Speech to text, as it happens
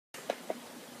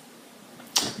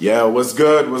Yeah, what's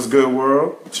good? What's good,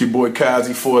 world? It's your boy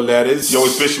Kazi, 4 letters. Yo,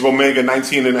 it's Bishop Omega,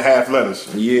 19 and a half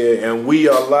letters. Yeah, and we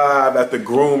are live at the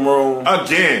Groom Room.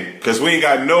 Again, because we ain't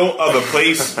got no other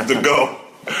place to go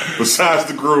besides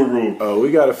the Groom Room. Oh,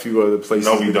 we got a few other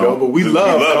places to don't. go, but we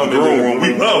love the Groom Room.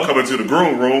 We love coming to the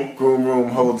Groom Room. Groom Room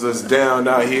holds us down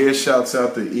out here. Shouts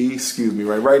out to E. Excuse me.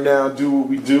 Right now, do what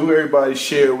we do. Everybody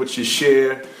share what you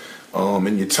share.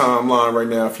 In your timeline right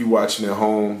now, if you're watching at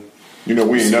home. You know,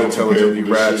 we ain't never Intelligently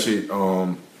Ratchet.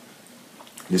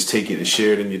 Just take it and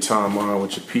share it in your timeline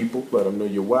with your people. Let them know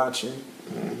you're watching.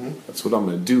 That's what I'm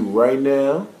gonna do right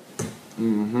now.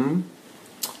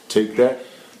 Take that.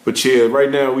 But yeah, right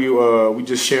now we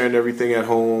just sharing everything at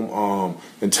home.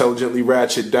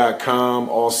 IntelligentlyRatchet.com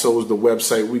also is the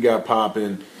website we got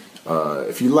popping.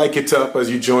 If you like it up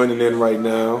as you're joining in right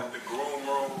now.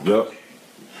 Yep.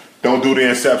 Don't do the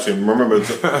inception. Remember,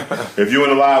 if you're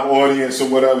in a live audience or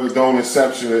whatever, don't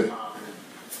inception it.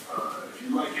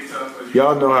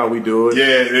 Y'all know how we do it.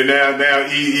 Yeah, and now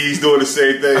he's doing the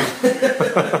same thing.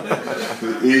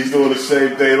 He's doing the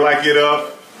same thing. Like it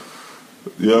up.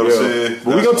 You know what I'm saying?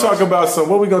 But we're gonna talk about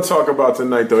what we gonna talk about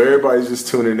tonight though. Everybody's just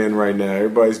tuning in right now.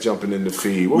 Everybody's jumping in the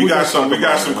feed. We got some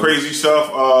crazy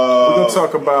stuff. We're gonna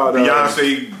talk about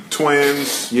Beyonce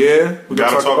twins. Yeah, we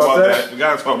gotta talk about that. We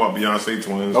gotta talk about Beyonce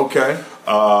twins. Okay.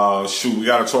 Shoot, we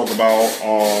gotta talk about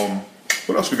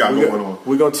what else we got going on?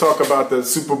 We're gonna talk about the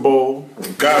Super Bowl.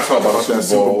 Gotta talk about that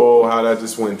Super Bowl, how that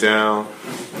just went down.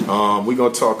 We're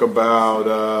gonna talk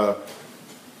about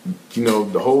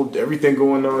everything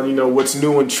going on, what's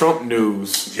new in Trump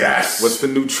news. Yes. What's the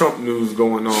new Trump news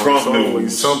going on? Trump it's news.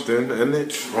 Always something, isn't it?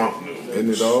 Trump news. Isn't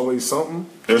it always something?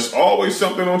 There's always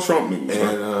something on Trump news.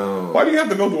 And, why do you have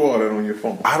to go do all that on your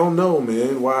phone? I don't know,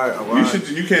 man. Why?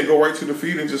 You can't go right to the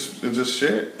feed and just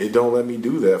share it. It don't let me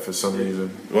do that for some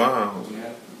reason. Wow.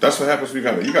 That's what happens. You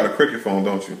got a Cricket phone,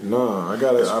 don't you? No, I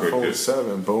got an iPhone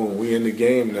 7. Boom, we in the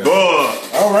game now.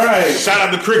 All right. Shout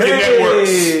out to Cricket Networks.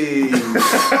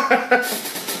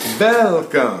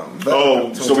 Welcome.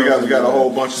 So we got a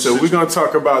whole bunch of. So we're gonna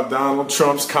talk about Donald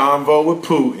Trump's convo with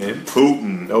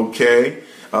Putin. Okay.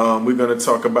 We're gonna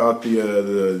talk about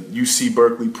the UC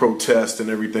Berkeley protest and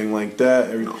everything like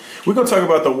that. We're gonna talk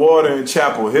about the water in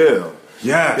Chapel Hill.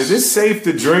 Yes. Is it safe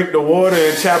to drink the water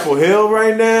in Chapel Hill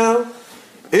right now?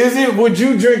 Is it? Would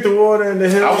you drink the water in the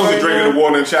hill? I wasn't drinking the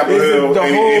water in Chapel Hill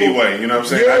anyway. You know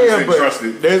what I'm saying? Yeah, I just didn't trust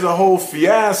it. There's a whole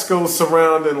fiasco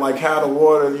surrounding how the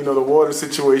water, the water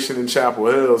situation in Chapel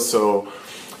Hill. So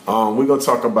we're gonna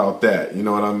talk about that. You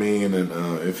know what I mean? And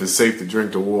if it's safe to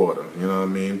drink the water, you know what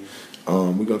I mean?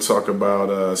 We're gonna talk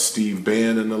about Steve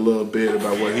Bannon a little bit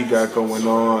about what he got going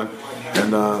on,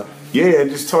 and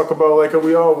just talk about like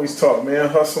we always talk, man.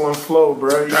 Hustle and flow,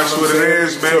 bro. That's what it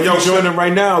is, man. So if you're joining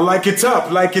right now, like it's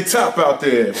up out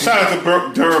there. Shout out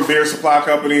to Durham Beer Supply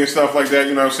Company and stuff like that.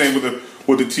 You know what I'm saying,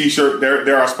 with the T-shirt,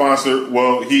 they're our sponsor.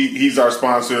 Well, he's our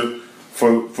sponsor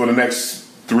for the next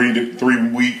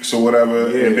 3 weeks or whatever,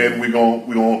 and then we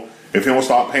gon' if he don't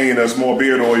stop paying us more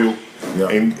beard oil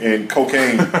and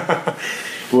cocaine.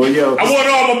 Well, I want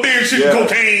all my beard shit and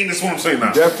cocaine. That's what I'm saying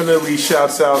now. Definitely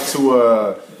shouts out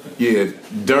to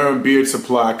Durham Beard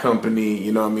Supply Company.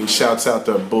 You know what I mean? Shouts out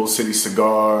to Bull City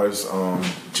Cigars.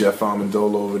 Jeff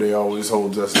Amendola over there always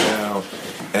holds us down.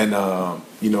 And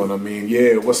you know what I mean?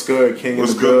 Yeah, what's good? King in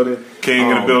the building. King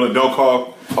in the building. Don't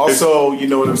call. Also, you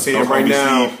know what I'm saying? Right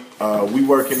now, we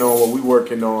working on what we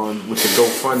working on with the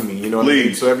GoFundMe. You know what I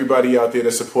mean? So everybody out there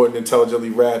that's supporting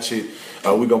Intelligently Ratchet,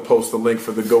 we're going to post the link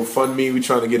for the GoFundMe. We're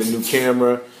trying to get a new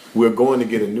camera. We're going to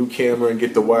get a new camera and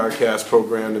get the Wirecast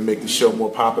program to make the show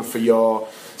more popping for y'all.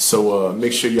 So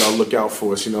make sure y'all look out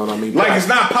for us. You know what I mean? It's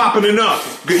not popping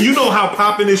enough. You know how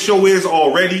popping this show is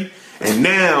already, and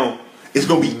now it's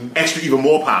going to be extra even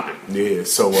more popping. Yeah,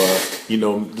 so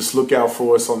just look out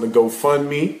for us on the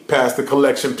GoFundMe. Pass the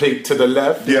collection plate to the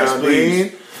left. Yes,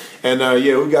 please. And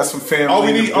we got some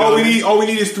family. All we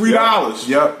need is $3.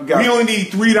 Yep. We only need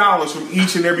 $3 from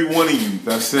each and every one of you.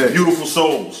 That's it. Beautiful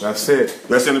souls. That's it.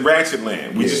 That's in the Ratchet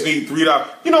land. We just need $3.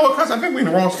 You know what, cuz I think we're in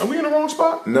the wrong spot. Are we in the wrong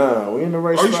spot? No, we in the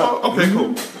right spot. Are you sure? Okay,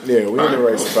 cool. Yeah, we're in the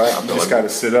right spot. I just got to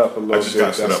sit up a little bit. I just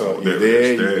got to sit up.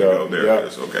 There you go. There it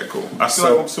is. Okay, cool. I feel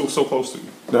like I'm still so close to you.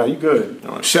 No, you good.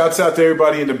 Right. Shouts out to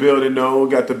everybody in the building, though.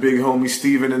 Got the big homie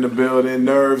Steven in the building,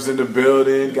 Nerves in the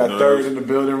building, got Third in the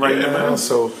building right now. Man.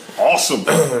 So awesome.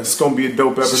 It's gonna be a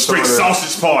dope episode. Straight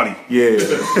sausage party. Yeah.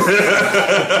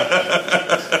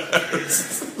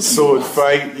 Sword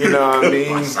fight, you know what I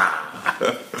mean?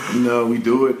 We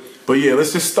do it. But yeah,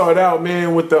 let's just start out,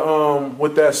 man, with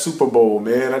that Super Bowl,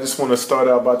 man. I just want to start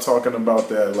out by talking about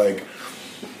that. Like,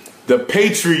 the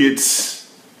Patriots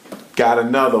got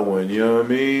another one. You know what I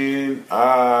mean?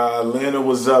 Atlanta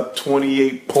was up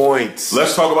 28 points.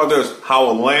 Let's talk about this.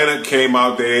 How Atlanta came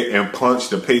out there and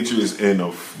punched the Patriots in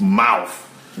the mouth.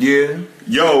 Yeah.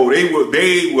 Yo,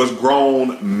 they was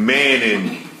grown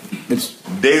manning.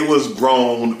 They was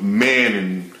grown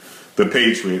manning the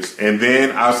Patriots. And then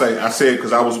I said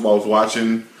because I was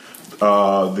watching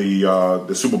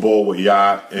the Super Bowl with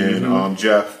Yacht and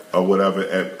Jeff or whatever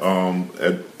at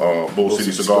Bull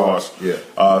City Cigars.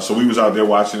 Yeah. So we was out there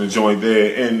watching the joint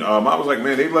there, and I was like,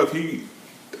 man, they left.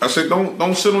 I said,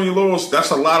 don't sit on your laurels. That's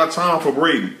a lot of time for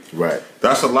Brady. Right.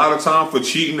 That's a lot of time for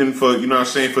cheating and for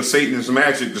for Satan's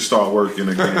magic to start working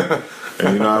again.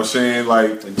 And you know what I'm saying,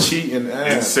 like and cheating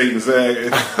and Satan's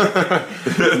ass.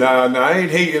 Nah, I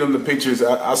ain't hating on the Patriots.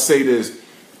 I say this: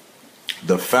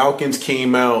 the Falcons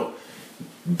came out.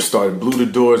 Blew the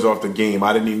doors off the game.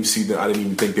 I didn't even see them. I didn't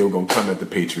even think they were gonna come at the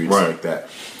Patriots like that.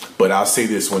 But I'll say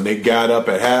this: when they got up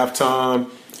at halftime,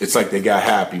 it's like they got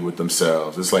happy with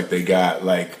themselves. It's like they got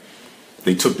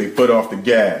they took their foot off the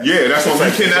gas. Yeah, that's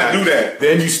what you cannot do that.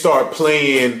 Then you start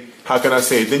playing. How can I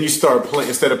say it? Then you start playing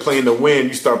instead of playing to win,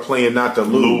 you start playing not to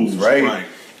lose, right?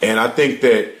 And I think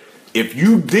that if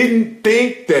you didn't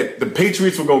think that the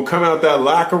Patriots were going to come out that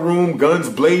locker room, guns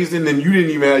blazing, then you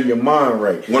didn't even have your mind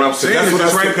right. What I'm saying is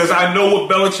that's right, because I know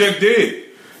what Belichick did.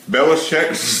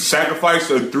 Belichick sacrificed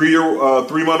a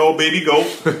 3-month-old baby goat.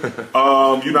 You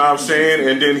know what I'm saying?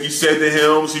 And then he said to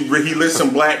him, he lit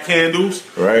some black candles.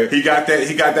 Right. He got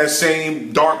that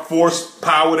same dark force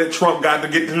power that Trump got to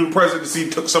get to the presidency.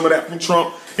 Took some of that from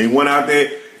Trump and went out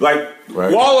there.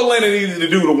 All Atlanta needed to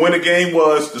do to win a game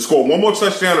was to score one more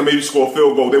touchdown or maybe score a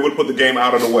field goal. They would have put the game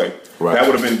out of the way. Right. That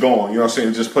would have been gone. You know what I'm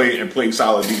saying? Just play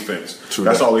solid defense.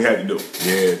 That's all they had to do.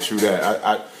 Yeah, true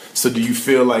that. So do you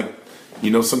feel like,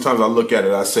 sometimes I look at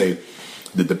it, I say,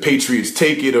 did the Patriots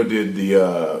take it or did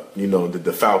did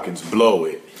the Falcons blow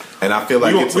it? And I feel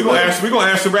like we're gonna ask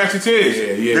the Ratchet Tiz.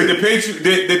 Yeah.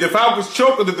 Did the Falcons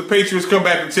choke or did the Patriots come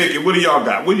back and take it? What do y'all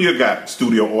got? What do you got?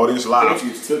 Studio audience live.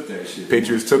 Patriots took that shit.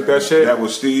 Patriots took that shit. That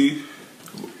was Steve.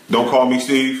 Don't call me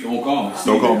Steve. Don't call me.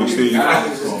 Don't call me Steve.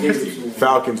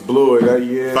 Falcons blew it.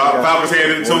 Falcons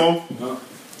handed it to him.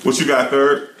 What you got,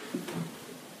 third?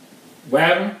 What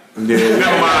happened? Yeah.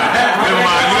 Never mind.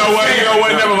 You know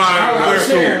what? Never mind.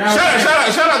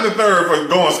 Shout out to Third for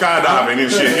going skydiving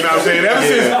and shit. You know what I'm saying?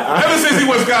 Ever since he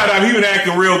went skydiving, he been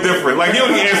acting real different. Like he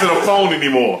don't even answer the phone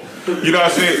anymore. You know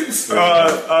what I'm saying?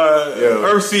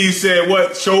 Earthsea said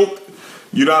what? Choked.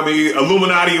 You know what I mean?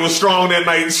 Illuminati was strong that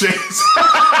night.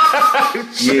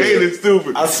 Shane is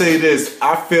stupid. I'll say this.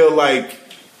 I feel like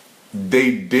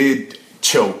they did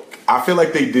choke. I feel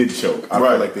like they did choke.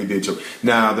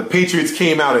 Now, the Patriots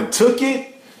came out and took it.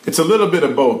 It's a little bit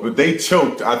of both, but they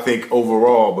choked, I think,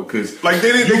 overall because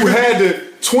you had the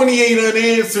 28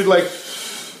 unanswered. Like,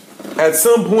 at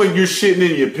some point, you're shitting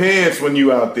in your pants when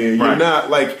you out there. You're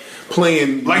not,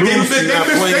 playing like loose,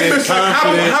 they missed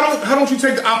how don't you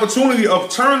take the opportunity of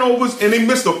turnovers and they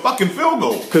missed a fucking field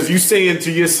goal? Because you saying to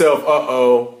yourself,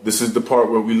 this is the part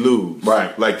where we lose.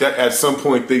 Right. Like that at some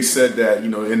point they said that,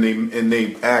 in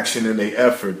they action and they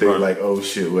effort, they're like, oh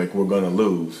shit, like we're gonna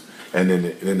lose. And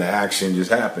then the action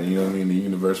just happened. You know what I mean? The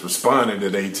universe responded to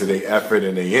their effort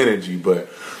and their energy. But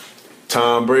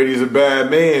Tom Brady's a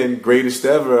bad man, greatest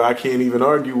ever. I can't even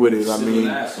argue with it. Still an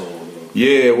asshole.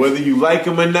 Yeah, whether you like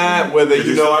him or not, whether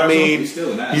he's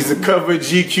a cover of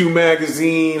GQ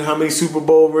magazine, how many Super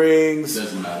Bowl rings,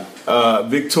 doesn't matter.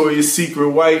 Victoria's Secret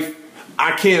wife.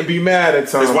 I can't be mad at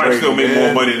Tom Brady. His wife still make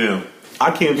more money than him.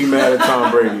 I can't be mad at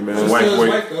Tom Brady, man.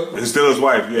 It's still his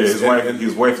wife. Yeah,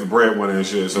 his wife's the breadwinner and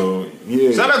shit. So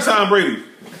shout out to Tom Brady.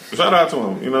 Shout out to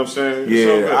him. You know what I'm saying?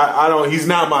 Yeah, I don't. He's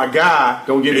not my guy.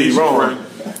 Don't get me wrong.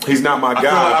 He's not my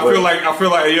guy. I feel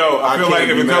like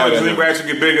if intelligently ratchet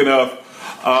get big enough,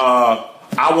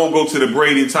 I won't go to the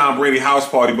Tom Brady house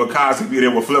party, but Cosby be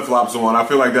there with flip flops on. I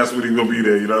feel like that's what he's gonna be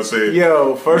there. You know what I'm saying?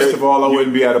 Yo, first of all, I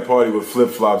wouldn't be at a party with flip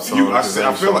flops on. I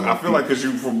feel like because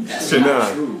you from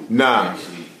nah.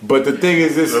 But the thing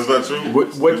is this. That's not true.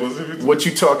 What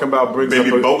you talking about brings maybe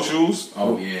up boat shoes?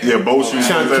 Oh yeah. Yeah, boat shoes.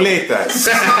 Chancletas.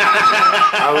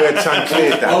 I wear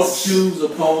chancletas. Boat shoes, a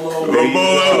polo.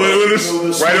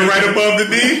 Right above the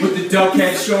knee. With the duck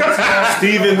head shorts on.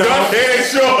 Steven, duck head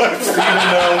shorts.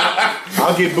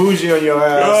 I'll get bougie on your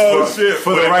ass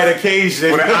for the right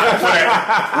occasion. With an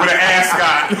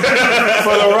ascot.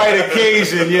 For the right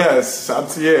occasion, yes. I'll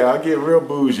get real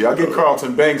bougie. I'll get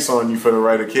Carlton Banks on you for the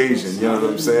right occasion. You know what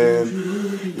I'm saying?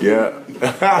 Yeah.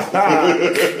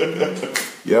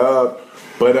 Yeah.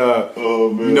 But,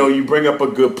 you bring up a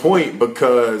good point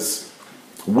because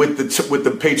with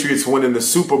the Patriots winning the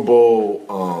Super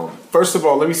Bowl, first of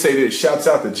all, let me say this. Shouts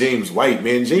out to James White,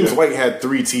 man. James White had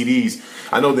 3 TDs.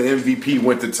 I know the MVP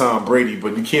went to Tom Brady,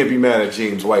 but you can't be mad at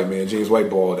James White, man. James White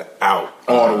balled out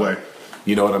all the way.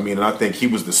 You know what I mean? And I think he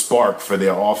was the spark for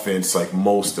their offense like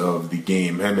most of the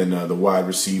game. Him and the wide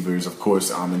receivers, of course,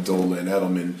 Amendola and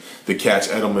Edelman. The catch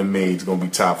Edelman made is going to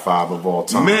be top 5 of all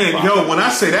time. Man, yo, when I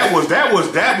say that was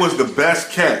the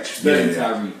best catch.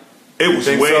 Tyree. It was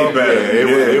way better.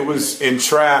 Yeah, it was in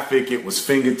traffic. It was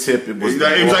fingertip. It was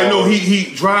like no,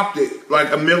 he dropped it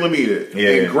like a millimeter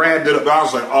and grabbed it up. I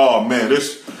was like, oh man,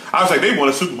 this. I was like, they won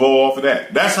a Super Bowl off of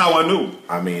that. That's how I knew.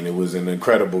 I mean, it was an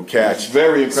incredible catch.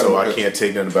 Very incredible. So I can't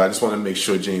take nothing about it. I just want to make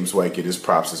sure James White get his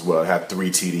props as well. Have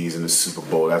 3 TDs in the Super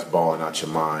Bowl. That's balling out your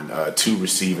mind. 2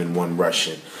 receiving, 1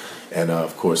 rushing. And,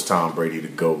 of course, Tom Brady, the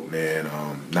GOAT, man.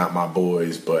 Not my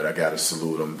boys, but I got to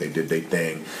salute them. They did their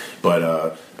thing.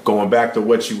 But going back to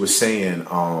what you were saying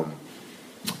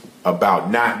about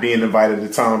not being invited to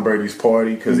Tom Brady's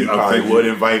party, because he probably would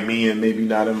invite me and maybe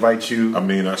not invite you. I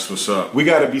mean, that's what's up. We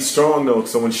got to be strong, though,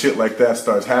 so when shit like that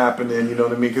starts happening, you know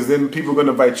what I mean? Because then people are going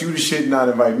to invite you to shit and not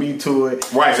invite me to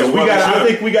it. Right. So I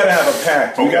think we got to have a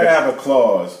pact. Okay. We got to have a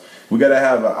clause. We got to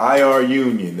have an IR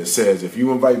union that says if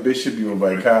you invite Bishop, you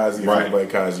invite Kazi. If you invite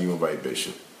Kazi, you invite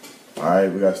Bishop. All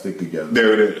right, we got to stick together.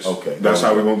 There it is. Okay. That's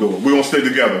how we're going to do it. We're going to stick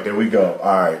together. There we go.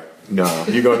 All right. No,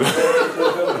 you're going to...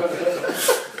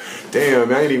 Damn,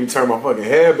 man, I ain't even turn my fucking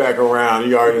head back around.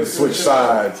 You already switched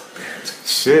sides.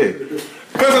 Shit.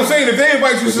 Because I'm saying, if they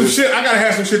invite you to some shit, I gotta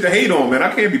have some shit to hate on, man.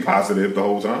 I can't be positive the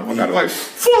whole time. I gotta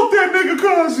fuck that nigga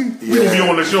Kazi. We gonna be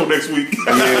on the show next week.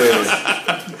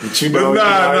 Yeah. But you know,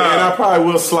 nah. And I probably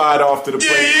will slide off to the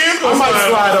I might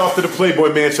slide off to the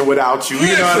Playboy Mansion without you.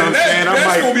 You know what I'm saying?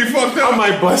 That's gonna be fucked up. I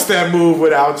might bust that move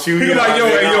without you. He like, yo,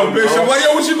 bitch. I'm like,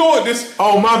 yo, what you doing? This?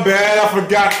 Oh, my bad. I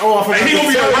forgot. And he gonna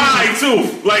be a ride too.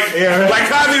 Like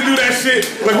Kazi do that shit.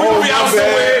 Like we gonna be out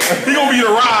somewhere. He gonna be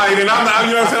the ride, and I'm not.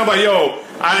 You know what I'm saying? I'm like, yo.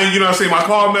 I ain't, you know what I'm saying, my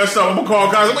car messed up, I'm gonna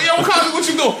call Kazi. I'm like, yo, Kazi, what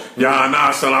you doing?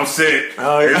 Nah, son, I'm sick.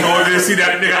 Oh, yeah. You know, then see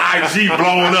that nigga IG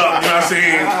blowing up, you know what I'm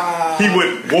saying? He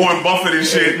with Warren Buffett and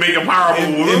shit, making power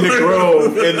moves. In the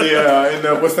grove, in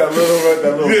the what's that little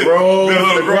grove?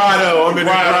 The grotto. I'm in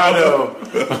the grotto.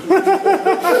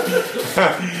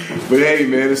 But hey,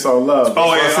 man, it's all love.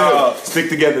 Oh, yeah. Stick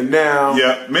together now.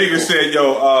 Yeah. Megan said,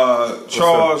 yo,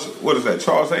 Charles, what is that?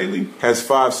 Charles Haley? Has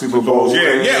 5 Super Bowls.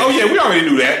 Yeah. Oh, yeah, we already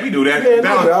knew that. We knew that.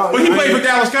 Yeah, but he played for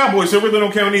Dallas Cowboys, so it really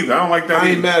don't count either. I don't like that.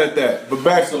 I ain't mad at that. But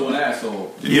back Also an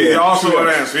asshole. Yeah, also an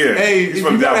asshole. Yeah. Hey, you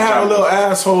gotta have a little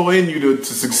asshole in you to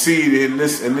succeed in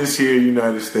this here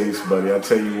United States, buddy. I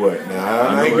tell you what. Now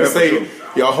I ain't gonna say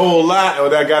your whole lot, or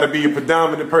that got to be your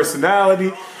predominant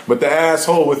personality, but the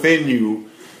asshole within you.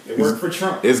 It worked for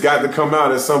Trump. It's got to come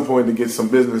out at some point to get some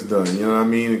business done. You know what I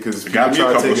mean? Because people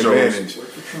try to take advantage.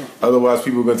 Otherwise,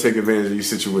 people are going to take advantage of your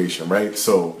situation, right?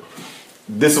 So,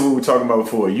 this is what we were talking about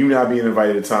before. You not being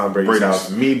invited to Tom Brady's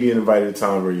house, me being invited to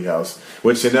Tom Brady's house,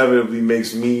 which inevitably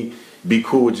makes me be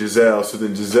cool with Giselle. So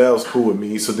then Giselle's cool with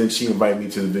me. So then she invited me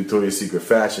to the Victoria's Secret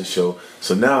fashion show.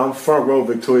 So now I'm front row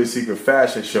Victoria's Secret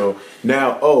fashion show.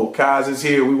 Now, Kaz is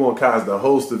here. We want Kaz to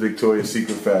host the Victoria's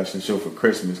Secret fashion show for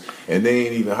Christmas. And they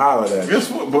ain't even hollered at me.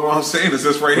 Guess what? But what I'm saying is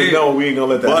this right here. No, we ain't going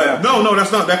to let that happen. No,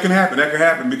 that's not. That can happen. That can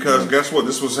happen because guess what?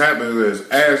 This was happening is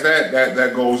as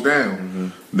that goes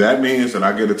down, that means that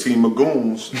I get a team of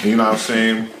goons. You know what I'm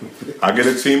saying? I get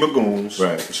a team of goons.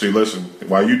 Right. See, listen,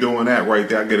 while you doing that right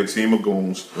there, I get a team of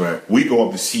goons. Right. We go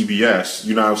up to CBS.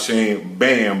 You know what I'm saying?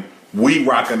 Bam. We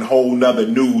rocking a whole nother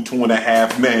new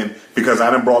 2.5 men because I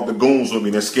done brought the goons with me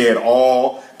that scared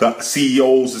all the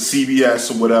CEOs of CBS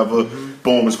or whatever.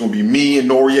 Boom, it's going to be me and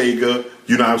Noriega,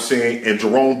 you know what I'm saying, and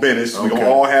Jerome Bennis. Okay. We're going to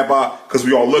all have because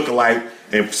we all look alike.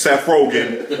 And Seth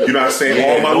Rogen, you know what I'm saying?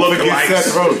 Yeah, all my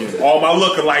lookalikes. All my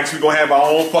lookalikes. We're going to have our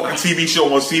own fucking TV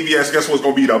show on CBS. Guess what's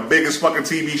going to be the biggest fucking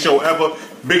TV show ever?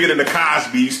 Bigger than the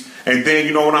Cosby's. And then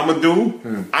you know what I'm going to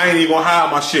do? I ain't even going to hide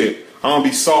my shit. I'm going to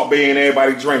be Salt Bay and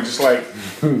everybody drink just like...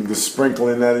 the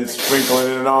sprinkling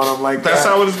it on them like that's that.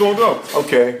 how it's going to go.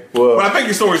 Okay, well... But I think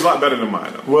your story's a lot better than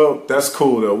mine, though. Well, that's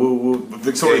cool, though. We'll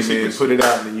Victoria's man, put it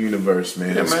out in the universe,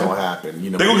 man. Yeah, It's man. going to happen. You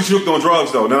know, They're going to get you hooked on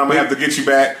drugs, though. Then I'm going to have to get you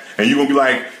back, and you're going to be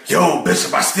like, yo,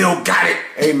 Bishop, I still got it.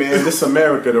 Hey, man, this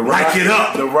America. The Like it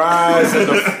up. The rise and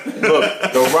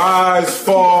the rise,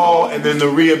 fall, and then the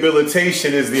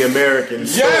rehabilitation is the American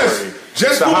story. Yes.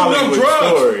 Just do enough Hollywood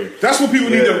drugs. Story. That's what people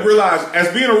need to realize.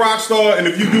 As being a rock star, and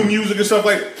if you do music and stuff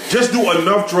like, just do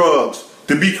enough drugs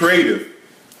to be creative.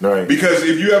 Right. Because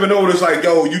if you ever notice, like,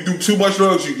 yo, you do too much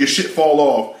drugs, your shit fall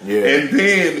off. Yeah. And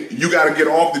then you got to get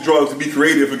off the drugs to be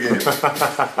creative again.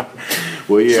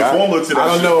 Well, yeah. I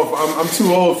don't know if I'm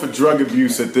too old for drug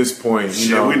abuse at this point.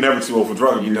 You know, we're never too old for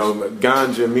drug abuse. You know,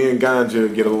 me and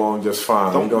ganja get along just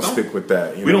fine. We're going to stick with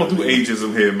that. We don't do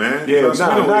ageism here, man. Yeah,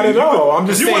 not at all. I'm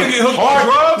just saying. You want to get hooked on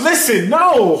drugs? Listen,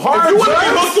 no. Hard if you want to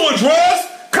get hooked on drugs,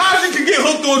 Kaji can get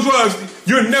hooked on drugs.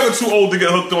 You're never too old to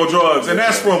get hooked on drugs, and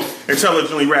that's from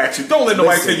Intelligently Ratchet. Don't let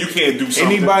nobody say you can't do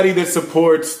something. Anybody that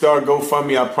supports Start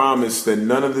GoFundMe, I promise that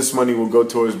none of this money will go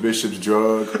towards Bishop's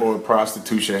drug or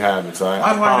prostitution habits.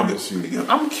 I promise you.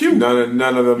 I'm cute. None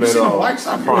of them at all. I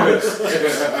promise.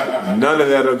 None of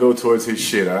that will go towards his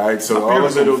shit. All right, so all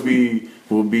of it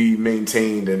will be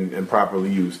maintained and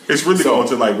properly used. It's really going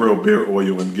to like real beer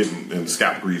oil and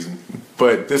scalp greasing.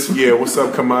 But what's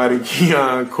up, Kamadi,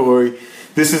 Keon, Corey?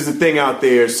 This is the thing out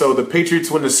there. So the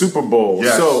Patriots win the Super Bowl.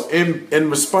 Yes. So in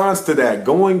response to that,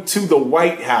 going to the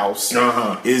White House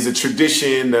is a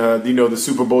tradition. The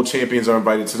Super Bowl champions are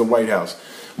invited to the White House.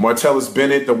 Martellus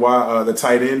Bennett, the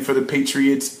tight end for the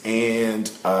Patriots, and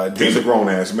he's a grown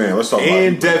ass man. Let's talk about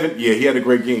him. And Devin, he had a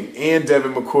great game. And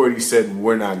Devin McCourty said,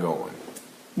 "We're not going."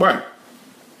 Right.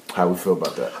 How we feel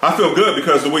about that? I feel good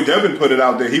because the way Devin put it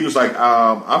out there, he was like,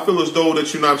 I feel as though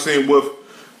that, you know what I'm saying, with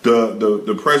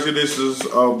the prejudices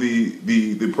of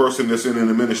the person that's in an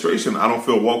administration, I don't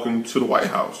feel welcome to the White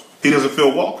House. He doesn't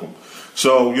feel welcome.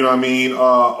 So, you know what I mean?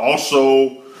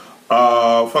 Also,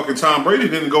 fucking Tom Brady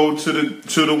didn't go to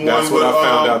the one. That's what I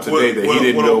found out today, that he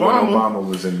didn't know when Obama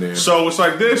was in there. So it's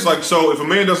like this, so if a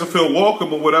man doesn't feel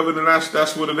welcome or whatever, then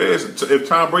that's what it is. If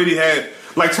Tom Brady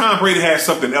had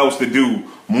something else to do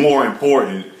more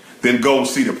important than go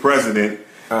see the president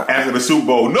after the Super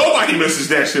Bowl, nobody misses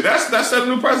that shit. That's setting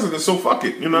a new president. So fuck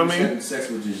it. You know what I mean? Having sex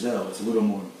with Giselle, it's a little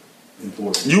more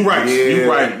important. You're right.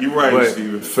 Yeah, You're right. But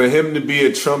Steven. for him to be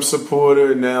a Trump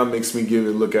supporter now makes me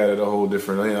look at it a whole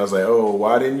different way. I was like, oh,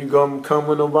 why didn't you come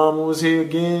when Obama was here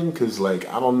again? Because I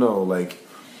don't know,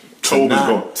 Tobe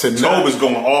is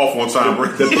going off on Tom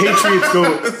Brady. The Patriots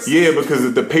go, because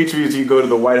if the Patriots, you go to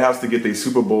the White House to get their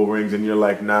Super Bowl rings, and you're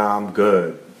like, nah, I'm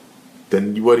good.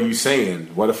 Then what are you saying?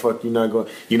 Why the fuck you not going?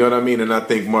 You know what I mean? And I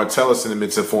think Martellus and him,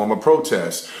 it's a form of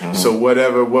protest. Mm-hmm. So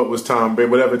whatever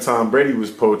Tom Brady was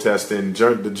protesting,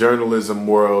 the journalism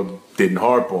world didn't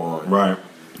harp on. Right.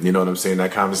 You know what I'm saying?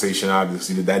 That conversation,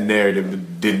 obviously, that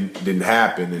narrative didn't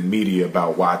happen in media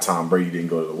about why Tom Brady didn't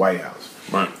go to the White House.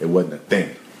 Right. It wasn't a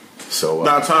thing. So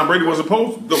now Tom Brady wasn't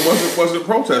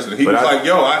protesting. He was like,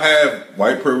 "Yo, I have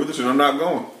white privilege and I'm not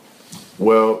going."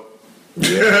 Well,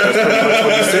 yeah, that's pretty much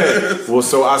what he said. Well,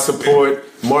 so I support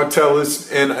Martellus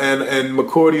and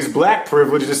McCourty's black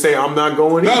privilege to say I'm not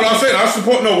going. No, I'm saying I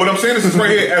support. No, what I'm saying is right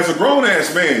here as a grown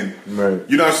ass man. Right.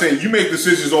 You know what I'm saying? You make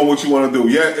decisions on what you want to do.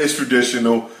 Yeah, it's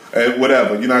traditional and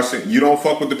whatever. You know what I'm saying? You don't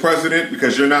fuck with the president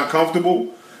because you're not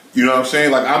comfortable. You know what I'm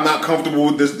saying? Like, I'm not comfortable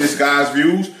with this guy's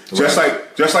views. Just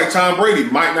like Tom Brady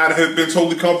might not have been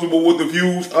totally comfortable with the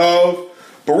views of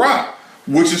Barack,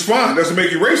 which is fine. Doesn't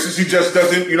make you racist. He just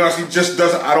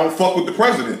doesn't, I don't fuck with the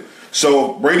president.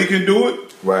 So Brady can do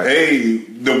it. Right. Hey,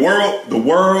 the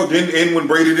world didn't end when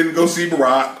Brady didn't go see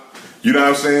Barack. You know what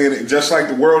I'm saying? Just like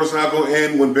the world is not going to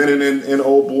end when Bennett and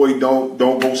old boy don't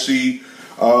go see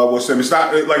what's him. It's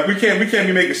not like we can't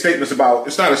be making statements about.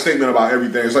 It's not a statement about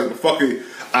everything. It's like the fucking.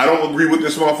 I don't agree with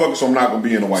this motherfucker, so I'm not going to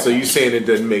be in the White House. So you saying it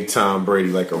doesn't make Tom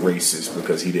Brady like a racist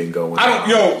because he didn't go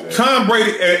in? Tom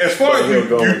Brady. As far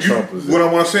as what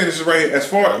I'm saying, this is right here. As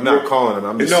far I'm not calling him.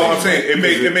 I'm just saying. I'm saying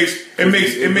it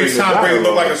makes Tom Brady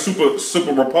look like a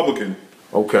super Republican.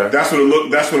 Okay, that's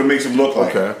what it makes him look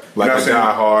like. Okay, like a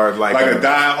diehard, like a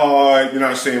diehard. You know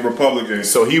what I'm saying? Republican.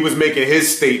 So he was making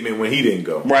his statement when he didn't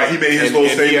go. Right, he made his little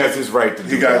statement. He has his right to do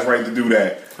that. He got his right to do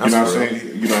that. You know what I'm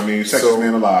saying? You know what I mean? Sexiest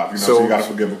man alive. So you got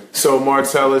to forgive him. So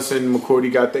Martellus and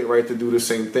McCourty got their right to do the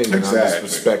same thing. And exactly. I just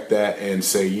respect that and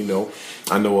say,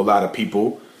 I know a lot of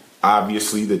people,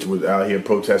 obviously, that were out here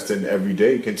protesting every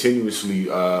day, continuously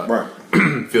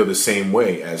feel the same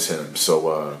way as him.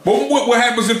 So, but what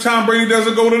happens if Tom Brady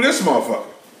doesn't go to this motherfucker?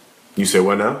 You say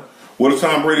what now? What if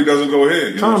Tom Brady doesn't go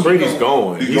ahead? Tom Brady's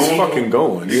going. He's fucking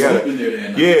going. He had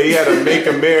a Make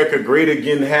America Great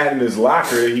Again hat in his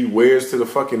locker. He wears to the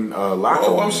fucking locker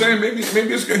room. I'm saying maybe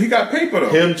he got paper though.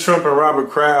 Him, Trump, and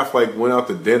Robert Kraft went out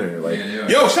to dinner.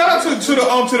 Yo, shout out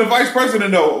to the vice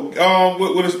president though.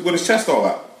 With his chest all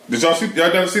out. Did y'all see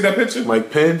that picture?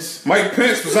 Mike Pence. Mike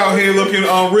Pence was out here looking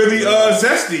really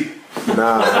zesty.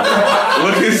 Nah.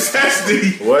 Looking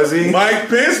zesty. Was he? Mike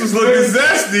Pence was looking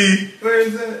zesty. Where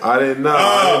is that? I didn't know.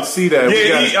 I didn't see that.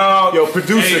 Yeah, yo,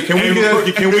 producer, can we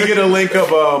get a link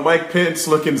of Mike Pence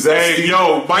looking zesty? Hey,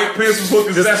 yo, Mike Pence was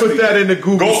looking zesty. Just put that in the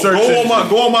Google search.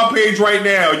 Go on my page right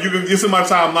now. You can. It's in my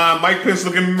timeline. Mike Pence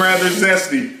looking rather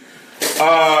zesty.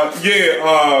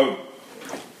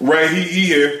 Right, he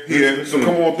here. So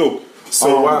come on through.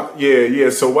 So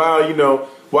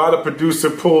while the producer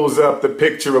pulls up the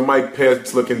picture of Mike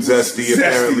Pence looking zesty,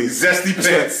 apparently zesty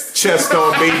Pence, chest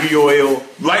on baby oil.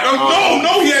 Like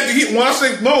no, he had to hit. When I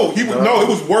say no, it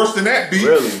was worse than that. B.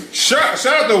 Really? Shout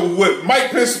out to what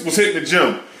Mike Pence was hitting the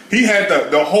gym. He had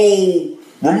the whole,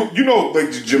 like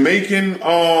the Jamaican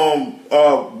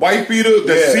white beater,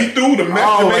 the see-through, the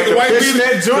Jamaican white beater,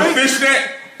 the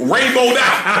fishnet. Rainbowed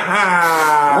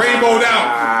out,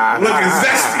 looking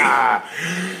zesty.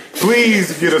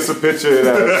 Please get us a picture of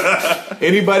that.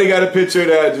 Anybody got a picture of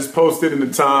that? Just post it in the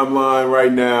timeline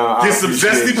right now. Get some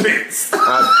zesty pics.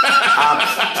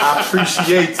 I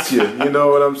appreciate you. You know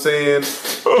what I'm saying?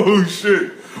 Oh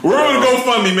shit! We're on the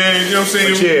GoFundMe, man. You know what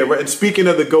I'm saying? Yeah. And speaking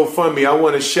of the GoFundMe, I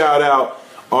want to shout out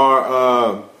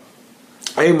our.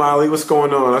 Hey Molly, what's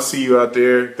going on? I see you out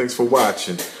there. Thanks for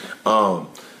watching.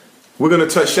 We're going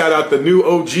to shout out the new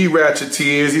OG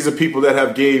Ratcheteers. These are people that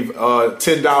have gave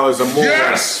 $10 or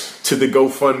more to the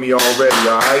GoFundMe already,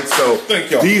 all right? So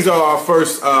thank y'all. These are our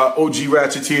first OG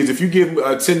Ratcheteers. If you give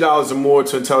 $10 or more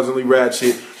to Intelligently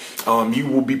Ratchet, you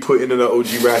will be put into the OG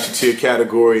Ratcheteer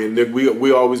category, and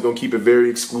we're always going to keep it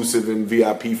very exclusive and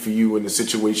VIP for you in the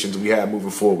situations we have moving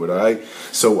forward, all right?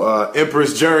 So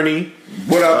Empress Journey.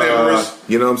 What up, Empress?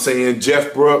 You know what I'm saying?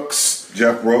 Jeff Brooks.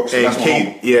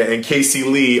 And Casey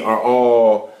Lee are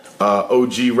all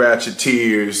OG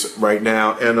Ratcheteers right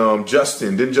now, and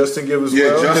Justin didn't Justin give as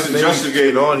well? Justin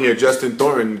gave on here. Justin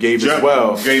Thornton gave as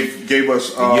well. Gave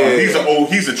us.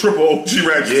 He's a triple OG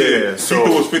Ratcheteer. Yeah, so he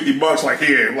threw us $50 like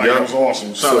here, like it was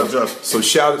awesome. Shout out Justin. So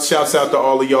shouts out to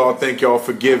all of y'all. Thank y'all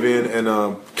for giving and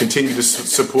continue to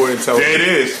support and tell. There it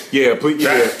is. Yeah, please.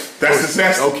 That's the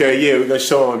zest. Okay, yeah, we're gonna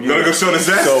show them. Gonna go show the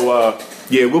zest. So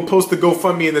yeah, we'll post the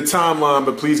GoFundMe in the timeline,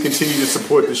 but please continue to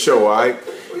support the show, all right?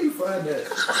 Where you find that?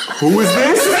 Who is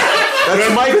this?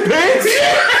 That's Mike Pence?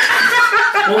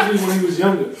 Mostly when he was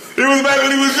younger. He was back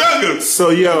when he was younger. So,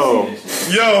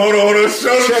 hold on.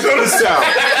 Check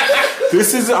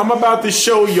this out. I'm about to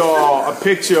show y'all a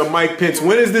picture of Mike Pence.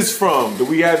 When is this from? Do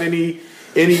we have any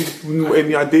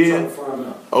idea?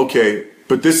 Okay.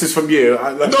 But this is from No.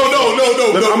 I'm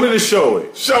gonna show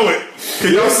it. Show it.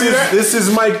 Can y'all see that? This is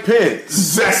Mike Pence.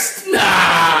 Zest.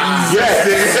 Yes.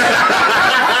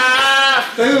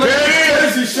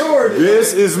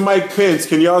 This is Mike Pence.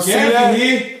 Can y'all see that?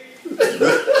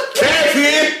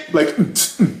 Can't like.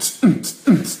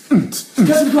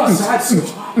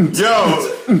 Yo,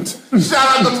 shout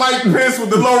out to Mike Pence with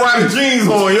the lowrider jeans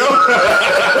on, yo.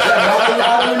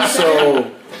 So.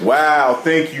 Wow,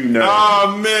 thank you, Nerve.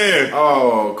 Oh, man.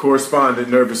 Oh, correspondent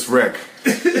Nervous Wreck.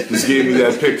 Just gave me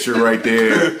that picture right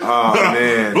there. Oh,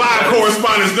 man. Live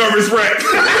correspondent Nervous Wreck.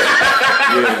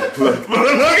 Yeah. Look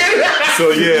at that.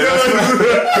 So,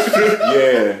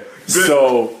 yeah.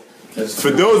 So,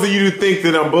 for those of you who think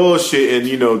that I'm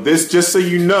bullshitting, this, just so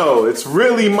you know, it's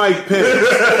really Mike Pence.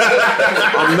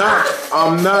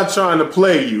 I'm not trying to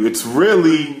play you. It's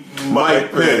really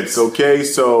Mike Pence, okay?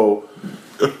 So,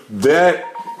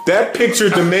 that picture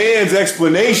demands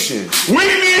explanation. We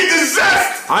need the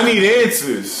zest. I need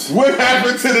answers. What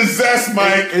happened to the zest,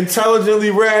 Mike? Intelligently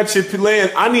Ratchet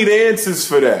land. I need answers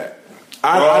for that.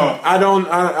 I don't.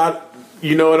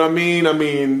 You know what I mean? I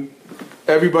mean,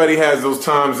 everybody has those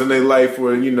times in their life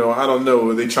where I don't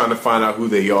know. They're trying to find out who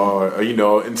they are, or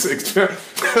and they're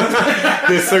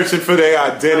searching for their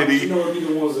identity. Be the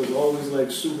ones that are always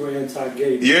like super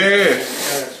anti-gay. Yeah.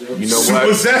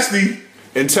 Super zesty.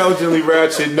 Intelligently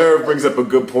Ratchet Nerve brings up a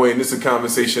good point. This is a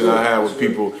conversation I have with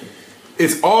people.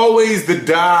 It's always the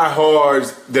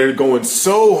diehards that are going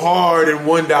so hard in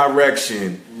one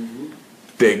direction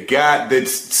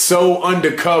that's so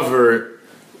undercover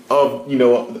of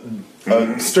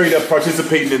straight up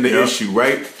participating in the issue,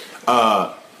 right?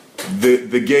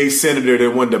 The gay senator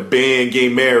that wanted to ban gay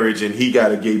marriage and he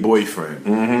got a gay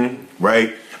boyfriend,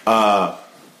 right?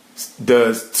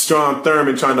 The Strom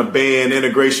Thurmond trying to ban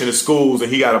integration of schools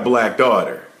and he got a black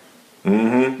daughter.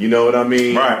 You know what I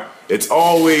mean? Right. It's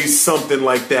always something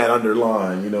like that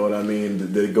underlying, you know what I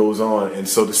mean, that goes on. And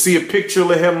so to see a picture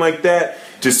of him like that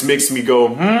just makes me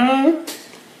go,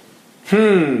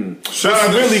 What's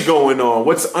really going on?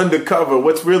 What's undercover?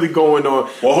 What's really going on?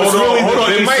 Well, hold What's on, really hold the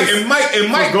on. It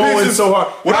might going so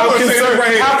hard.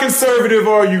 How conservative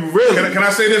are you really? Can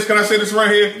I say this? Can I say this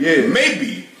right here? Yeah.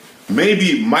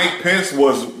 Maybe Mike Pence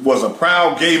was a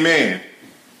proud gay man.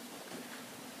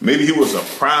 Maybe he was a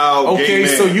proud gay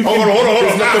man. So you hold on.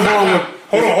 There's nothing wrong with.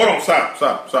 Hold on. Stop.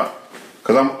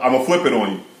 Because I'm gonna flip it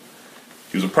on you.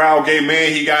 He was a proud gay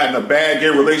man. He got in a bad gay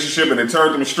relationship and it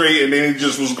turned him straight, and then he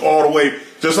just was all the way.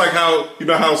 Just like how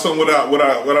some with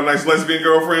our nice lesbian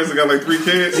girlfriends that got like 3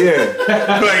 kids. Yeah.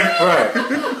 Right.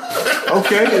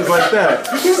 Okay, it's like that.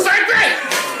 It's like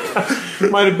that.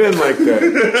 Might have been like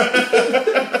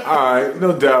that. All right,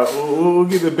 no doubt. We'll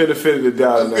give the benefit of the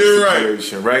doubt in that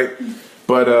situation, right?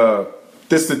 But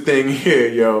this the thing here,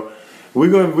 yo.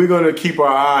 We're gonna keep our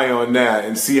eye on that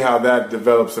and see how that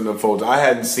develops and unfolds. I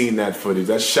hadn't seen that footage.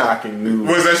 That's shocking news.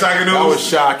 Was that shocking news? That was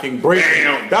shocking. Breaking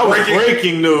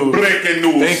news. Breaking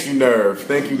news. Thank you, Nerve.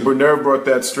 Thank you. Nerve brought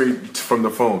that straight from the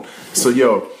phone. So,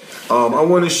 yo, I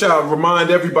want to remind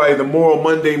everybody the Moral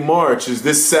Monday March is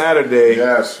this Saturday,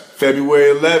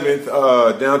 February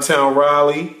 11th, downtown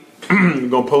Raleigh. We're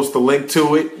going to post a link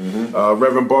to it.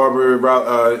 Reverend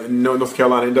Barber, North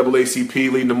Carolina, NAACP,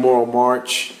 leading the Moral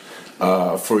March.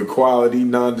 For equality,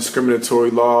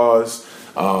 non-discriminatory laws,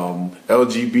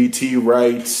 LGBT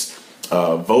rights,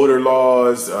 voter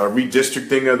laws,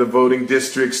 redistricting of the voting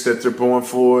districts that they're going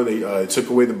for. They took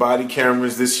away the body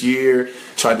cameras this year,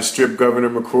 tried to strip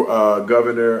Governor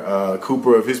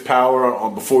Cooper of his power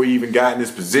before he even got in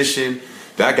his position.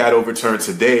 That got overturned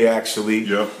today, actually.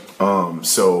 Yeah.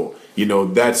 So,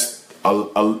 that's...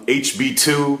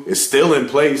 HB2 is still in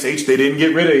place. They didn't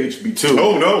get rid of HB2.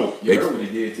 Oh no! You heard what they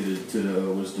did to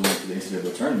what's doing to the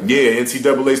NCAA tournament. Yeah,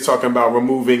 NCAA's talking about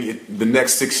removing the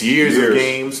next 6 years of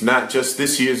games, not just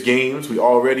this year's games. We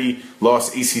already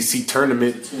lost ACC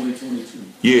tournament. 2022.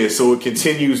 Yeah, so it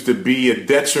continues to be a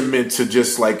detriment to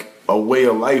just like a way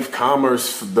of life,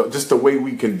 commerce, just the way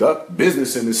we conduct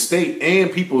business in the state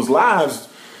and people's lives.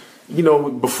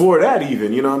 Before that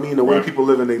even, the way people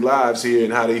live in their lives here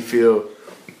and how they feel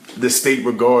the state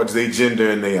regards their gender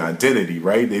and their identity,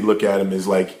 right? They look at them as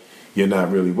like, you're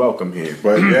not really welcome here.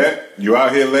 But you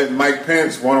out here letting Mike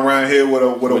Pence run around here with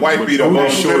a white beater on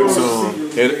shorts on.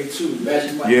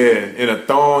 And a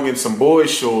thong and some boy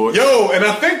shorts. Yo, and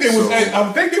I think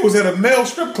they was at a male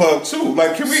strip club too.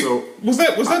 Like, was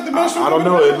that the male strip club? I don't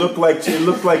know. It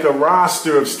looked like a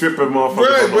roster of stripper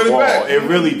motherfuckers on the wall. It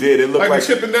really did. It looked like a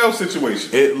Chip and Dale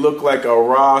situation. It looked like a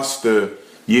roster.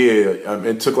 Yeah,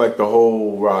 it took like the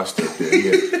whole roster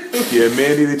there. Yeah,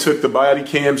 Mandy, they took the body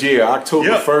cams. Yeah,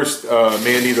 October 1st,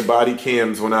 Mandy, the body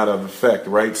cams went out of effect,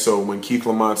 right? So when Keith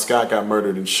Lamont Scott got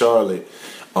murdered in Charlotte,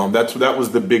 that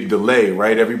was the big delay,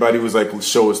 right? Everybody was like,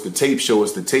 show us the tape.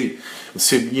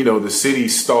 The city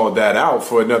stalled that out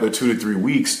for another 2 to 3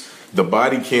 weeks. The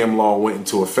body cam law went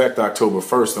into effect October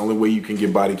 1st. The only way you can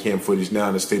get body cam footage now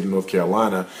in the state of North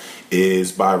Carolina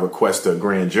is by request of a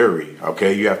grand jury.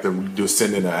 Okay, you have to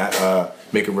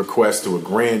make a request to a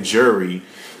grand jury.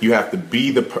 You have to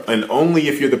be and only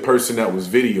if you're the person that was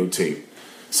videotaped.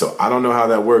 So I don't know how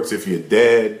that works if you're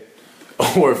dead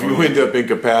or if you end up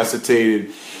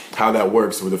incapacitated, how that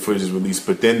works when the footage is released.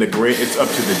 But then it's up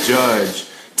to the judge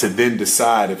to then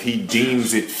decide if he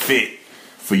deems it fit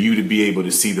for you to be able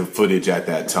to see the footage at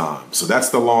that time. So that's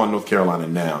the law in North Carolina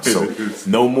now. So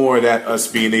no more of that us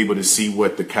being able to see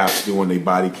what the cops do on their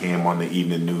body cam on the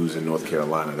evening news in North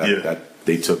Carolina.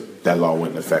 That law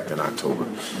went in effect in October.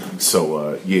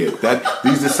 So these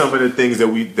are some of the things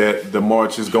that the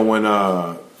march is going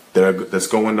that's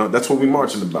going on. That's what we're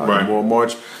marching about. Right. Moral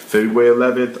March, February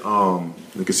 11th.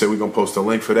 Like I said, we're gonna post a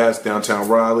link for that. It's downtown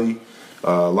Raleigh.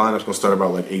 Lineup's gonna start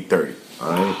about like 8:30. All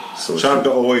right. So shout out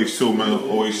to OH too, man.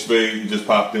 OH Spade, he just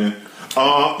popped in.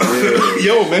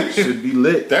 Yo, man, should be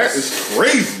lit. That is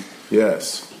crazy.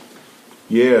 Yes.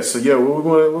 Yeah. So what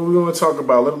we're going to talk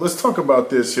about? Let's talk about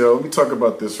this, yo. Let me talk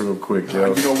about this real quick,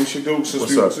 yo. You know what we should do since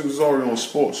we was already on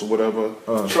sports or whatever.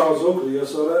 Charles Oakley, you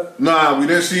saw that? Nah, we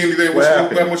didn't see anything. What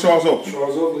happened with Charles Oakley?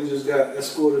 Charles Oakley just got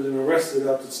escorted and arrested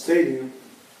out the stadium.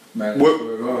 Oh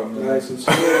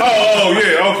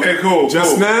yeah. Okay. Cool.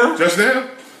 Just now?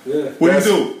 Yeah. What you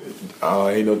do?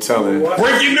 Ain't no telling.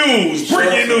 Breaking news!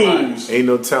 Ain't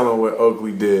no telling what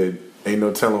Oakley did.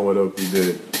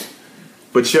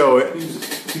 But yo,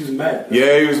 he was mad.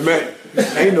 Yeah, he was mad.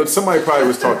 Somebody probably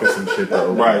was talking some shit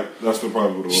though. Right, that's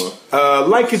probably what it was.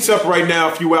 Like it's up right now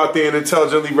if you out there in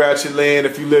intelligently ratchet land.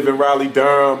 If you live in Raleigh,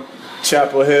 Durham,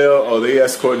 Chapel Hill, they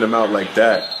escorting them out like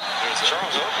that.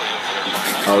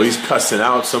 Oh, he's cussing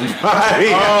out somebody.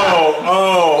 Okay.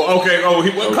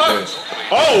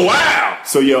 Oh, wow.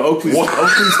 So Oakley's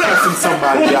cussing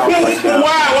somebody out right now.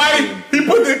 Wow, why he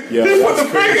put the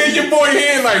finger in your boy's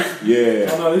hand like? Yeah.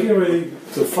 Oh no, they get ready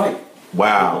to fight.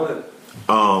 Wow.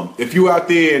 If you out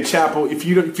there in Chapel, if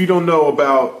you don't know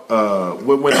about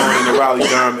what went on in the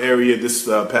Raleigh-Durham area this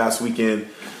past weekend,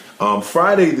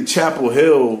 Friday the Chapel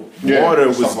Hill water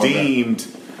was deemed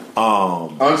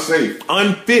unsafe,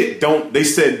 unfit. They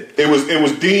said it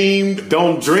was deemed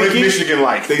don't drink it. Michigan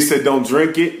like. They said don't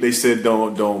drink it. They said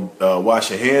don't wash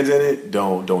your hands in it.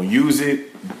 Don't use it.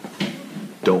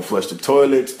 Don't flush the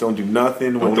toilets. Don't do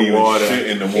nothing with the water. Shit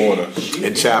in the water.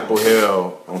 In Chapel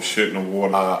Hill. Don't shit in the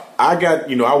water.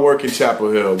 I work in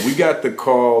Chapel Hill. We got the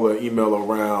call or email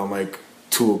around like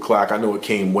 2 o'clock. I know it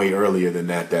came way earlier than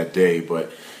that day,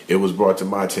 but it was brought to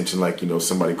my attention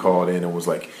somebody called in and was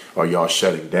like, are y'all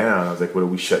shutting down? I was like, what are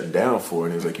we shutting down for?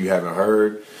 And it was like, you haven't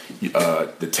heard?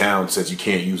 The town says you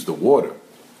can't use the water.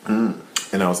 And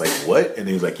I was like, what? And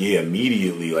he was like, yeah,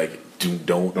 immediately,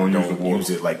 don't use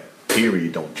it,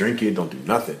 period. Don't drink it. Don't do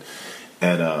nothing.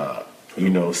 And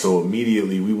so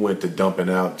immediately we went to dumping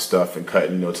out stuff and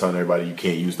cutting, telling everybody you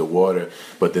can't use the water.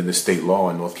 But then the state law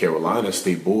in North Carolina,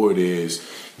 state board is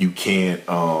you can't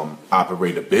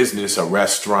operate a business, a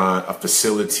restaurant, a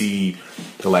facility,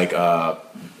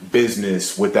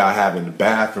 business without having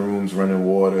bathrooms, running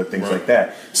water, things like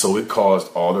that. So it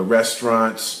caused all the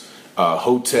restaurants,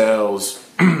 hotels,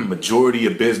 majority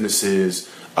of businesses,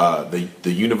 the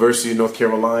University of North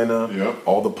Carolina,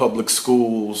 all the public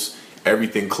schools,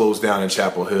 everything closed down in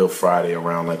Chapel Hill Friday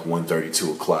around 1:30,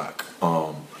 2 o'clock.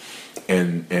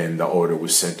 And the order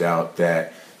was sent out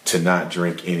that to not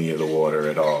drink any of the water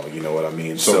at all. You know what I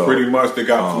mean? So pretty much they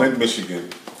got Flint,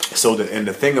 Michigan. So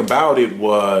the thing about it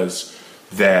was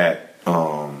that 2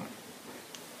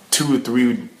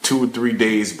 or 3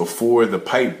 days before the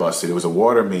pipe busted, it was a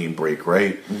water main break,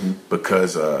 right?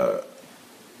 Because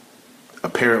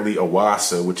apparently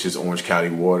OWASA, which is Orange County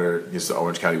Water, is the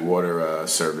Orange County Water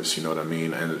Service, you know what I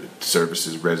mean? And it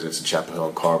services residents in Chapel Hill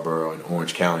and Carborough and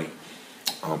Orange County,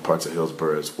 parts of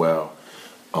Hillsborough as well,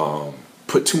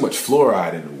 put too much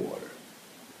fluoride in the water.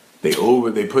 They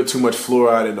put too much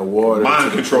fluoride in the water.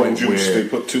 Mind control juice. They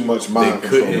put too much mind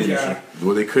control juice.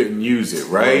 Well, they couldn't use it,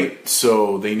 right?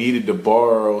 So they needed to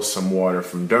borrow some water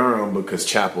from Durham because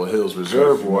Chapel Hill's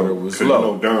reserve water was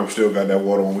low. Durham still got that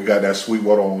water on. We got that sweet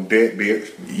water on dead,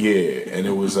 bitch. Yeah, and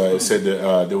it was it said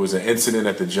that there was an incident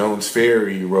at the Jones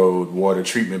Ferry Road water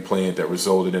treatment plant that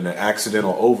resulted in an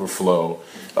accidental overflow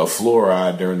of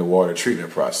fluoride during the water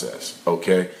treatment process.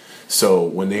 Okay, so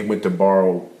when they went to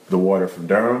borrow the water from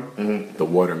Durham, the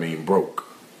water main broke,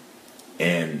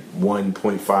 and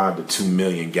 1.5 to 2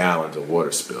 million gallons of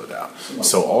water spilled out.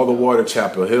 So all the water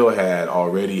Chapel Hill had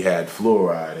already had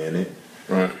fluoride in it.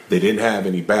 Right. They didn't have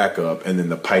any backup, and then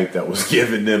the pipe that was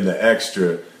giving them the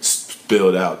extra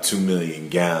spilled out 2 million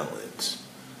gallons.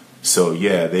 So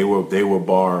yeah, they were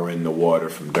borrowing the water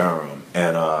from Durham,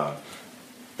 and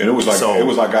it was like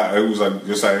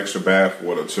just like extra bath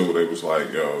water too. They was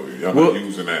like, yo, y'all not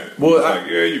using that. Well,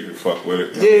 you can fuck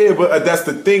with it. Yeah, but that's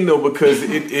the thing though, because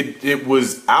it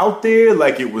was out there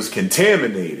like it was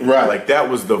contaminated. Right. Like that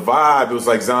was the vibe. It was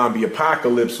like zombie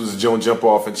apocalypse was jump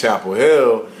off in Chapel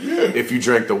Hill. Yeah. If you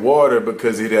drank the water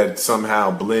because it had somehow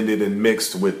blended and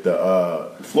mixed with the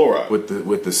fluoride,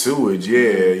 with the sewage,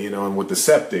 and with the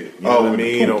septic. You know what I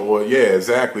mean? Or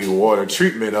exactly, water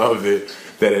treatment of it.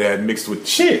 That it had mixed with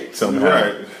shit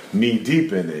somehow, knee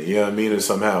deep in it. You know what I mean? Or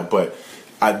somehow, but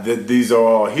these are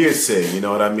all hearsay. You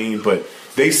know what I mean? But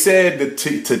they said that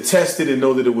to test it and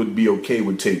know that it would be okay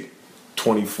would take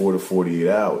 24 to 48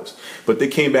 hours. But they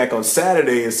came back on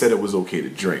Saturday and said it was okay to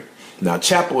drink. Now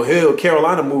Chapel Hill,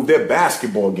 Carolina moved their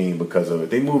basketball game because of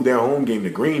it. They moved their home game to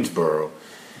Greensboro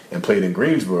and played in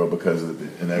Greensboro because of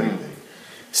it and everything.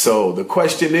 So the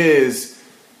question is,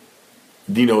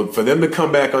 for them to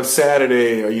come back on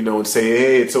Saturday, and say,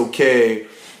 hey, it's okay,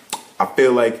 I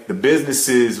feel like the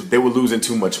businesses, they were losing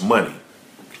too much money.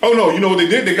 Oh, no, you know what they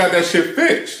did? They got that shit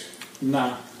fixed.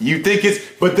 Nah. You think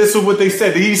but this is what they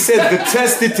said. He said to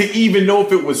test it to even know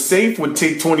if it was safe would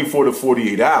take 24 to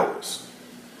 48 hours.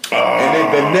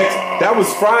 And then that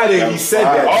was Friday, he said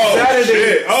that.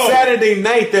 Saturday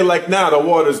night, they're like, nah, the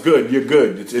water's good. You're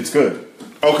good. It's good.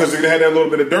 Oh, because they had that little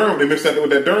bit of Durham. They mixed that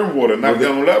with that Durham water, knocked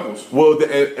down the levels. Well,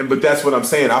 but that's what I'm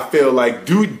saying. I feel like,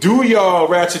 do y'all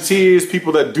ratcheteers,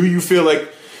 people that do you feel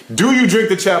do you drink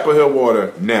the Chapel Hill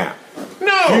water now?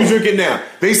 No. Do you drink it now?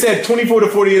 They said 24 to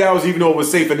 48 hours, even though it was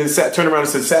safe, and then turned around and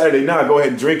said Saturday, nah, go ahead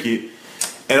and drink it.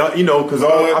 And you know, because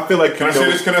I feel like Can I say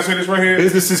this? Can I say this right here?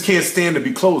 businesses can't stand to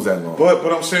be closed that long.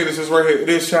 But I'm saying this is right here. It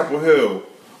is Chapel Hill.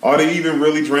 Are they even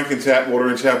really drinking tap water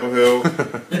in Chapel Hill?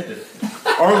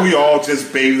 Aren't we all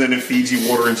just bathing in Fiji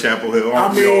water in Chapel Hill?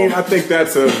 I mean, I think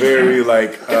that's a very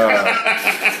like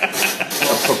a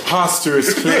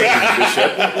preposterous claim,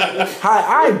 Bishop.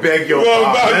 I beg your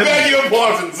pardon. I beg your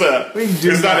pardon, sir. We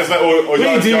do It's not. Or we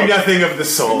y'all, do y'all, nothing of the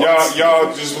sort.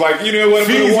 y'all just like, you know what?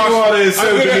 Fiji water is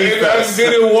so beneath I'm us.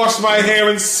 gonna wash my hair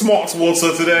in smart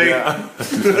water today. Yeah.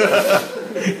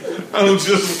 I'm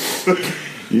just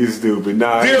You stupid.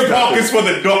 Nah, deer pockets for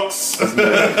the ducks.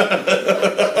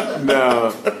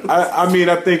 No, I mean,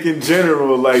 I think in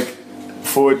general, like,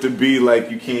 for it to be like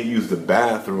you can't use the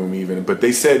bathroom even, but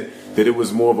they said that it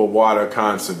was more of a water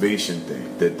conservation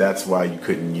thing, that's why you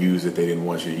couldn't use it. They didn't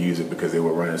want you to use it because they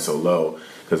were running so low,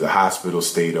 because the hospital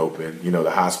stayed open, you know,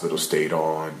 the hospital stayed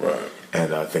on, right,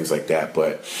 and things like that,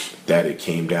 but that it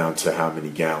came down to how many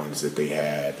gallons that they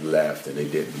had left, and they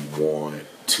didn't want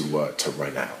to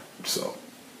run out. So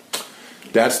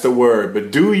that's the word.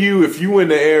 But do you, if you in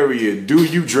the area, do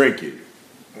you drink it?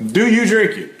 Do you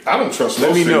drink it? I don't trust.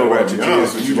 Let me know, Ratchet.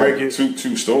 Ratchet. You drink it?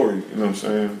 Two story. You know what I'm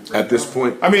saying? At this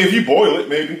point, I mean, if you boil it,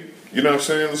 maybe. You know what I'm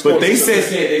saying? But they said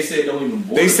They said don't even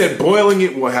boil they it. said boiling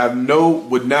it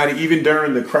would not, even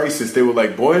during the crisis, they were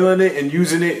like boiling it and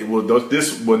using it.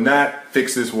 This will not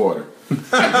fix this water.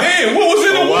 Damn, what was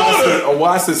in the water?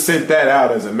 Owasa sent that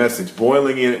out as a message.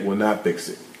 Boiling it will not fix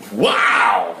it.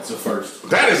 Wow, That's a first.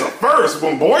 that is a first.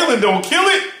 When boiling don't kill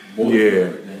it,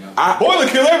 boiling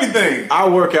kill everything. I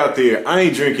work out there. I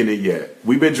ain't drinking it yet.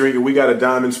 We've been drinking. We got a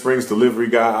Diamond Springs delivery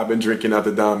guy. I've been drinking out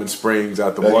the Diamond Springs,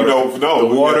 out the water,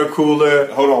 the water cooler.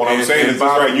 Hold on, what I'm saying is this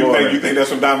right. You water. think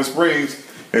that's from Diamond Springs?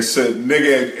 It's a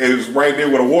nigga is right there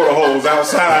with a water hose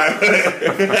outside.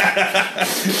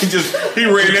 he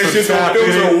ran that shit to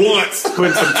filter once.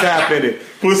 Putting some tap in it.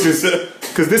 Because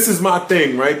this is my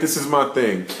thing, right? This is my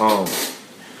thing.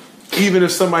 Even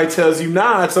if somebody tells you,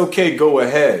 nah, it's okay, go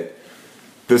ahead.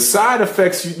 The side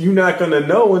effects you're not going to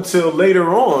know until later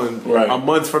on, right, a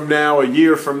month from now, a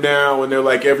year from now, when they're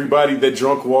like everybody that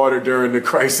drunk water during the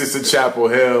crisis in Chapel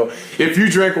Hill. If you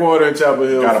drank water in Chapel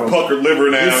Hill, got a puckered liver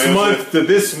now. This month to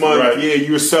this month, right, yeah,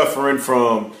 you're suffering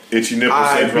from itchy nipple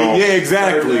syndrome. Yeah,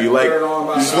 exactly. Like,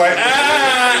 just like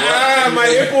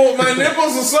my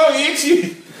nipples are so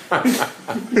itchy.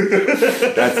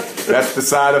 that's the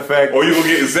side effect. Or you will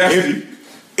get zesty.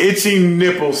 Itchy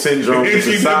nipple syndrome is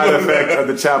the side effect of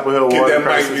the Chapel Hill water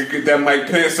crisis. Get that Mike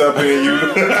Pence up in you.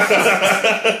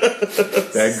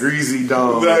 That greasy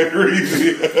dome. That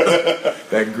greasy.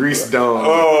 That grease dome.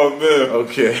 Oh, man.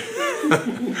 Okay.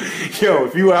 Yo,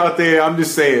 if you out there, I'm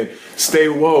just saying, stay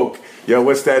woke. Yo,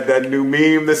 what's that new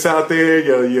meme that's out there?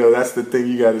 Yo, that's the thing,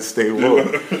 you gotta stay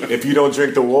woke. If you don't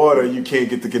drink the water, you can't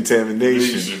get the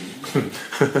contamination.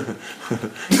 That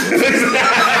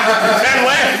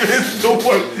laugh is the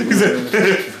one.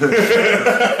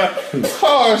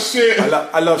 Oh shit!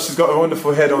 I love. She's got a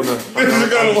wonderful head on her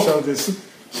shoulders.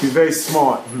 She's very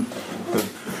smart.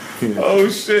 Oh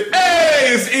shit!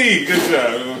 Hey, it's E. Good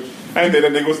job. I think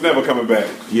that nigga was never coming back.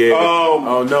 Yeah.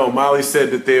 Oh no, Molly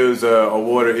said that there was a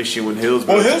water issue in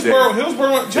Hillsborough. Well,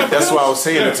 Hillsborough. That's what I was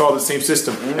saying. It's all the same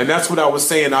system, and that's what I was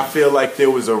saying. I feel like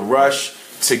there was a rush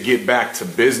to get back to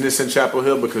business in Chapel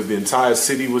Hill because the entire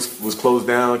city was closed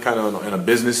down, kind of in a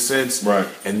business sense. Right.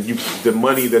 And the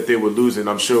money that they were losing,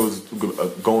 I'm sure, was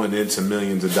going into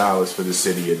millions of dollars for the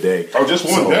city a day. Oh, just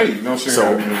one day. You know what I'm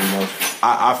saying?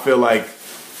 I feel like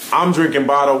I'm drinking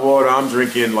bottled water. I'm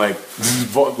drinking like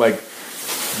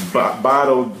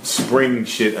bottled spring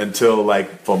shit until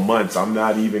like for months. I'm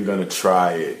not even gonna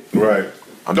try it. Right.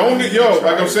 I'm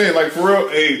saying, like for real,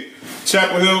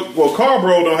 Chapel Hill. Well,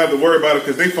 Carborough don't have to worry about it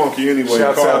because they funky anyway.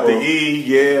 Shouts out to E,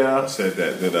 yeah. I said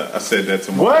that. I said that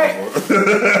to my what?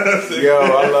 Yo,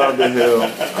 I love the Hill.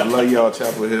 I love y'all,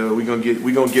 Chapel Hill. We gonna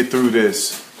get through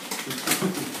this.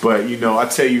 But you know, I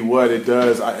tell you what, it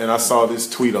does. And I saw this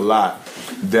tweet a lot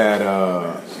that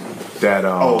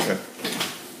okay.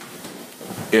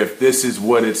 If this is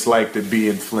what it's like to be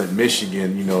in Flint,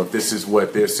 Michigan, you know, if this is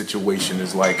what their situation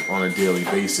is like on a daily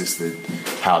basis, that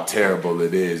how terrible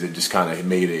it is. It just kind of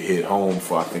made it hit home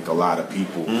for, I think, a lot of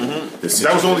people. Mm-hmm.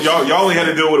 That was only y'all only had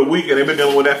to deal with a week, and they've been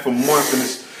dealing with that for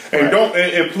months.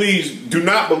 And please do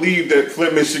not believe that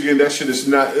Flint, Michigan, that shit is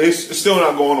not. It's still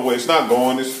not going away. It's not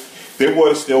going. Their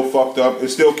water's still fucked up.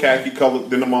 It's still khaki colored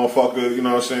than the motherfucker. You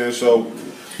know what I'm saying? So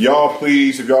y'all,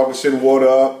 please, if y'all can send water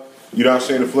up. You know what I'm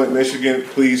saying? In Flint, Michigan,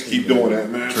 please keep doing that,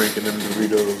 man. Drinking them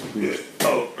Doritos, please. Yeah.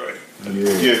 Oh, right.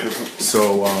 Yeah.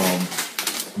 So,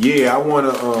 I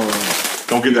want to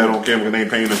Don't get that on camera because they ain't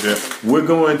paying us yet. We're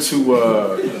going to,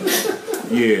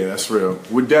 yeah, that's real.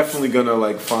 We're definitely gonna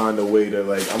like find a way to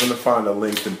like. I'm gonna find a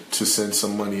link to send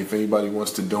some money if anybody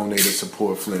wants to donate or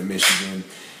support Flint, Michigan.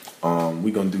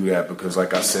 We're gonna do that because,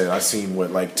 like I said, I seen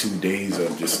what like 2 days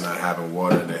of just not having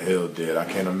water in the hill did. I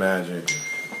can't imagine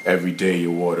every day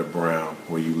your water brown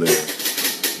where you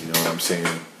live. You know what I'm saying?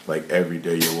 Like every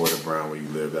day your water brown where you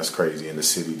live. That's crazy in the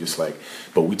city. Just like,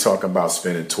 but we talk about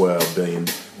spending $25 billion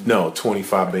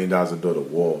to build a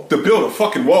wall. To build a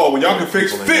fucking wall when y'all can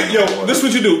fix fit. Yo, this is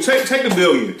what you do. Take $1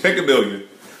 billion. Take $1 billion.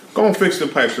 Go and fix the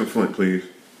pipes in Flint, please.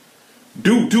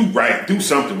 Do right. Do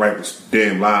something right with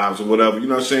damn lives or whatever. You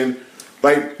know what I'm saying?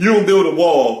 Like, you don't build a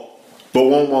wall, but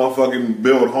won't motherfucking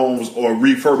build homes or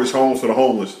refurbish homes for the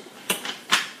homeless.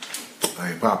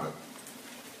 I ain't popping.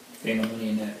 Ain't no money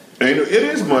in that. It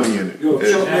is money in it. Yo,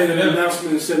 Trump made an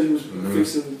announcement and said he was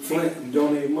fixing Flint and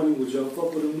donating money. Would y'all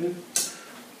fuck with him then?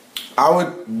 I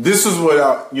would. This is what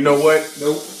I. You know what?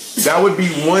 Nope. That would be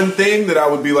one thing that I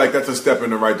would be like, that's a step in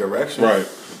the right direction. Right.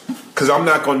 Because I'm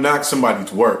not gonna knock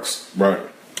somebody's works. Right.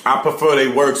 I prefer they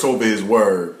works over his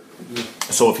word.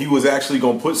 So if he was actually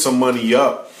gonna put some money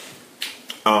up,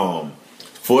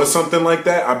 for something like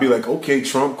that, I'd be like, okay,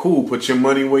 Trump, cool. Put your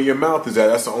money where your mouth is at.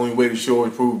 That's the only way to show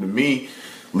and prove to me.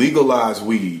 Legalize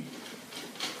weed.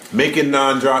 Make it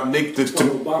non-drop.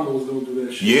 Obama was gonna do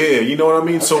that shit. Yeah, you know what I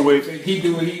mean. So with He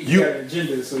got an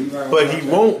agenda, so you might. but he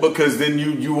won't, because then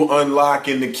you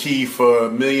unlocking the key for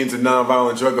millions of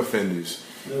nonviolent drug offenders,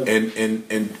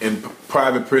 and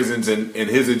private prisons and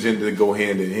his agenda to go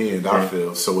hand in hand. I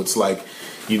feel so. It's like,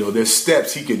 you know, there's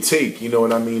steps he could take. You know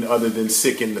what I mean? Other than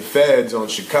sicking the feds on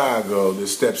Chicago,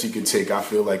 there's steps he could take. I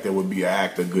feel like there would be an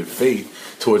act of good faith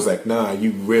towards like, nah,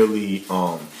 you really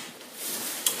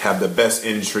have the best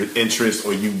interest,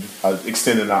 or you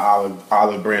extending the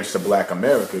olive branch to Black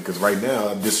America, because right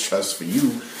now distrust for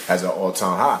you has an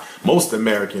all-time high. Most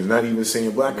Americans, not even saying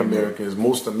Black Americans,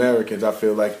 most Americans, I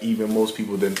feel like even most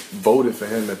people that voted for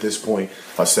him at this point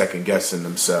are second guessing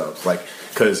themselves. Like,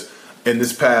 because in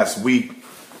this past week,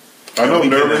 I know,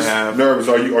 nervous.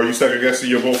 Are you second guessing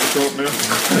your vote for Trump now?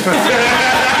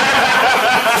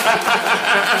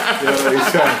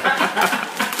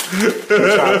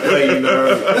 trying to play you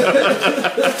nervous.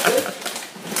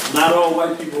 Not all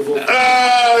white people vote.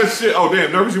 Oh shit! Oh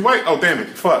damn, nervous, you white? Oh damn it!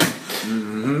 Fuck.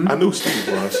 I knew Steve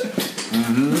was.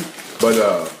 But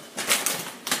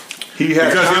he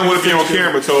had, because he don't want to be on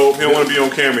camera. Told he don't want to be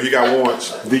on camera. He got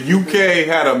warrants. The UK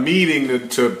had a meeting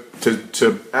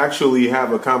to actually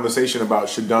have a conversation about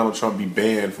should Donald Trump be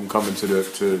banned from coming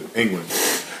to England,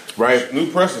 right?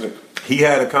 New precedent. He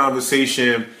had a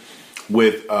conversation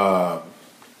with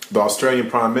the Australian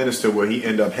Prime Minister where he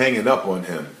ended up hanging up on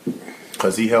him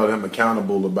because he held him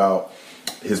accountable about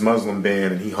his Muslim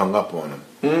ban, and he hung up on him.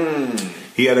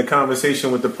 He had a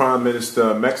conversation with the Prime Minister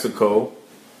of Mexico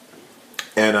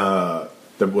and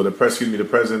the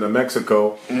President of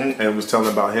Mexico, and was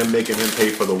telling about him making him pay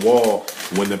for the wall.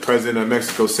 When the President of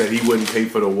Mexico said he wouldn't pay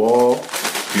for the wall,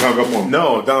 he hung up on him.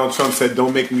 No, Donald Trump said,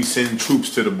 "Don't make me send troops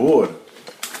to the border."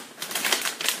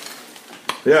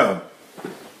 Yeah.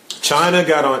 China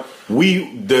got on.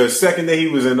 The second day he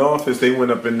was in office, they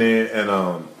went up in there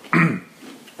and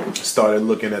started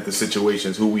looking at the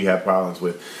situations who we had problems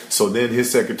with. So then his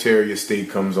Secretary of State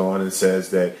comes on and says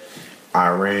that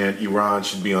Iran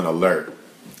should be on alert.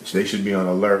 They should be on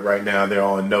alert right now. They're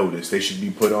on notice. They should be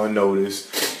put on notice.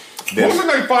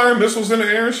 Wasn't they firing missiles in the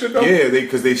air and shit though? Yeah,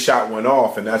 because they shot one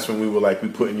off, and that's when we were like, we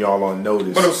putting y'all on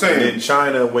notice. But I'm saying, and then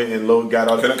China went and got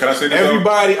all. Can I say this?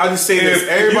 Everybody, I just say this.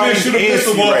 Everybody should have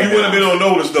missile off. You wouldn't have been on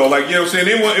notice though. Like, you know what I'm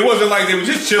saying? It wasn't like they were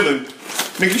just chilling.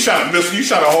 Nigga, you shot a missile. You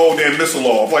shot a whole damn missile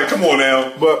off. Like, come on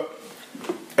now. But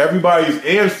everybody's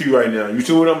antsy right now. You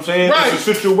see what I'm saying? Right. It's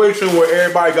a situation where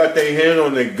everybody got their hand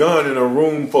on their gun in a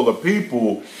room full of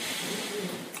people,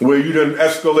 where you done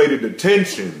escalated the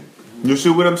tension. You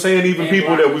see what I'm saying? Even and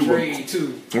people that we were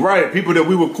too. Right, people that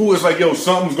we were cool. It's like, yo,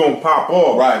 something's gonna pop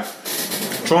off. Right.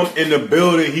 Trump in the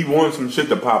building, he wants some shit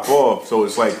to pop off. So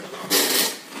it's like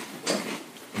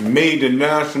made the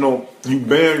national. You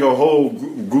banned a whole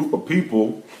group of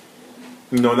people.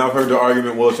 You know, and I've heard the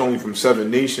argument, well, it's only from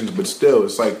 7 nations, but still,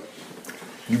 it's like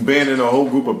you banning a whole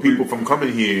group of people from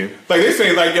coming here. Like they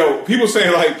say, like, yo, people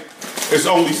say like it's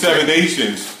only 7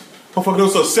 nations. Oh fuck,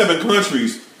 those are 7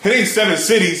 countries. It ain't 7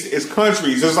 cities, it's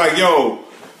countries. It's like, yo,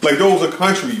 like those are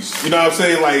countries. You know what I'm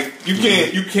saying? Like you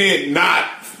can't not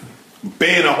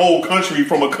ban a whole country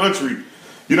from a country.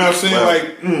 You know what I'm saying? Well,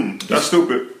 like, that's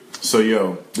stupid. So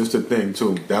yo, this is the thing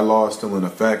too. That law is still in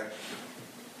effect.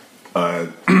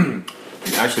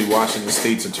 Actually, Washington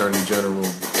State's Attorney General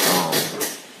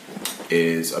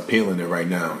is appealing it right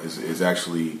now. Is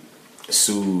actually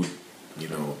sued,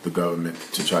 the government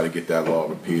to try to get that law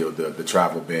repealed, the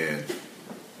travel ban.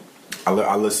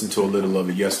 I listened to a little of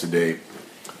it yesterday.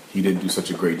 He didn't do such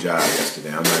a great job yesterday.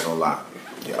 I'm not gonna lie.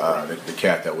 The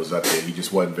cat that was up there, he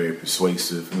just wasn't very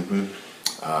persuasive.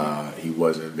 He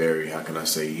wasn't very, how can I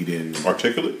say, he didn't...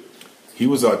 Articulate? He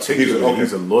was articulate. Okay.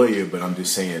 He's a lawyer, but I'm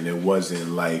just saying it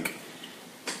wasn't like,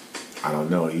 I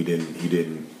don't know, he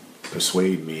didn't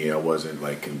persuade me. I wasn't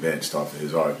like convinced off of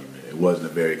his argument. It wasn't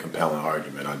a very compelling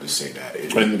argument. I'll just say that.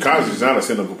 And Cosby's not a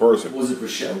cynical person. Was it for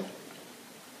show?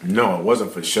 No, it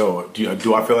wasn't for show.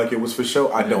 Do I feel like it was for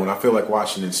show? I don't. I feel like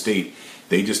Washington State,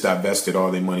 they just divested all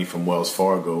their money from Wells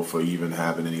Fargo for even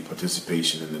having any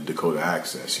participation in the Dakota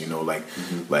Access.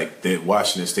 Like that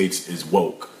Washington State is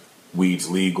woke. Weed's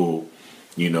legal.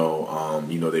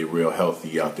 They real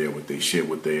healthy out there with their shit,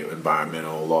 with their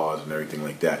environmental laws and everything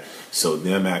like that. So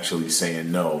them actually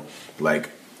saying no,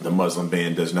 like the Muslim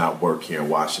ban does not work here in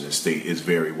Washington State. It's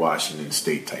very Washington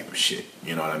State type of shit.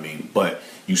 You know what I mean? But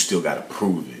you still got to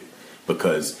prove it,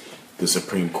 because the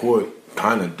Supreme Court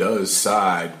kind of does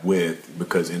side with,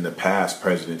 because in the past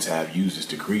presidents have used this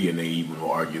decree, and they even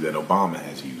will argue that Obama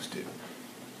has used it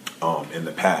in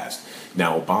the past.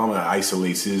 Now Obama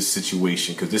isolates his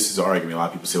situation, because this is an argument. A lot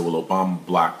of people say, well, Obama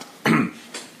blocked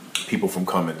people from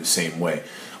coming the same way.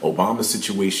 Obama's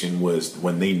situation was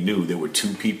when they knew there were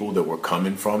two people that were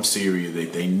coming from Syria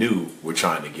that they knew were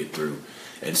trying to get through.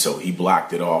 And so he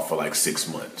blocked it off for like 6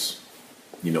 months.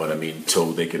 You know what I mean?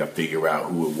 Until they could figure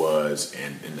out who it was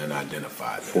and then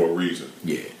identify them. For a reason.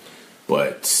 Yeah.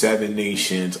 But 7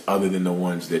 nations, other than the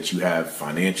ones that you have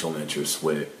financial interests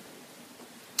with,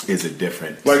 is a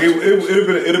different... Like, it'd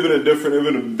have been a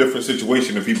different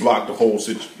situation if he blocked the whole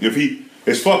situation.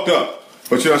 It's fucked up.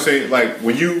 But you know what I'm saying? Like,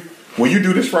 when you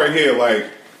do this right here, like,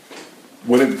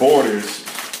 when it's borders,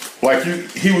 like,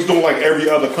 he was doing like every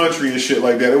other country and shit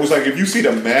like that. It was like, if you see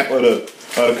the map of the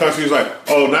country, it's like,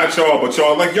 oh, not y'all, but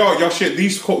y'all. Like, y'all shit,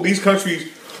 these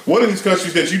countries, one of these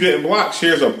countries that you didn't block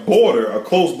shares a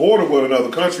close border with another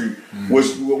country,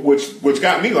 which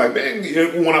got me like, man,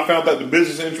 when I found out the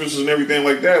business interests and everything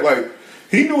like that, like,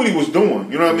 he knew what he was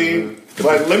doing. You know what I mean?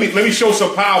 Like, let me show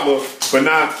some power, but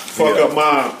not fuck up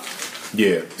my...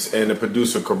 Yeah, and the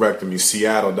producer corrected me.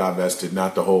 Seattle divested,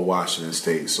 not the whole Washington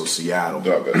State. So Seattle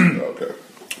divested. Okay,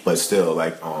 but still,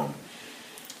 like,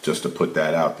 just to put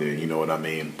that out there, you know what I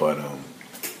mean. But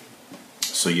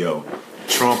so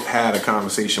Trump had a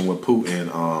conversation with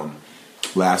Putin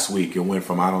last week. It went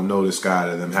from I don't know this guy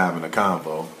to them having a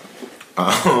convo.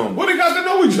 Well, they got to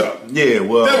know each other. Yeah,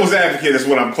 well, devil's advocate is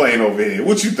what I'm playing over here.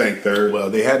 What you think, Third? Well,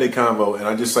 they had their convo, and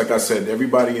I just, like I said,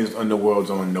 everybody in the world's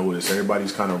on notice.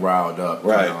 Everybody's kind of riled up,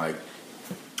 right? Like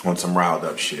on some riled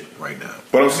up shit right now.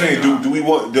 But I'm saying, do we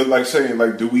want? Do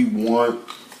we want?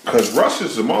 Because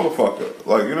Russia's a motherfucker.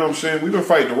 Like, you know what I'm saying? We've been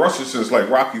fighting the Russians since like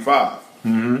Rocky V.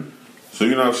 Mm-hmm. So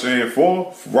you know what I'm saying?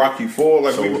 Rocky IV.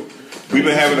 Like, so, we've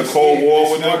been having a cold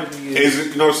war with them. Is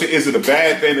it? You know what I'm saying? Is it a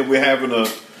bad thing that we're having a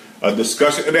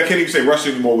discussion, and I can't even say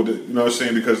Russia anymore with it, you know what I'm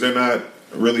saying, because they're not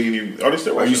really any. Are they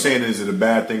still Russian? Are you saying, is it a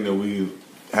bad thing that we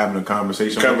having a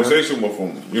conversation with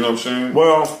them? You know what I'm saying?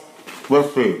 Well,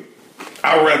 let's see.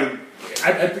 I'd rather.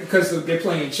 Because they're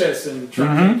playing chess and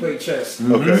trying to play chess.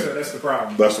 Okay. So that's the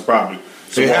problem. That's the problem.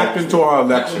 So they hacked into our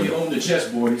election. When you own the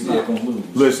chessboard, he's not going to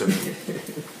lose. Listen,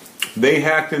 they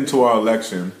hacked into our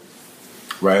election,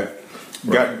 right?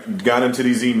 Got into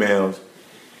these emails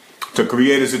to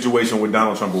create a situation where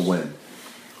Donald Trump will win.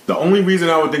 The only reason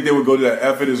I would think they would go to that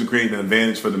effort is to create an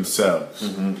advantage for themselves.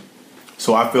 Mm-hmm.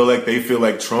 So I feel like they feel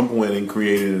like Trump winning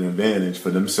created an advantage for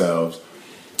themselves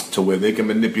to where they can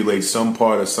manipulate some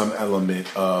part or some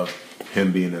element of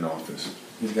him being in office.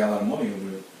 He's got a lot of money over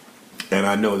there. And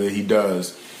I know that he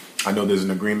does. I know there's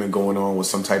an agreement going on with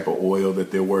some type of oil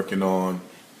that they're working on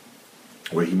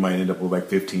where he might end up with like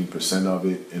 15% of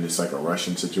it, and it's like a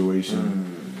Russian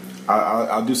situation.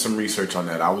 I'll do some research on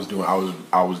that. I was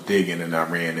digging, and I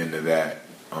ran into that.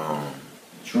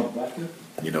 Trump vodka?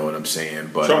 You know what I'm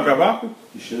saying? But Trump got vodka?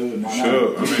 You should. You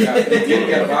should. I mean,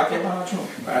 got vodka behind Trump.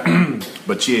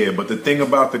 But the thing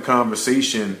about the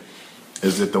conversation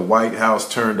is that the White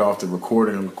House turned off the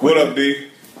recording equipment. What up, D?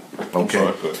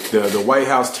 Okay. The White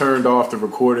House turned off the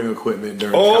recording equipment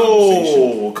during the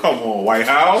conversation. Oh, come on, White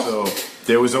House. So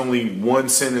there was only one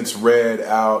sentence read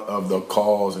out of the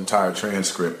call's entire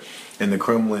transcript, and the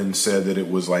Kremlin said that it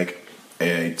was like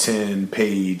a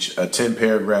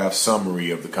 10-paragraph summary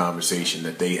of the conversation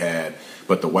that they had,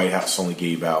 but the White House only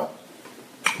gave out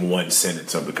one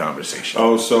sentence of the conversation.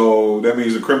 Oh, so that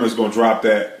means the Kremlin's going to drop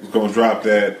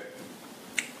that.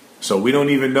 So we don't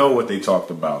even know what they talked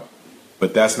about.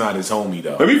 But that's not his homie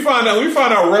though. Let me find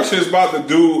out. Russia is about to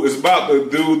do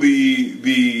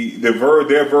their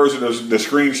version of the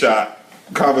screenshot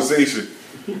conversation.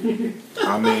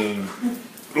 I mean,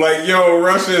 like, yo,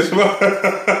 Russia is about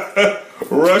to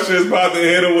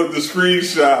hit him with the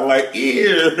screenshot. Like,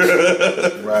 ear.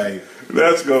 right.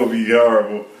 That's gonna be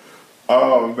horrible.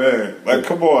 Oh man, like,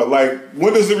 come on. Like,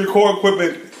 when does the record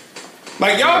equipment?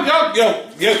 Like, y'all,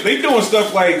 they doing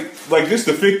stuff like this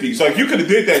the 50s. Like, you could have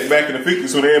did that back in the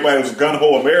 50s when everybody was gun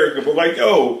ho America. But like,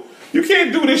 yo, you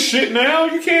can't do this shit now.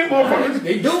 You can't, motherfuckers.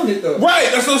 They doing it though. Right,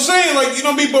 that's what I'm saying. Like, you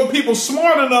know, people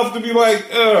smart enough to be like,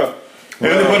 and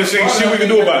everybody saying shit we can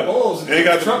do about it. They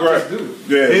got the right.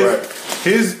 Yeah, right.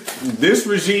 This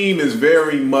regime is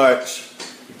very much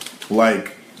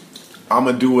like, I'm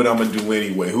gonna do what I'm gonna do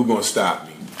anyway. Who gonna stop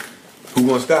me? Who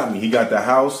gonna stop me? He got the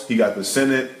House. He got the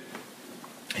Senate.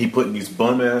 He putting these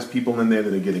bum ass people in there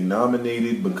that are getting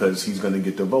nominated because he's going to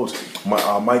get the votes.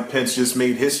 Mike Pence just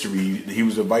made history. He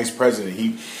was a vice president.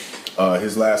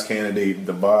 His last candidate,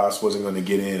 the boss, wasn't going to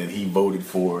get in, and he voted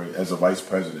for it as a vice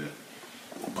president.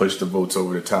 Pushed the votes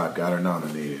over the top, got her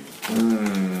nominated.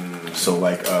 So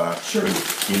like, Sure.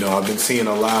 you know, I've been seeing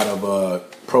a lot of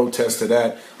protests to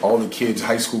that. All the kids,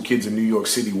 high school kids in New York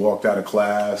City, walked out of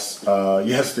class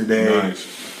yesterday. Nice.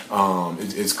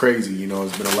 It's crazy, you know.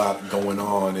 There's been a lot going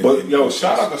on. But yo,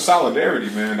 shout out to solidarity,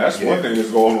 man. That's one thing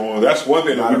that's going on. That's one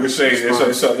thing that we can say.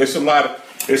 It's a lot.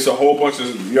 It's a whole bunch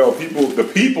of people. The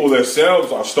people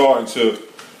themselves are starting to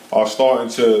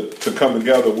come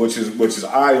together, which is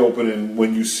eye opening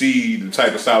when you see the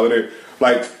type of solidarity.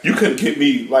 Like, you couldn't get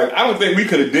me. Like, I don't think we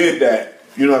could have did that.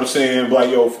 You know what I'm saying? Like,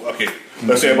 yo, okay.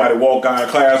 Let's say everybody walk out of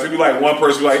class. It'd be like one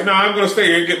person be like, "No, I'm gonna stay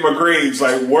here and get my grades."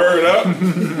 Like, word up.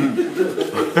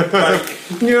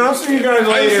 You know, I'll see you guys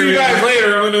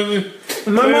later.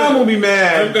 My mom will be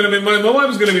mad. My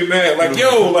mom's gonna be mad. Like,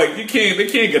 yo, like they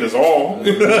can't get us all.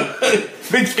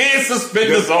 They can't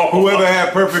suspend us all. Whoever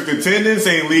had perfect attendance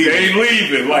ain't leaving. They ain't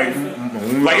leaving.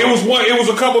 Like it was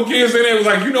a couple kids in there. It was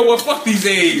like, you know what? Fuck these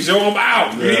A's, yo. I'm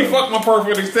out. Yeah. You fuck my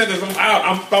perfect attendance. I'm out.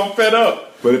 I'm fed up.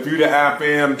 But if you're the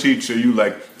AFAM teacher, you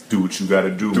like, do what you gotta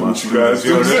do. Do what you gotta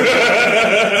do.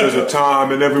 There's a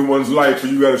time in everyone's life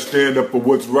where you gotta stand up for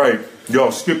what's right.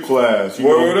 Y'all skip class.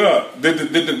 Word up. But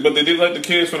they did let the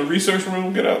kids from the research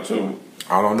room get out too.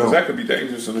 I don't know. Because that could be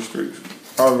dangerous in the streets.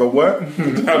 Out of the what?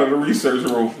 Out of the research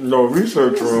room. No,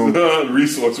 research room. The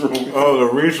resource room. Oh, the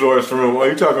resource room. Oh,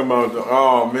 you talking about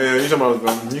oh man, you talking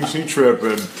about you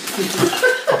tripping.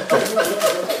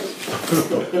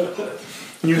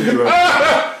 You tripping.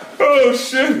 Oh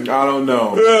shit. I don't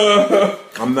know.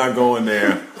 I'm not going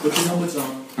there. Put your helmets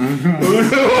on.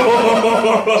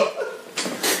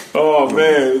 Oh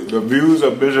man. The views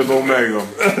of Bishop Omega.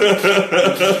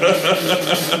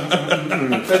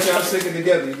 Bet y'all sticking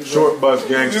together. Short bus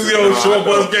gangsters. Short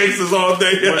bus gangsters all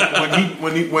day.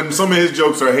 When some of his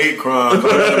jokes are hate crimes,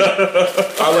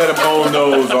 I let him own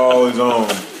those all his own.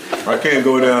 I can't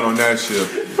go down on that shit.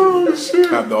 Oh shit.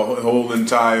 Have the whole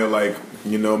entire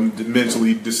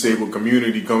mentally disabled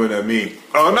community coming at me.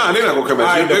 Oh no, they're not gonna come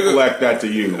at you. I deflect that to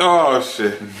you. Oh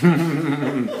shit.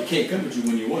 They can't come at you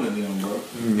when you want them, bro.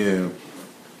 Yeah.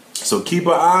 So keep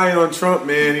an eye on Trump,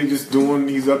 man. He's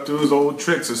up to his old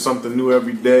tricks or something new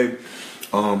every day.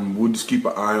 We'll just keep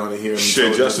an eye on it here.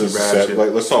 Shit, Justin said,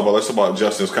 like, let's talk about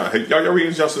Justin's comments. Y'all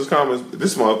reading Justin's comments?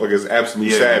 This motherfucker is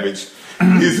absolutely savage.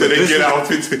 He said they get out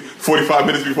 45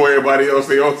 minutes before everybody else.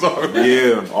 They all talk.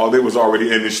 Yeah. Oh, they was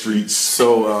already in the streets.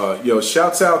 So,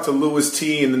 shouts out to Louis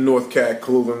T in the North Cat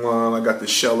clothing line. I got the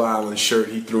Shell Island shirt.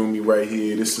 He threw me right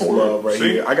here. This is love right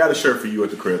here. I got a shirt for you at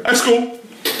the crib. That's cool.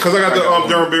 Because I got the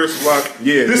Durham Beer Supply.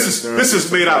 Yeah. This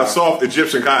is made out of soft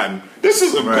Egyptian cotton. This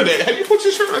is a good. Have you put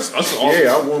your shirt? That's awesome.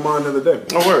 Yeah, I wore mine the other day.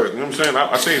 No word. You know what I'm saying?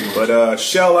 I seen them. But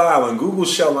Shell Island, Google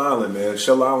Shell Island, man.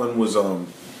 Shell Island was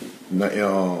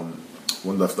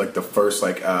one of the first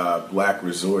black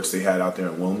resorts they had out there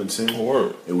in Wilmington. Oh,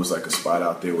 word. It was like a spot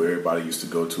out there where everybody used to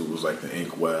go to. It was like the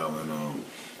Ink Well, and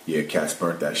cats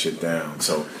burnt that shit down.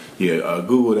 So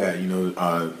Google that.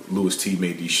 Louis T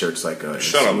made these shirts Shut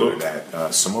up, Lou.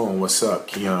 that. Simone, what's up?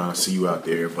 Keon, see you out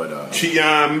there. But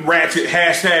Keon Ratchet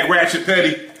 #Ratchet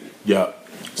Petty. Yeah.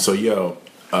 So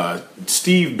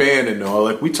Steve Bannon,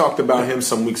 though, we talked about him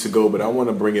some weeks ago, but I want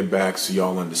to bring it back so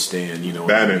y'all understand. You know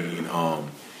what I mean?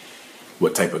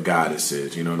 What type of guy this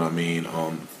is? You know what I mean?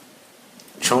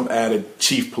 Trump added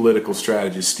chief political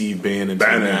strategist Steve Bannon to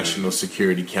the National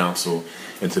Security Council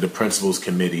and to the Principals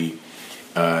Committee,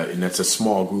 and that's a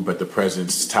small group at the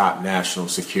president's top national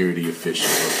security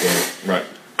officials. Okay, right.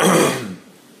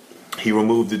 He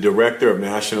removed the director of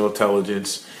national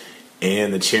intelligence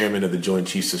and the chairman of the Joint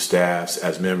Chiefs of Staffs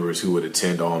as members who would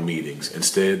attend all meetings.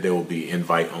 Instead, they will be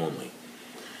invite only.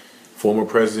 Former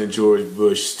President George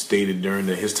Bush stated during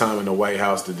his time in the White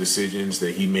House, the decisions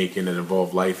that he making that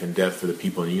involve life and death for the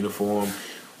people in uniform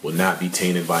will not be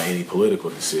tainted by any political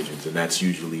decisions, and that's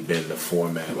usually been the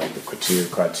format, like the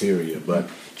criteria. But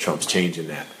Trump's changing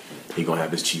that. He's gonna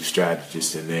have his chief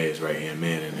strategist in there, his right-hand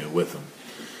man in there with him.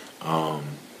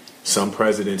 Some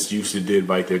presidents usually did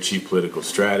invite their chief political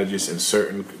strategist in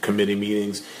certain committee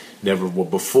meetings. Never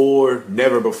before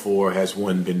has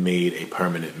one been made a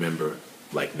permanent member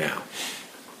like now.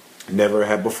 Never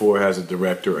had before has a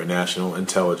director of national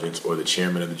intelligence or the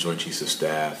chairman of the Joint Chiefs of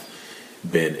Staff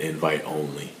been invite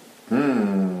only.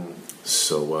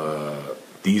 So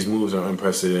these moves are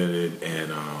unprecedented,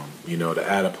 and to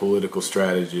add a political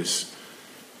strategist,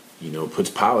 puts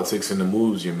politics in the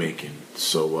moves you're making.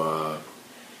 So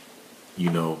we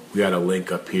got a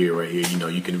link up here, right here.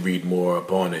 You can read more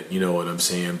up on it. You know what I'm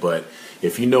saying? But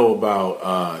if you know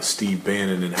about Steve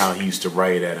Bannon and how he used to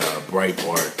write at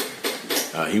Breitbart,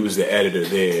 he was the editor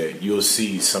there. You'll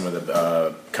see some of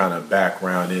the kind of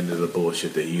background into the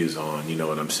bullshit that he is on. You know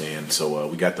what I'm saying? So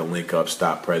we got the link up,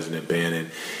 Stop President Bannon,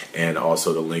 and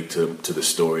also the link to the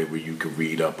story where you can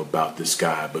read up about this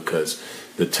guy, because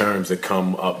the terms that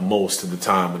come up most of the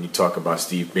time when you talk about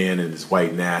Steve Bannon is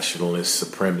white nationalist,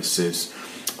 supremacist,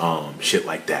 shit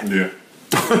like that. Yeah.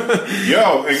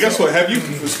 Yo, and guess what?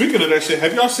 Speaking of that shit,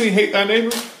 have y'all seen Hate Thy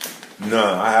Neighbor? No,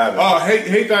 I haven't.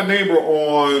 Hate Thy Neighbor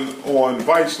on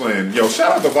Viceland. Yo,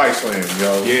 shout out to Viceland,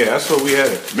 yo. Yeah, that's what we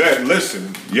had.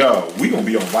 Listen, yo, we gonna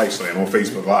be on Viceland on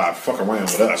Facebook Live. Fuck around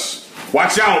with us.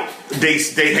 Watch out, they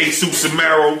hate Suits and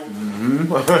Marrow.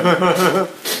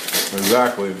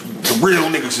 Exactly. The real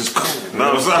niggas is coming.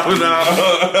 No,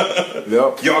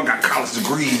 Yep. Y'all got college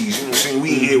degrees. You know what I'm saying?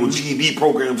 We in here with GED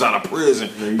programs out of prison.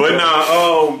 But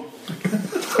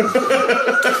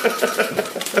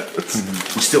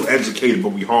we still educated,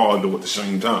 but we hard though at the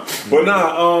same time. But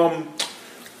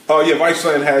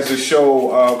Viceland has this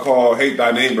show called Hate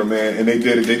Thy Neighbor, man, and they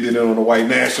did it on the white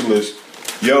nationalist.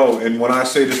 Yo, and when I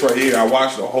say this right here, I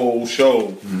watched the whole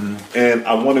show, and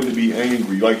I wanted to be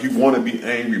angry. Like, you want to be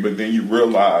angry, but then you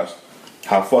realize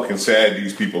how fucking sad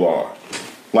these people are.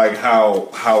 Like, how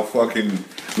fucking,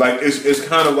 like, it's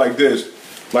kind of like this.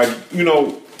 Like,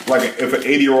 like if an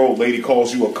 80-year-old lady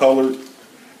calls you a colored,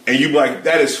 and you be like,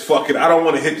 that is fucking, I don't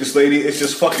want to hit this lady. It's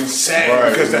just fucking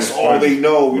sad, because that's all they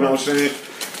know, you know what I'm saying?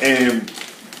 And,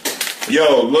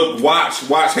 yo, look, watch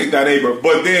Hate Thy Neighbor.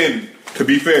 But then, to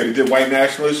be fair, they did White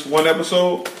Nationalists one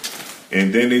episode,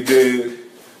 and then they did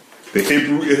the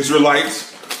Hebrew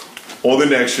Israelites on the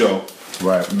next show.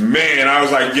 Right. Man, I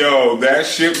was like, yo, that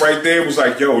shit right there was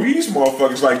like, yo, these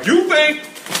motherfuckers, like, you think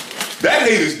that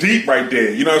hate is deep right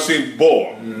there. You know what I'm saying?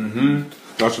 Boy. Mm-hmm.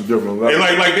 That's a different level. And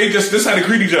like they just had to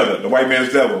greet each other. The white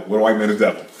man's devil. Well, the white man is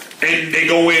devil. And they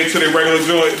go into their regular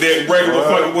joint, their regular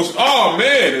fucking was, oh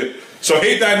man. So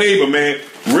Hate Thy Neighbor, man.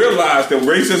 Realize that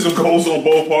racism goes on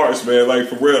both parts, man. Like,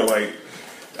 for real. Like,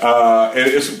 and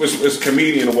it's a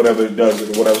comedian or whatever that does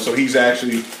it or whatever. So he's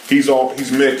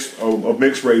mixed, of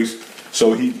mixed race.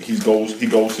 So he goes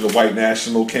to the white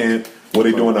national camp where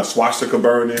they doing a swastika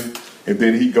burning. And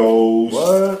then he goes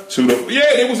to the...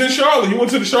 Yeah, it was in Charlotte. He went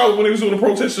to the Charlotte when he was doing the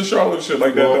protest in Charlotte and shit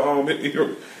like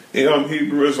that.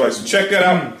 Hebrew Israelites. So check that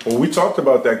out. Well, we talked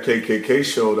about that KKK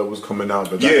show that was coming out,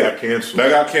 but that got canceled. That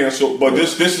got canceled. But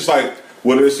this is like...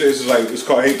 What it is like, it's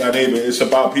called Hate Thy Neighbor. It's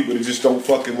about people that just don't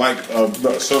fucking like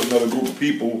a certain other group of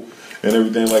people and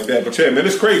everything like that. But yeah, man,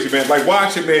 it's crazy, man. Like,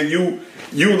 watch it, man. You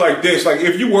like this. Like,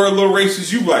 if you were a little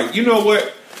racist, you like, you know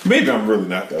what? Maybe I'm really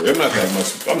not that. I'm not that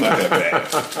much. I'm not that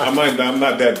bad. I'm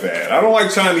not that bad. I don't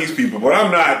like Chinese people, but I'm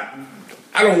not.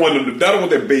 I don't want them to. I don't want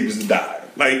their babies to die.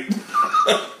 Like,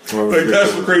 like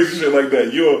that's some crazy shit like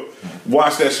that. You'll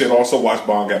watch that shit. Also watch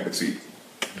Bon Appetit.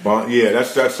 Yeah,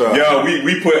 that's. Yo,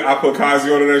 I put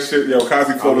Kazi on that shit. Yo,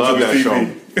 Kazi floated to the TV.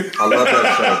 Show. I love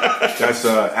that show. That's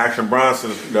Action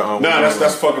Bronson's.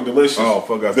 That's fucking delicious. Oh,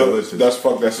 fuck, that's delicious. That's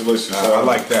delicious. I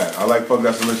like that. I like fuck,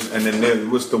 that's delicious. And then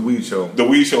what's the weed show? The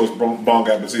weed show is Bon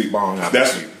Appetit. Bon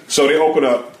Appetit. So they open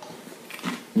up,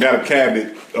 got a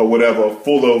cabinet or whatever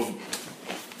full of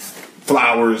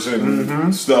flowers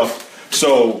and stuff.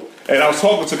 So, and I was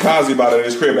talking to Kazi about it in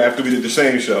his crib after we did the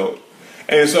same show.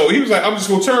 And so he was like, I'm just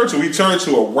going to turn to her. He turned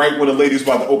to her right when the lady's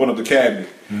about to open up the cabinet.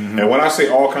 Mm-hmm. And when I say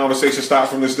all conversation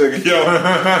stops from this nigga, yo,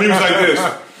 he was like this.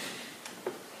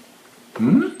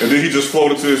 And then he just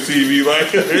floated to his TV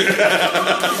like...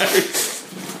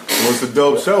 Well, it's a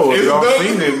dope show. If y'all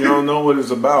seen it, you don't know what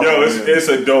it's about. Yo, it's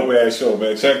a dope ass show,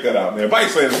 man. Check that out, man.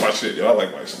 Viceland is my shit, yo. I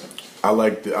like Viceland. I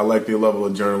like the level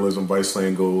of journalism. Vice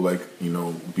Lane go like, you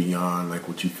know, beyond like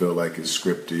what you feel like is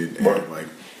scripted and like,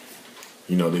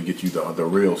 you know, they get you the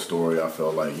real story. I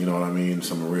feel like, you know what I mean,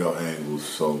 some real angles.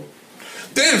 So,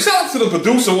 damn! Shout out to the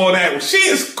producer on that. She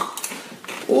is.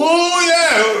 Oh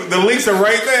yeah, the links are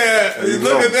right there.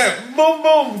 Look at that. Boom,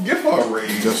 boom. Give her a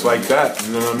raise. just like that.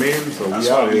 You know what I mean? So That's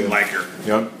we why out we here. like her.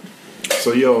 Yep.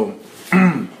 So yo,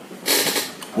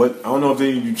 what I don't know if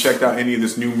any of you checked out any of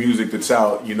this new music that's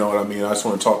out. You know what I mean? I just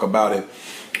want to talk about it.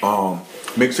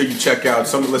 Make sure you check out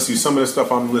some of the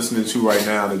stuff I'm listening to right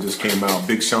now that just came out.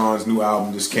 Big Sean's new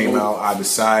album just came out. I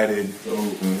decided.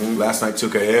 Last night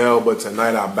took a L, but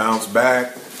tonight I bounced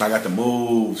back. I got the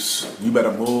moves. You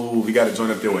better move. You got to join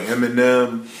up there with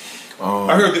Eminem.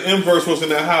 I heard the M verse wasn't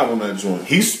that hot on that joint.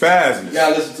 He's spazzing. You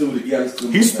gotta listen to it.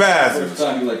 He's spazzing. First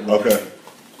time you like Okay.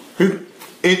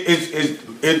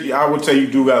 I would say you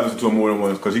do gotta listen to him more than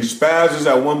once because he spazzes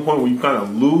at one point where you kind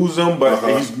of lose him, but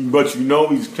but you know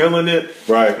he's killing it,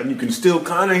 right? And you can still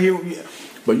kind of hear.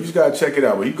 But you just gotta check it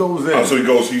out. But he goes in. Oh, so he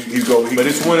goes. But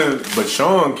it's one of. But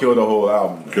Sean killed the whole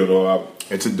album. Killed the whole album.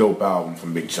 It's a dope album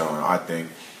from Big Sean. I think.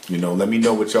 You know, let me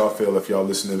know what y'all feel if y'all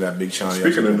listen to that Big Sean.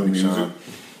 Speaking of new music,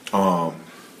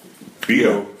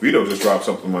 Vito just dropped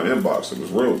something in my inbox. It was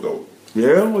real dope.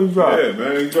 Yeah, what he dropped? Yeah,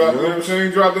 man, he dropped. You know what I'm saying?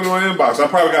 He dropped it in my inbox. I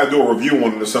probably got to do a review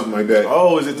on it or something like that.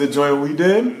 Oh, is it the joint we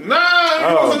did? Nah,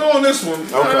 he wasn't on this one.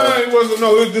 Okay. Nah, he wasn't.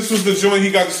 No, this was the joint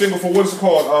he got the single for. What's it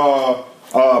called?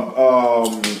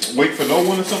 Wait for No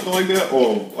One or something like that.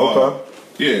 Or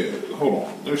yeah. Hold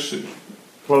on. This shit.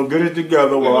 Well, get it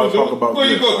together while I talk about Where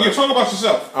this. you go? Yeah, talk about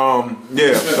yourself.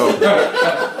 Yeah. So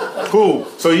cool.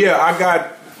 So yeah, I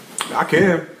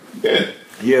can. Yeah.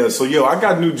 Yeah. So yo, I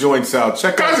got new joints out.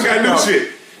 Check out. Guys got new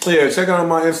shit. Yeah, check out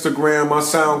my Instagram, my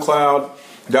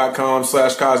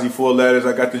SoundCloud.com/Kazi 4 letters.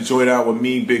 I got the joint out with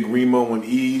me, Big Remo and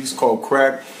Ease called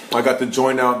Crack. I got the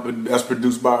joint out that's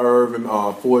produced by Irv and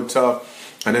Ford Tough.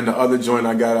 And then the other joint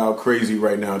I got out Crazy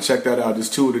right now. Check that out. There's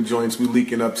two of the joints we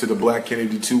leaking up to the Black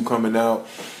Kennedy 2 coming out.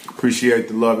 Appreciate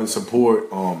the love and support.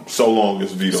 So long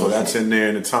as Vito. So that's in there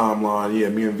in the timeline. Yeah,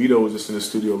 me and Vito was just in the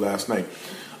studio last night.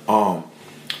 So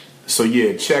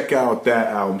yeah, check out that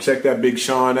album. Check that Big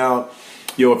Sean out.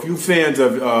 Yo, if you fans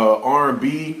of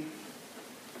R&B,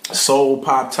 soul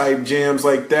pop type jams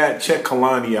like that, check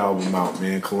Kalani album out,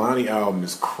 man. Kalani album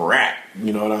is crack.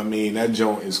 You know what I mean? That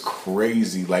joint is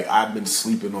crazy. Like, I've been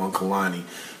sleeping on Kalani.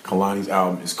 Kalani's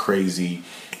album is crazy.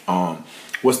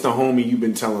 What's the homie you've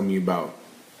been telling me about?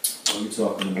 I'm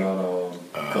talking about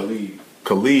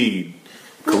Khalid.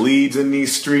 Khalid's in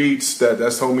these streets.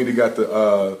 That's homie that got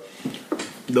the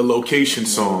Location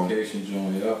song. Location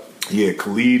joint, yeah. Yeah,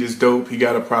 Khalid is dope. He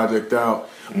got a project out.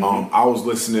 I was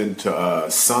listening to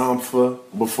Sampha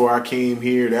before I came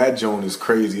here. That joint is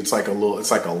crazy. It's like a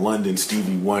London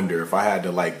Stevie Wonder. If I had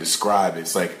to like describe it,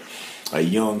 it's like a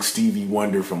young Stevie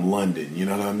Wonder from London. You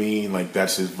know what I mean? Like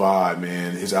that's his vibe,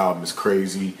 man. His album is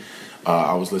crazy.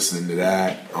 I was listening to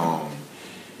that.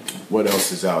 What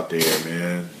else is out there,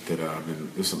 man? That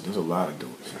there's a lot of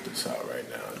dope shit that's out right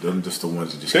now. Them just the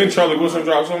ones that just. Didn't Charlie Wilson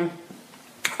drop something?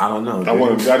 I don't know.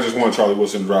 I just want Charlie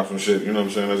Wilson to drop some shit. You know what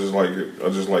I'm saying? I just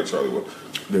like Charlie Wilson.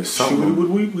 There's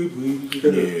something.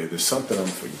 Yeah, there's something I'm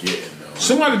forgetting though.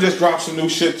 Somebody just dropped some new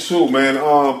shit too, man.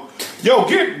 Yo,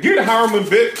 get Hiram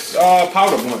Bit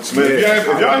powder blunts, man. Yeah, if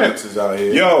y'all is out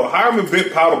here. Yo, Hiram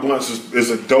Bit powder blunts is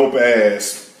a dope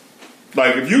ass.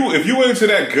 Like if you into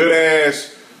that good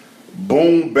ass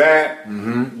boom bap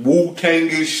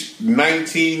Wu-Tangish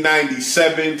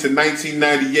 1997 to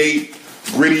 1998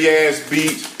 gritty ass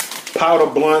beats, powder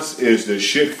blunts is the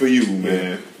shit for you,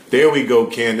 man. There we go,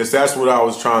 Candace. That's what I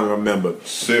was trying to remember.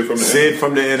 Sid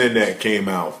from the Internet came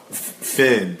out.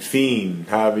 Fiend,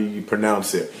 however you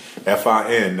pronounce it.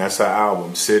 Fin. That's her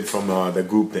album. Sid from the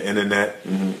group The Internet.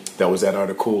 That was at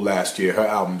Article last year. Her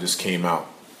album just came out.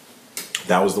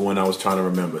 That was the one I was trying to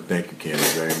remember. Thank you,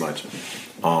 Candace, very much.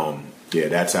 Yeah,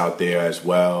 that's out there as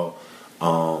well.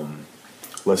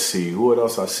 Let's see, who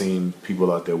else I seen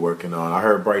people out there working on? I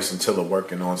heard Bryson Tiller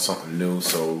working on something new,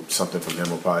 so something from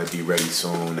him will probably be ready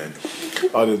soon. And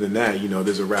other than that, you know,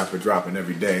 there's a rapper dropping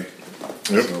every day.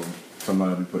 Yep. So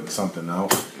somebody will be putting something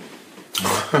out.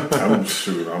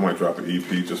 I might drop an EP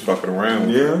just fucking around.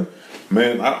 Yeah.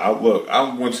 Man, I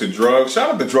went to Drugs.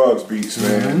 Shout out to Drugs Beats,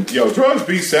 man. Yo, Drugs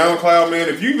Beats SoundCloud, man.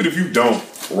 Even if you don't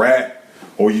rap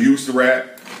or you used to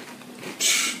rap,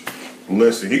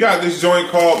 listen, he got this joint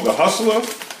called The Hustler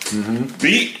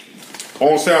beat.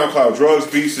 on SoundCloud, Drugs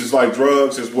Beats is like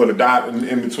drugs is what a dot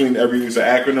in between every is an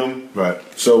acronym. Right.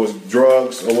 So it's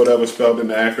drugs or whatever spelled in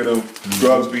the acronym.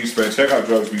 Drugs Beats, man. Check out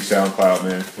Drugs Beats SoundCloud,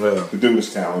 man. Yeah. The dude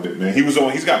is talented, man.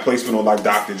 He's got placement on like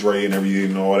Dr. Dre and everything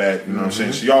and all that. You know what I'm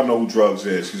saying? So y'all know who Drugs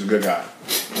is. He's a good guy.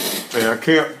 And I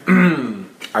can't.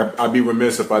 I'd be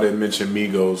remiss if I didn't mention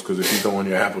Migos, because if you go on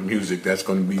your Apple Music, that's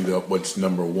going to be what's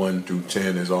number 1 through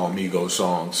 10 is all Migos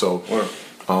songs. So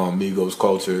Migos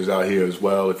culture is out here as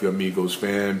well. If you're a Migos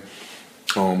fan,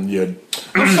 yeah.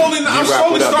 I'm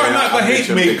slowly starting not to hate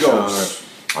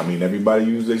Migos. I mean, everybody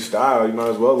use their style. You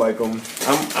might as well like them.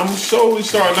 I'm slowly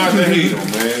starting not to hate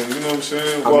them, man. You know what I'm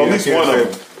saying? Well, at least one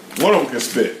of them. One of them can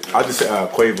spit. I just say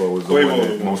Quavo is the one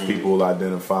that most people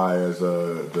identify as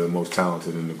the most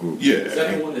talented in the group. Yeah. Is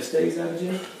that the one that stays out of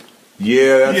jail?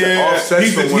 Yeah, that's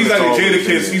He's like the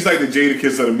Jadakiss. He's like the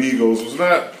Jadakiss of the Migos. Was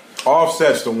not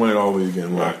Offset's the one that always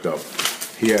getting locked up.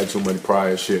 He had too much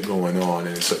prior shit going on,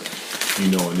 and it's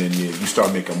and then you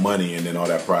start making money, and then all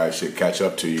that prior shit catch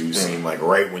up to you. You seem like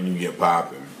right when you get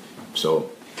popping.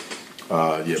 So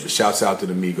but shouts out to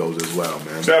the Migos as well,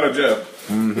 man. Shout out Jeff.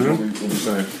 What you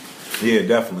saying? Yeah,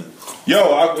 definitely.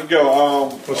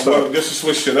 What's up? Just to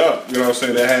switch shit up, you know what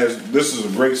I'm saying? This is a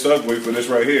great segue for this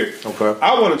right here. Okay.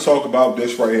 I want to talk about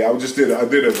this right here. I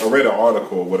read an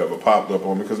article or whatever popped up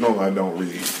on me because normally I don't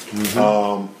read.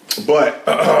 But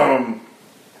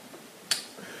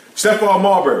Stephon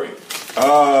Marbury. You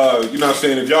know what I'm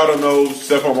saying? If y'all don't know,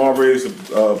 Stephon Marbury is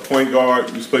a point guard.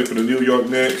 He used to play for the New York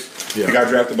Knicks. Yeah. He got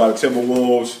drafted by the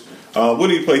Timberwolves. What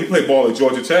did he play? He played ball at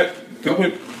Georgia Tech.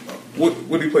 What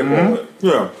did he play ball at?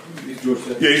 Yeah.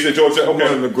 Yeah, he's at Georgia Tech. Okay.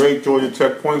 One of the great Georgia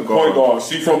Tech point guards.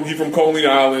 He from Coney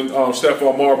Island.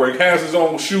 Stephon Marbury has his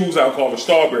own shoes out called the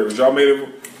Starberries. Y'all made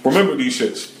him remember these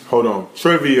shits. Hold on.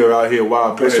 Trivia out here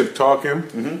while Bishop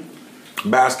talking.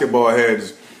 Basketball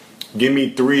heads. Give me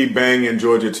 3 banging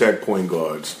Georgia Tech point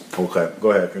guards. Okay,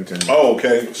 go ahead, continue. Oh,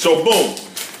 okay. So, boom.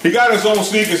 He got his own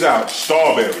sneakers out.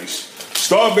 Starberries.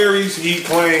 Starberries, he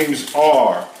claims,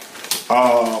 are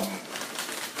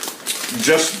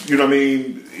just, you know what I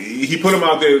mean? He put them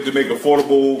out there to make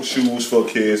affordable shoes for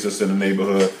kids that's in the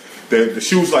neighborhood. The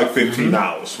shoes like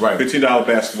 $15. Right. $15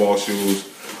 basketball shoes.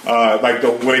 When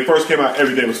they first came out,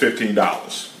 everything was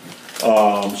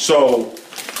 $15. So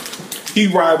he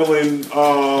rivaling,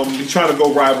 he's trying to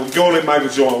go rival, going at Michael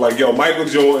Jordan. Like, yo, Michael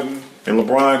Jordan and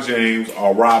LeBron James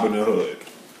are robbing the hood.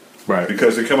 Right.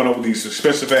 Because they're coming up with these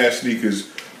expensive ass sneakers,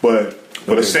 but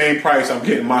for the same price I'm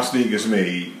getting my sneakers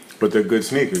made. But they're good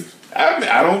sneakers.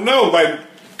 I don't know. Like,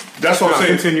 that's what I'm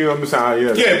saying. Continue. I'm sorry.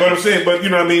 Yeah, but I'm saying, but you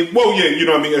know what I mean? Well, yeah, you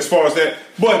know what I mean? As far as that.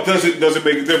 But does it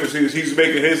make a difference? He's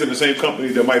making his in the same company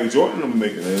that Michael Jordan is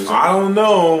making his. I don't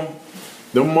know.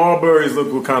 The Marburys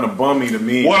look kind of bummy to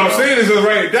me. What I'm saying is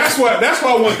right. That's why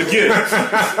I wanted to get it.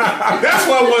 That's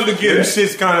why I wanted to get it. This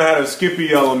shit's kind of had a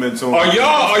Skippy element to it. Are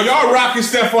y'all rocking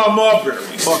Stephon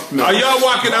Marbury's? Fuck no. Are y'all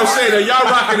rocking? I'm saying, are y'all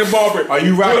rocking the Marbury? Are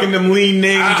you rocking them lean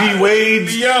name G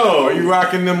Wades? Yo, are you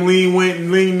rocking them lean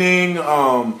name?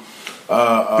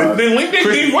 The lean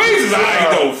name Wades is alright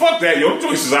though. Fuck that, yo. Them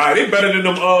choices alright. They better than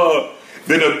them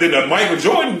than the Michael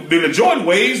Jordan than the Jordan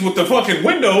Wades with the fucking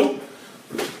window.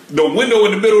 The window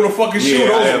in the middle of the fucking shoe,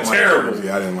 those are terrible.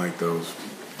 I didn't like those.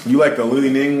 You like the Lee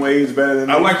Ning waves better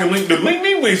than I like the Lee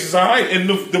Ning waves is alright, and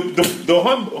the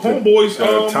homeboys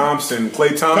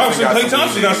Clay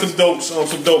Thompson got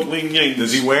some dope Ling Yangs.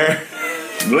 Does he wear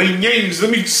Ling Yangs?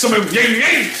 Let me some of Yang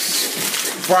Yangs.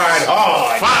 Fried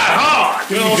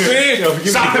hard. You know what I'm saying?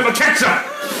 Salt, pepper, ketchup.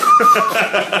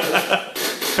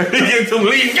 You get some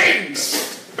Ling Yangs.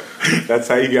 That's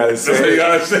how you gotta say it. That's how you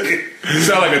gotta say it. You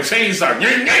sound like a chainsaw.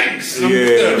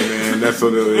 Yeah, man, that's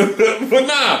what it is. But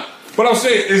nah, what I'm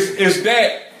saying is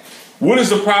that what is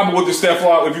the problem with the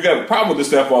Stephon? If you got a problem with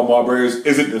the Stephon Marbury,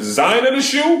 is it the design of the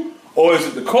shoe or is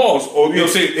it the cost? Or you know,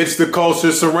 it's the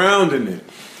culture surrounding it.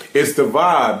 It's the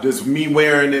vibe. Does me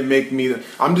wearing it make me?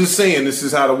 I'm just saying this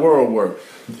is how the world works.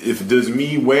 Does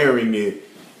me wearing it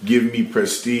give me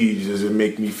prestige? Does it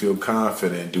make me feel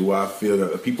confident? Do I feel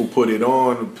that people put it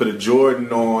on, put a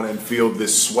Jordan on, and feel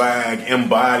this swag,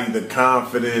 embody the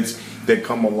confidence that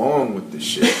come along with this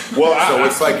shit? Well,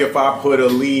 it's like if I put a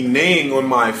Li Ning on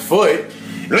my foot,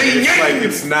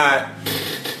 it's not.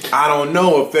 I don't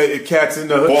know if that cat's in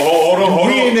the hood. Well, hold on.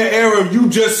 In the era, you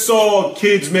just saw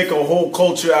kids make a whole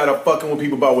culture out of fucking with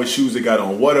people about what shoes they got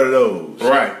on. What are those?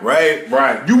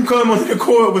 Right. You come on the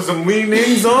court with some Li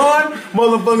Nings on,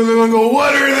 motherfuckers are gonna go,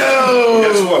 what are those?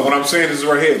 Guess what? What I'm saying is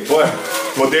right here. But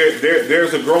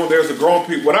there's a grown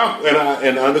people. And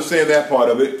I understand that part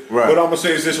of it. Right. What I'm gonna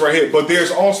say is this right here. But there's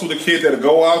also the kid that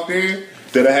go out there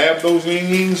that have those yin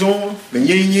yings on, the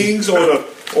yin yings, or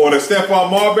or the Stephon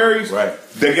Marbury's, Right.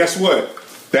 then guess what?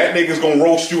 That nigga's gonna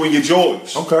roast you in your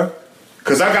Jordans. Okay.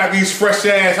 Cause I got these fresh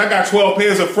ass, I got 12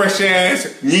 pairs of fresh ass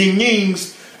ying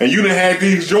yings, and you done had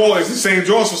these Jordans, the same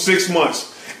Jordans for 6 months.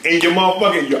 And your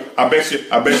motherfucking, I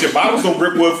bet your bottoms don't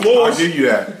grip wood floors. I'll give you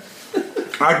that.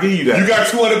 I'll give you that. You got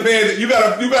 200 pair. You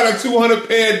got a 200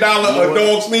 pair dollar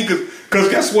dog sneakers. Cause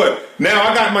guess what? Now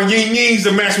I got my ying yings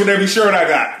to match with every shirt I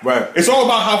got. Right. It's all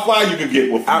about how fly you can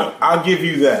get with them. I'll give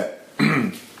you that.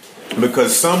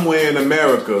 Because somewhere in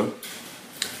America,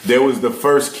 there was the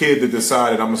first kid that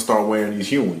decided I'm gonna start wearing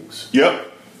these Hewings.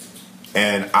 Yep.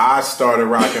 And I started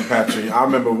rocking Patrick. I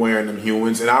remember wearing them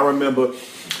Hewings, and I remember.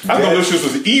 I thought those shits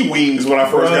was E-wings when I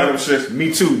first got them shits.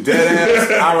 Me too, dead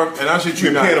ass. And I shit you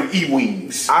You not. paying them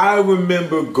E-wings. I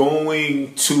remember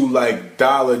going to like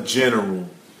Dollar General,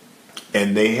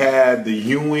 and they had the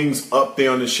Hewings up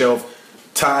there on the shelf,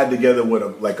 tied together with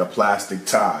a plastic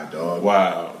tie, dog.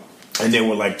 Wow. And they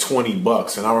were like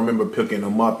 $20, and I remember picking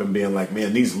them up and being like,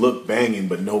 "Man, these look banging,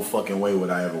 but no fucking way would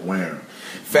I ever wear them."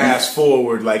 Fast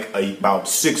forward, like about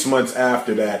 6 months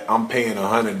after that, I'm paying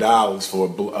 $100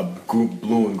 for a group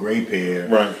blue and gray pair,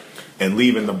 Right. and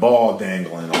leaving the ball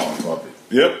dangling off of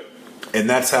it. Yep. And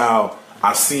that's how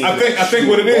I see. I think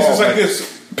what it is like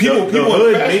this. People the in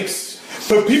hood fashion, makes.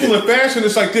 but people in fashion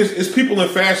is like this. It's people in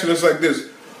fashion is like this.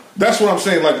 That's what I'm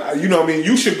saying. Like, you know what I mean?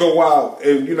 You should go out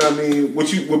and, you know what I mean?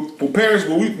 What parents,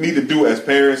 what we need to do as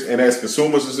parents and as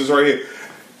consumers is this right here.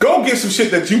 Go get some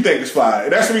shit that you think is fly.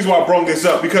 And that's the reason why I brought this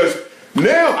up. Because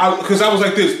now, because I was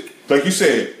like this, like you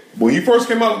said, when you first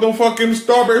came out with them fucking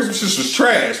Starberries, this shit was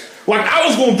trash. Like, I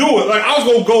was going to do it. Like, I was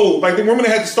going to go, like, the women that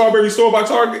had the Starberry store by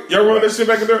Target. Y'all remember that shit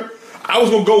back in there? I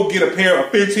was going to go get a pair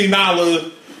of $15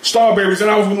 Starberries, and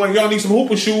I was going to like, y'all need some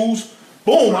hoopah shoes.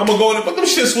 Boom, I'm going to go in there. But them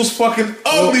shits was fucking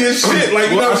ugly as shit.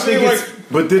 Like, you know what I'm saying? Like,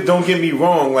 but don't get me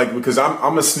wrong, like, because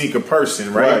I'm a sneaker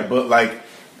person, right? But, like,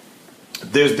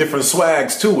 there's different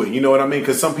swags to it, you know what I mean?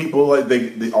 Because some people like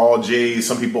they all J's,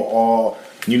 some people all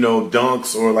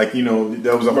dunks, or like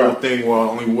there was a whole thing where I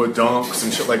only wore dunks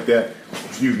and shit like that.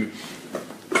 Excuse me.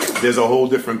 There's a whole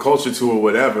different culture to it,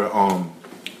 whatever.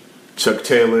 Chuck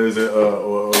Taylor's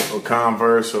or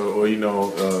Converse or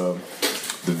the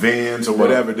Vans or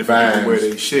whatever, different people wear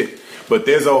their shit. But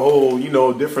there's a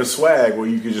whole different swag where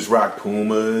you can just rock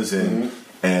Pumas and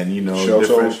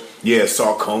different. Yeah,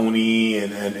 Saucony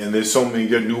and there's so many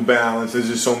good New Balance. There's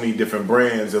just so many different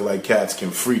brands that like cats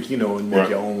can freak, and make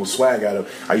your own swag out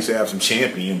of. I used to have some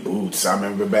Champion boots. I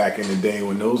remember back in the day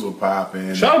when those were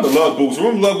popping. Shout out to Love Boots.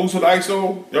 Remember Love Boots with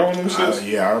ISO? Y'all remember them shits?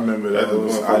 Yeah, I remember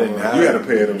those. I didn't have. You had a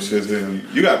pair of them shits, didn't you?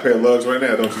 You got a pair of Lugs right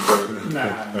now, don't you, Third?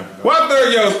 Nah. Why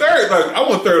Third? Like, I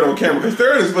want Third on camera because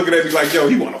Third is looking at me like, yo,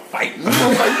 he want to fight. You want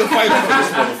to fight the fight for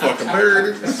this motherfucker,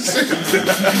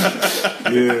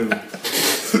 Third. Yeah.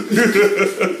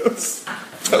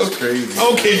 That's crazy.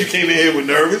 Okay, you came in here with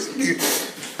nervous. He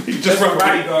just That's a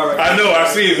bodyguard. I know. I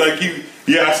see it. Like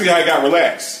I see how he got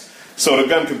relaxed, so the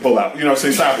gun can pull out. You know what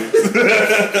I'm saying? Stop it.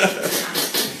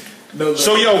 No,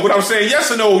 So what I'm saying,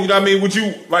 yes or no? You know what I mean? Would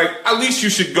you like? At least you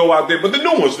should go out there. But the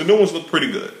new ones look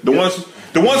pretty good. The ones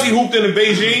he hooped in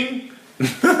Beijing.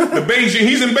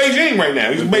 He's in Beijing right now.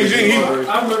 He's in Beijing.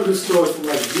 I remember this story from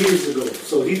like years ago.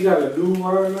 So he's got a new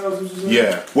line now.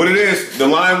 Yeah. What it is, the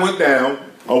line went down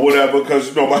or whatever because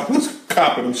nobody was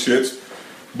copping them shits.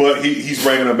 But he's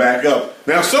bringing them back up.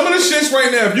 Now some of the shits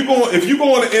right now, if you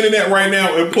go on the internet right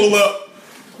now and pull up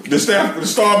the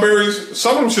Starberries,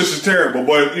 some of them shits is terrible.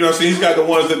 But you know what I'm saying, he's got the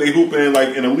ones that they hoop in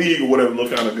like in a league or whatever look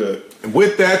kind of good.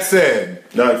 With that said,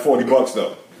 They're like $40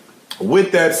 though.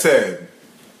 With that said,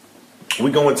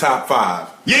 we going top 5.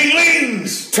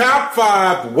 Yinglings! Top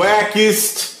 5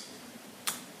 wackest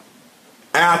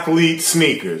athlete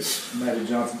sneakers. Magic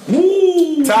Johnson.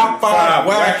 Woo! Top 5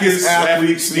 wackest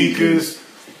athlete sneakers.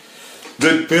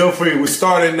 Feel free. We're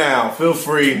starting now. Feel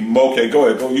free. Okay, go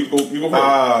ahead. You go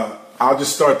ahead. I'll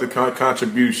just start the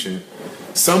contribution.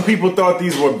 Some people thought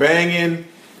these were banging.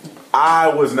 I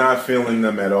was not feeling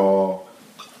them at all.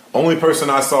 Only person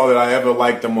I saw that I ever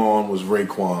liked them on was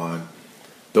Raekwon.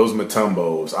 Those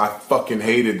Matumbos. I fucking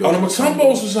hated those. Oh, the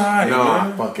Matumbos was high. No,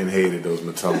 man. I fucking hated those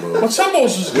Matumbos.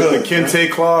 Matumbos was good. With the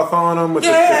kente cloth on them, with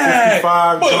the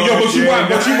 55. But did you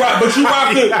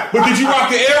rock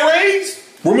the Air Raids?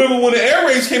 Remember when the Air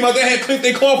Raids came out, they had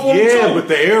they cloth on them too. Yeah, but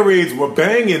the Air Raids were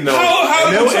banging though.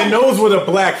 And those were the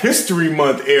Black History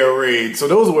Month Air Raids, so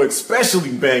those were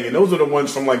especially banging. Those were the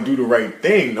ones from like Do the Right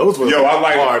Thing. Those were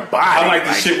hard body. I like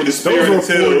the shit with the spirit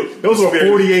too. Those were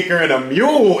 40 Acre and a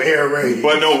Mule Air Raids.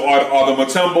 But no, are the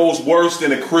Matumbos worse than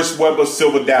the Chris Webber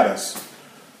Silver Datas?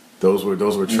 Those were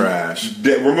trash.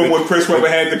 Remember when Chris Webber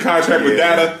had the contract with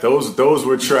Data? Those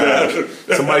were trash.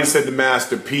 Somebody said the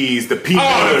Master P's, the P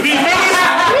Millers. The P Millers.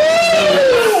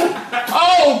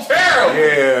 Oh, terrible.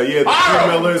 Yeah, the P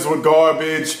Millers were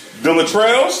garbage. The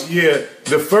Latrells? Yeah,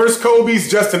 the first Kobe's,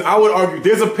 Justin, I would argue,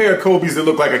 there's a pair of Kobe's that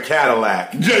look like a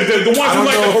Cadillac. The ones who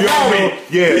like the Ferrari.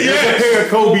 There's a pair of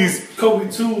Kobe's. Kobe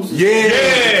 2s.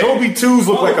 Yeah. Kobe 2s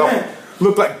look like that. They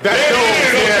look like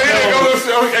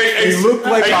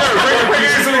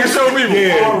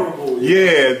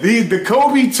the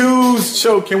Kobe 2s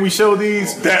show. Can we show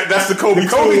these? That's the Kobe 2s. The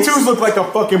Kobe 2s look like a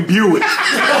fucking Buick.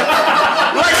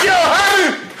 Like, yo,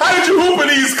 how did you hoop in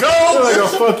these codes? Like a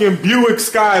fucking Buick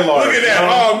Skylark. Look at that.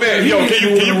 Oh man, yo, can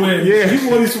you win? Yeah, he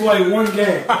won this for like one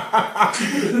game.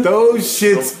 Those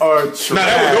shits are trash.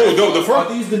 Nah, the first. Are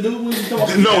these the new ones?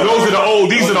 No, those are the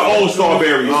old. These are the old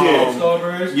Starberries.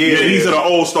 Starberries? Yeah, these are the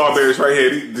old Starberries right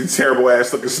here. These terrible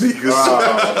ass looking sneakers. Oh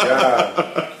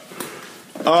god.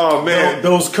 Oh man,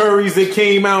 those Currys that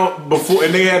came out before,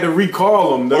 and they had to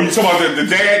recall them. You talking about the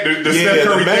dad, the Steph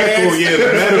Curry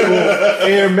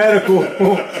medical,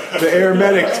 the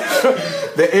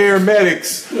Air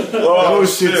Medics.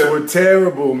 Those shits were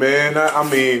terrible, man. I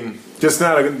mean, just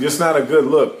not a good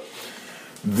look.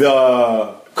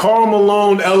 The Karl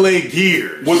Malone LA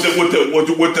Gears with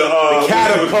the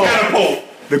catapult.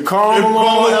 The Karl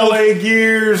Malone LA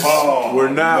Gears were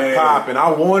not popping.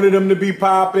 I wanted them to be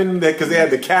popping because they had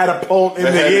the catapult in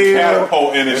the air.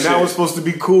 And that was supposed to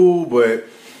be cool, but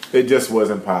it just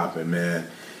wasn't popping, man.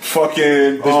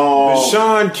 Fucking the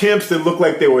Sean Kemps that looked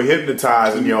like they were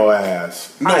hypnotizing your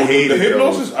ass. No, I hated the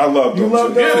hypnosis. those. I love those. You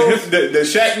love those? Yeah, the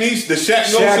Shaqnosis.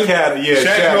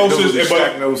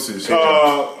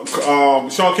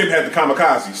 Sean Kemp had the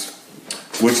kamikazes.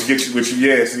 Which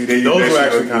see, those were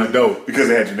actually kind of dope because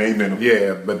they had your name in them.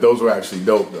 Yeah, but those were actually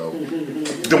dope though.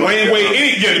 Dwayne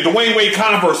Wade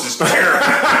Converse is terrible.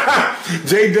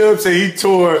 J Dub said he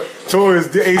tore his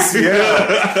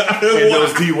ACL in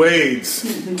those D Wades.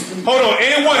 Hold on,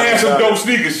 and1 had some dope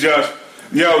sneakers, Josh.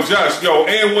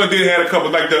 And1 did have a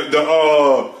couple like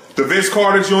the Vince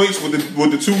Carter joints with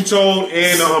the two-tone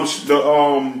and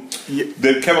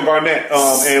the Kevin Garnett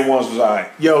and ones was alright.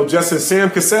 Yo, Justin, Sam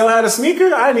Cassell had a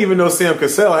sneaker? I didn't even know Sam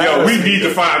Cassell had a sneaker. We need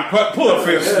to find pull up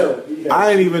fist.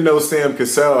 I didn't even know Sam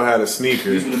Cassell had a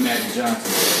sneaker. These were the Magic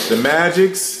Johnsons. The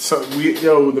Magics?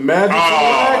 The Magics?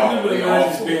 Wow,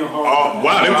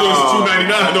 them joints are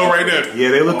 $2.99 though right there. Yeah,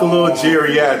 they look a little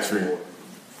geriatric.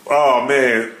 Oh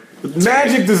man.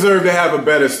 Magic deserved to have a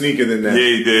better sneaker than that. Yeah,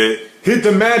 he did. Hit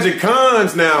the Magic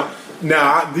Cons now.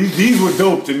 These were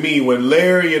dope to me when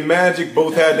Larry and Magic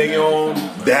both had their own.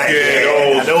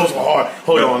 Those were hard.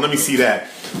 Hold on, let me see that.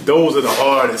 Those are the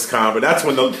hardest con, but that's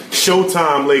when the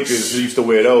Showtime Lakers used to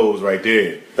wear those right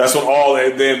there. That's when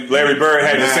then Larry Bird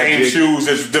had the same shoes,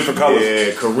 just different colors.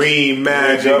 Yeah, Kareem,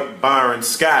 Magic, Byron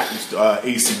Scott,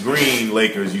 AC Green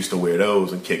Lakers used to wear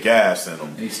those and kick ass in them.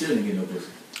 And he still didn't get no pussy.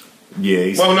 Yeah,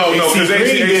 because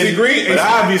AC Green, but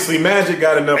obviously Magic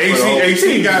got enough.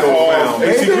 AC got all.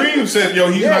 AC Green said,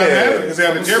 "Yo, he's not having it because they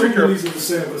have a Jerry curl." These are the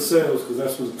same for sales because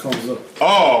that's what comes up.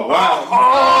 Oh wow!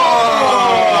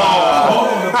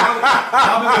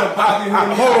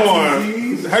 Hold on.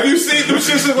 Have you seen them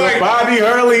shits like Bobby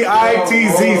Hurley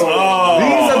ITZs? These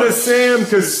are the Sam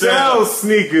Cassell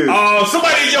sneakers.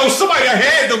 Somebody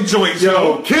had them joints.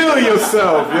 Yo, kill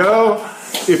yourself, yo.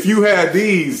 If you had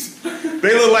these.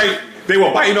 They look like they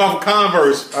were biting off of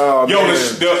Converse. Oh,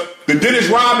 the Dennis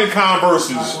Rodman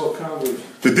Converses.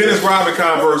 The Dennis Rodman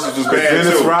Converses was bad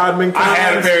Dennis too. Rodman Converse? I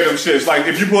had a pair of them shits. Like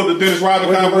if you pull up the Dennis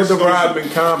Rodman Converse, the Rodman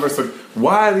Converse.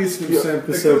 Why are these Sam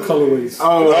Cassell colorways?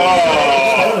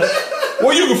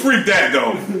 Well, you can freak that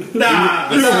though. You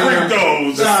can freak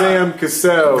those. The Sam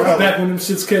Cassell. Back when them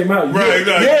shits came out. Right.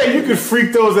 Yeah, you could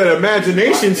freak those at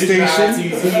Imagination Station. Bobby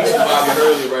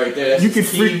Hurley right there. You could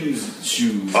freak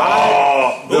shoes.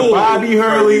 The Bobby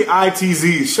Hurley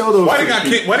ITZs. Show those. Why they got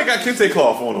kente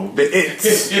cloth on them?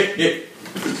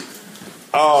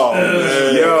 Oh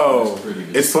man. Yo,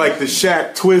 it's like the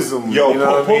Shaq Twism. Yo, you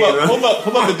know pull up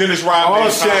the Dennis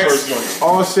Rodman Converse joint.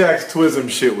 All Shaq's Twism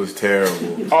shit was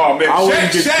terrible. Oh man, I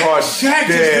wouldn't get caught Shaq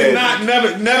dead.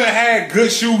 just never had good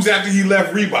shoes after he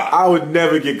left Reebok. I would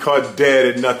never get caught dead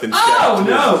at nothing Shaq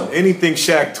Twism. Anything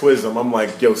Shaq Twism, I'm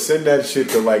like, yo, send that shit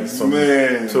to like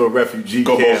to a refugee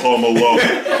camp. Go home alone.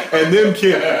 And them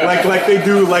kids, like they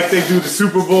do the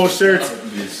Super Bowl shirts.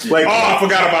 Like, I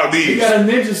forgot about these. He got a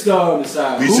ninja star on the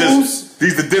side.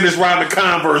 These the Dennis Rodman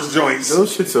Converse joints.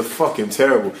 Those shits are fucking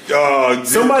terrible. Uh,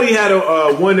 Somebody had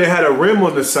a one that had a rim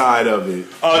on the side of it.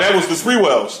 that was the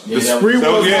Spreewells. The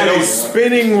Spreewells had a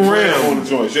spinning rim on the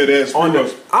joints. Yeah, that's on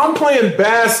the. I'm playing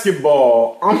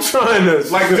basketball. I'm trying to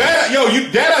like that. Yo,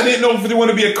 Dada didn't know if they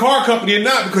want to be a car company or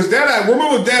not because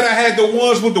remember Dada had the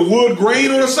ones with the wood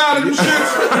grain on the side of them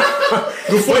shits.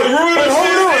 Wood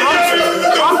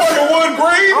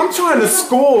grain. I'm trying to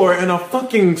score and a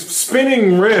fucking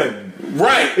spinning rim.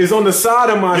 Right, is on the side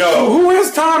of my shoe. Who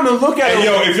has time to look at it?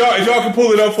 Yo, if y'all can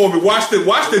pull it up for me, watch the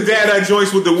Dada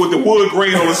joints with the wood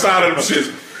grain on the side of them shits.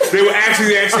 They were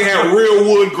actually had real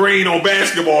wood grain on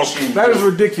basketball shoes. That is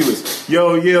ridiculous.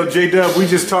 Yo, J-Dub, we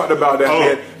just talked about that.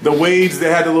 Man. The Wades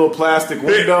that had the little plastic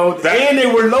window, and they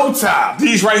were low top.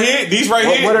 These right here.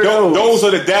 What are those? Those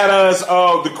are the Dadas,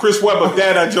 the Chris Webber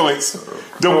Dada joints.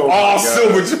 Them all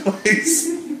silver joints.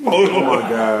 Hold on. Oh my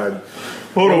God.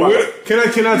 Hold on. Can I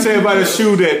tell you about a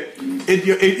shoe that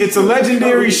it's a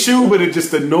legendary shoe, but it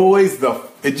just annoys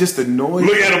It just annoys.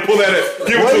 Look at him, pull that up.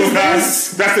 Give it to him,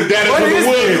 guys. That's the Dada with the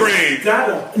wood grain.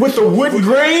 With the wood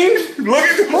grain? Look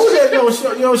at hold that,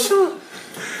 show.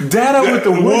 Dada with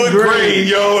the wood grain.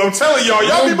 Yo. I'm telling y'all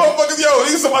be motherfuckers, yo.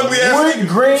 These are some ugly ass wood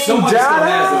grain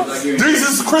Dada. These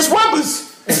is Chris Webbers.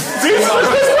 These are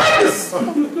Chris Webbers.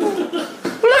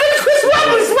 Look at Chris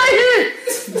Webbers right here.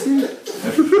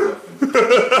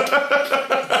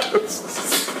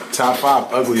 Top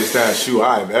 5 ugliest ass shoe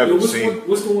I've ever seen.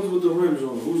 What's the ones with the rims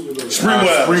on? Who's the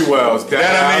Spreewells.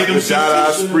 Dada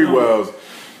Spreewells.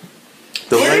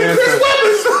 Look at Chris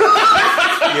Webbers.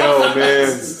 Yo, man.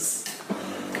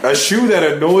 A shoe that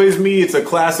annoys me, it's a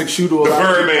classic shoe to a lot of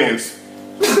Birdman's.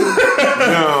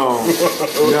 No.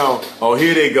 Oh,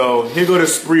 here they go. Here go the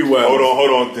Spreewells. Hold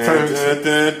on.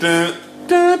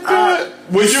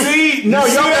 Would you see? No,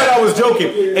 y'all thought I was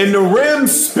joking. And the rim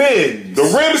spins. The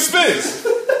rim spins.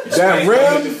 That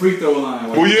rim. The free throw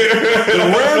line. Well, yeah.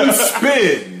 The rim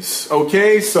spins.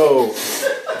 Okay, so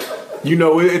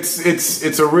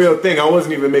it's a real thing. I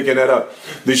wasn't even making that up.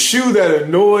 The shoe that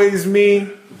annoys me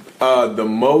the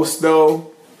most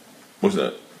though. What's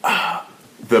that?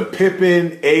 The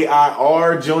Pippin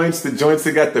AIR joints, the joints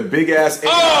that got the big ass.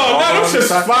 Oh, no, them just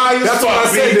fire. That's why I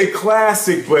said they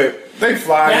classic, but they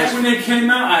fly. Back when they came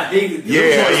out, I hated them.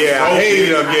 Yeah, I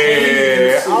hated them.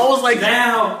 Yeah, I was like,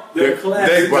 now they're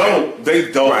classic.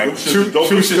 They don't. Right.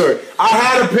 True story. I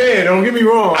had a pair. Don't get me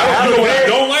wrong. I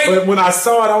don't like. But when I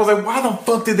saw it, I was like, why the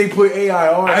fuck did they put AIR?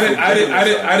 I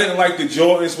didn't like the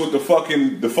Jordans with the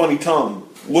funny tongue.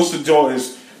 What's the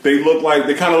Jordans? They kind of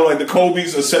look like the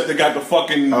Kobe's, except they got the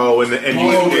fucking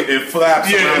it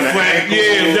flaps around the ankle.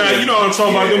 Yeah, you know what I'm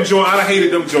talking about. Them joints, I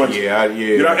hated them joints. Yeah.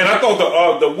 You know, and I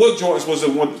thought the wood joints was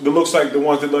the one that looks like the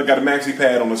ones that got a maxi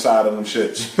pad on the side of them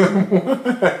shits.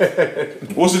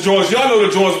 What's the joints? Y'all know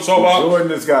the joints I'm talking about. Jordan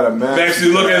has got a maxi.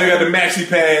 Actually, look at it. They got the maxi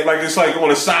pad, like it's like on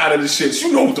the side of the shits.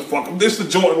 You know what the fuck? This the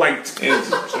Jordan like 10,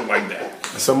 something like that.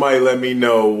 Somebody let me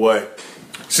know what.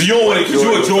 So you don't want it because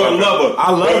you're a Jordan lover.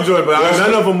 I love Jordan, but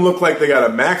none of them look like they got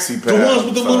a maxi pad. The ones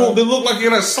with the little, they look like you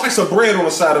got a slice of bread on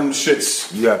the side of them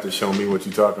shits. You have to show me what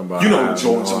you're talking about. You know the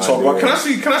Jordans I'm talking about. Can I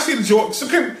see the Jordans?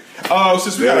 Since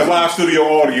we got a live studio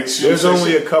audience, there's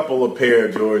only a couple of pair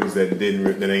of Jordans that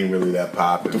ain't really that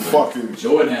popular. The fucking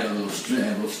Jordan had a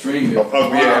little string of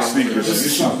ugly ass sneakers.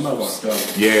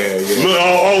 Yeah.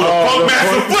 Look,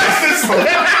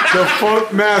 the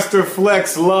Funkmaster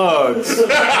Flex lugs.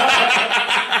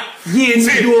 Yeah,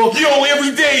 see, you know,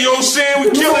 every day, you know what I'm saying? We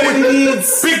killing it.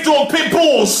 Big dog pit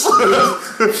bulls.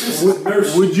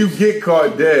 Would you get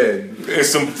caught dead? And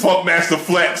some Funkmaster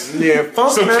Flex. Yeah,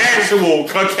 some casual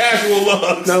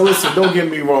lugs. Now listen, don't get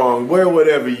me wrong. Wear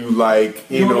whatever you like.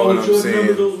 You know what I'm saying?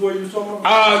 Remember those where you talking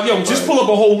about? Just pull up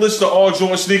a whole list of all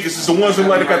Jordan sneakers. It's the ones that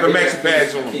got the maxi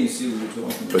pads on them. Can't see what you're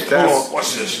talking about.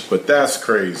 Watch this. But that's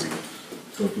crazy.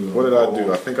 What did I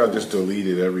do? I think I just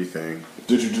deleted everything.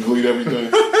 Did you delete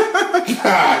everything?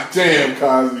 God damn,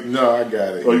 Cosby. No, I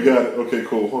got it. Oh, you got it? Okay,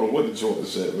 cool. Hold on. What the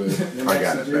Jordans at, man? I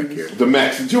got it back here. The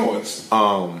Maxi Jordans.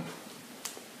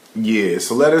 Yeah,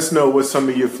 so let us know what some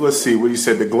of your, let's see, what you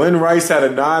said, the Glenn Rice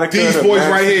Aeronautica. These boys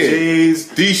right here.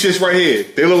 These shits right here.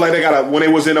 They look like they got when they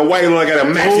was in the white, they look like they got a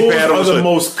maxi pad on. Those are the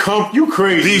most you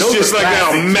crazy. These shits like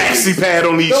got a maxi pad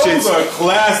on these shits. Those are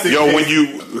classic. Yo,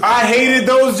 I hated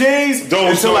those J's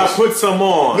until I put some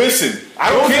on. Listen, I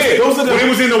don't care. When it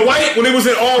was in the white, when it was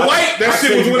in all white, that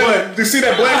shit was when you see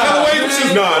that black colorway?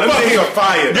 Nah, them J's are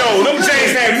fire. Yo, them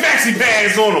J's had maxi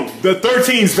pads on them. The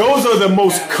 13s, those are the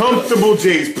most comfortable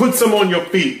J's. Put some on your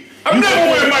feet. I'm never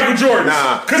wearing Michael Jordans.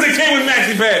 Nah. Because they came with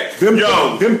maxi pad. Them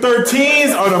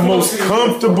 13s are the most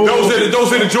comfortable. Those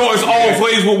are the Jordans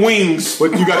always with wings.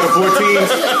 What, you got the 14s?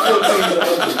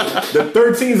 The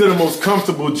 13s are the most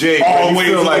comfortable, Jay.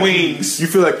 Always with like wings. You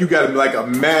feel like you got like a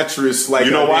mattress, like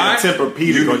you know why?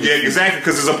 Tempur-Pedic. Yeah, exactly,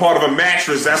 because it's a part of a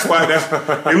mattress. That's why.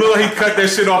 It look like he cut that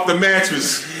shit off the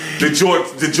mattress. The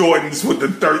Jordans with the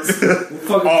 13.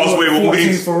 Always with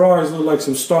wings. Ferraris look like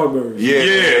some Starbursts. Yeah.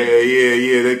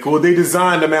 They cool. They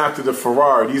designed them after the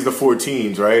Ferrari. These are the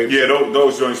 14s, right? Yeah,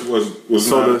 those joints was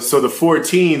so the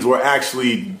 14s were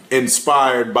actually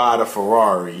inspired by the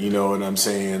Ferrari. You know what I'm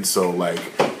saying? So like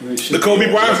the Kobe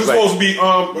Bryants was supposed to be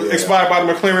inspired by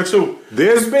the McLaren too.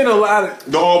 There's been a lot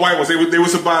of the all white ones. They were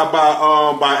inspired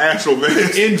by actual men.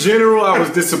 In general, I was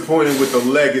disappointed with the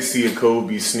legacy of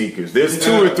Kobe's sneakers. There's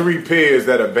 2 or 3 pairs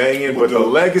that are banging, but the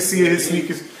legacy of his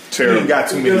sneakers, he ain't got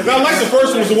too many. Now, I like the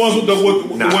first ones, the ones with the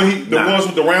ones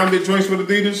with the rounded joints with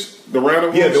Adidas. The rounded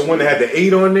ones. Yeah, the one that had the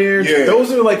 8 on there. Yeah,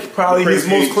 those are like probably his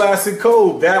most classic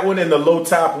Kobe. That one and the low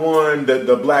top one,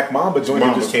 the Black Mamba joint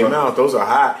that just came out. Those are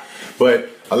hot, but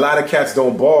a lot of cats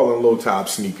don't ball in low top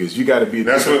sneakers. You got to be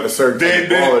a certain type of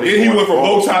baller. Then he went from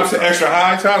low tops to extra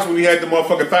high tops when he had the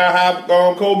motherfucking thigh high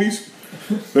Kobe's.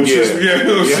 Them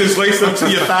shits laced up to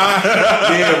your thigh.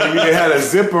 Yeah, when you had a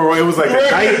zipper, it was like a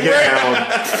nightgown.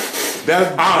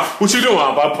 What you doing?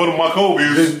 I'm about to put on my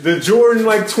Kobe's. The Jordan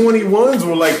like 21s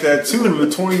were like that too.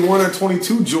 The 21 or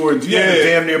 22 Jordans. You had to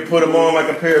damn near put them on like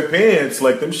a pair of pants.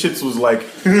 Like them shits was like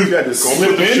you had to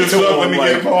slip into them. Let me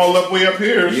get them all up way up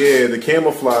here. Yeah, the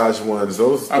camouflage ones.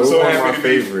 Those were my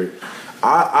favorite.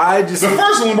 I just the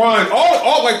first LeBron,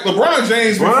 all like LeBron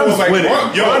James. Bron's like winning.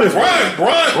 Bron and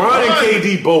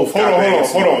KD both. Hold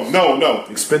on, no,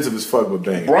 expensive as fuck with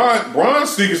bang. Bron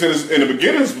sneakers in the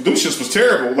beginnings, them shits was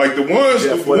terrible. Like the ones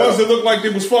that looked like they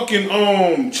was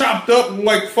fucking chopped up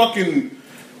like fucking.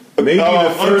 Maybe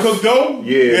the first, uncooked dough.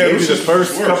 Yeah, maybe the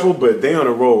first couple, but they on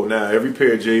the roll now. Every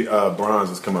pair of Bronze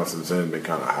has come out since then been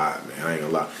kind of hot, man. I ain't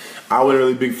gonna lie. I wasn't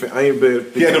really big fan. I ain't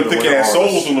big. He had them thick ass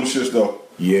soles on them shits though.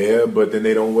 Yeah, but then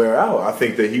they don't wear out. I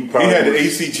think that he had the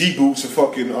ACG boots and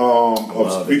fucking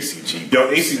ACG.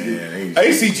 Yo,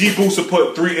 ACG boots will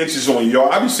put 3 inches on you, yo.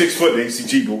 I be 6 foot in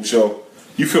ACG boots, yo.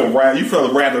 You feel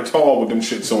rather tall with them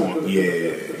shits on.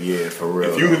 Yeah, for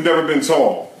real. If you've never been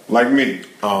tall like me,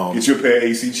 get your pair of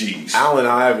ACGs. Allen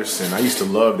Iverson. I used to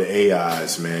love the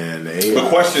AIs, man. The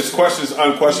questions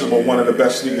unquestionable. One of the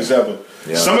best sneakers ever.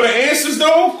 Yeah. Some of the answers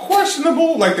though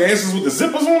questionable, like the answers with the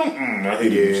zippers on them. I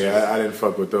hate I didn't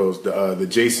fuck with those. The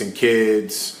Jason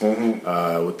Kidds with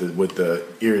the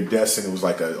iridescent. It was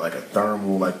like a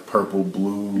thermal, like purple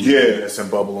blue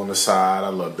iridescent bubble on the side. I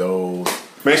love those.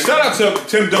 Man, shout out to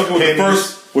Tim Duncan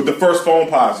with the first phone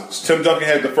posits. Tim Duncan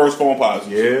had the first phone posits.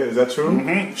 Yeah, is that true?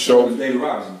 Mm-hmm. So David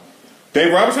Robinson.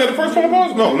 Dave Roberts had the first phone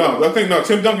posits? No. I think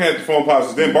Tim Duncan had the phone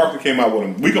posits. Then Barkley came out with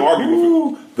them. We can argue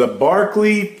with it. The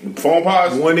Barkley phone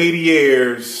posits, 180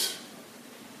 Airs,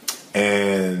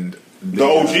 and the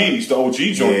OGs, the OG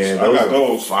joints. Yeah, I got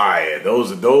those. Fire.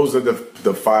 Those are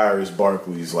the firest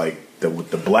Barkleys, like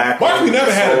with the black. Barkley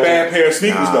never had a bad pair of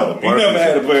sneakers though. He never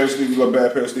had a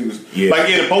bad pair of sneakers. Yeah. Like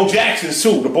the Bo Jacksons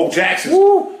too. The Bo Jacksons.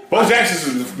 Woo. Bo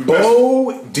Jackson's is the best.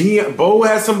 Bo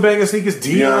had some banging sneakers.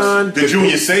 Deion, the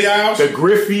Junior Seau's, the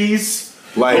Griffeys.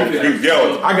 Like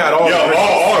I got all the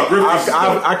Griffeys.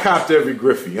 I copped every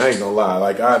Griffey. I ain't gonna lie.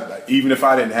 Like even if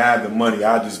I didn't have the money,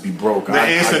 I'd just be broke. The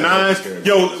Answer 9s.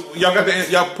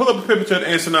 Y'all pull up a picture of the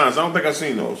Answer 9s. I don't think I've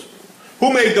seen those.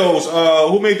 Who made those?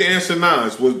 Who made the Answer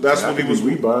 9s? Was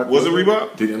Reebok? Was it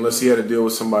Reebok? Unless he had to deal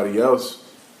with somebody else.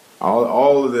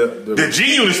 All of the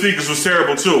G-Unit sneakers was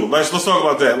terrible too. Let's talk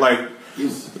about that. Like,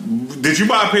 did you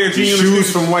buy a pair of G-Unit shoes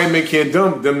sneakers? from White Men Can't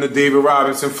Dump? Them the David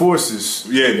Robinson Forces.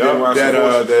 Yeah, David Robinson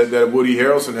Forces. That Woody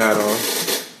Harrelson had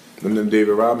on. Them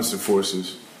David Robinson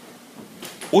Forces.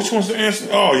 Which one's the Answer?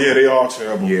 Oh yeah, they are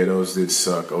terrible. Yeah, those did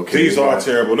suck. Okay, these are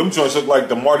terrible. Them joints look like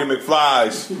the Marty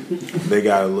McFlys. They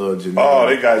got a little generic. Oh,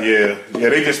 they got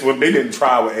They didn't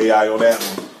try with AI on that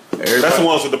one. That's the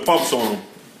ones with the pumps on them.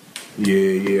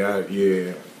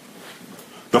 Yeah.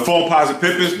 The foam posit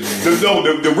Pippins.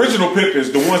 The original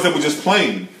Pippins, the ones that were just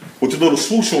plain with the little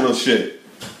swoosh on the shit.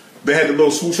 They had the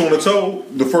little swoosh on the toe.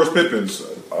 The first Pippins.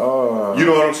 You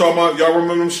know what I'm talking about? Y'all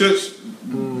remember them shits?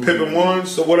 Pippin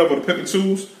 1s or whatever, the Pippin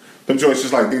 2s. Them joints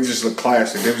they just look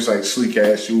classic. They're just like sleek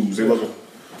ass shoes. They look.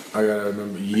 I gotta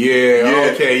remember.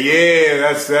 Yeah. Okay. Yeah.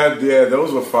 That's that. Yeah.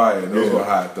 Those were fire. Those were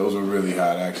hot. Those were really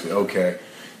hot actually. Okay.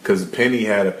 Because Penny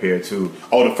had a pair too.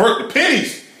 Oh, the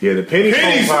Pennies. Yeah, the Pennies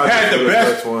had the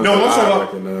best. No, I'm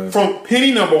talking about from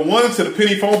Penny number 1 to the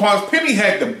Penny phone pods. Penny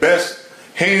had the best,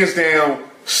 hands down,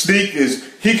 sneakers.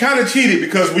 He kind of cheated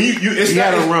because when it's He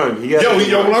had a run. Yo,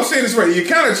 what I'm saying is right. You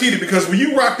kind of cheated because when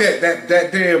you rock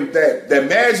that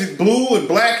magic blue and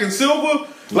black and silver,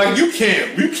 like you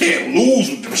can't lose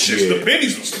with them shits. Yeah. The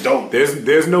pennies was dope.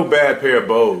 There's no bad pair of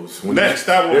bows.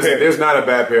 There's not a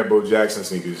bad pair of Bo Jackson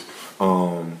sneakers.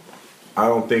 I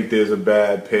don't think there's a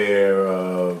bad pair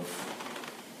of.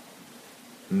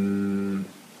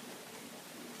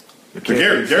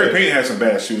 Gary Payton had some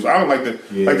bad shoes. I don't like the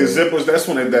zippers. That's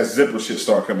when that zipper shit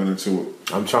start coming into it.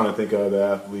 I'm trying to think of other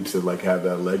athletes that like have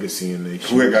that legacy in their shoes.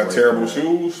 Who had got like terrible that.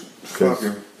 shoes?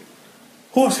 Fucking.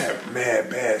 Who else had mad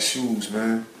bad shoes,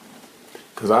 man?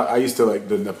 Because I used to like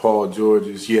the Paul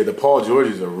Georges. Yeah, the Paul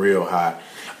Georges are real hot.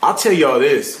 I'll tell y'all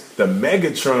this: the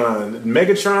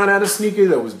Megatron had a sneaker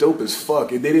that was dope as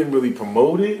fuck. They didn't really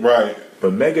promote it, Right.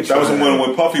 But Megatron. That was the one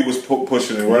when Puffy was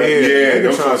pushing it, right? Yeah,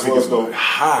 those Megatron ones sneakers was were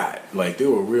hot. Like they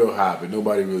were real hot, but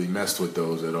nobody really messed with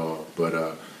those at all.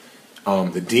 But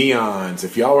the Dion's,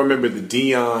 if y'all remember the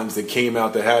Dion's that came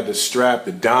out that had the strap,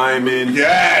 the diamond.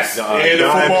 Yes, the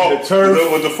football, the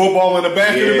turf. with the football in the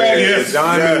back. Yeah, in the back. Yes, the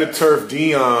diamond, the turf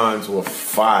Dion's were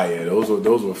fire. Those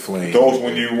were flames. Those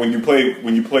when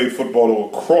you played football, they were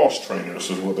cross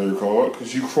trainers is what they were called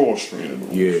because you cross trained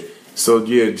them. Yeah. So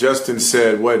yeah, Justin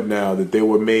said what now that they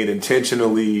were made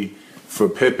intentionally for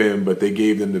Pippen, but they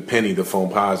gave them the Penny, the foam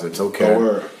posits. Okay.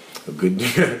 Oh, a good.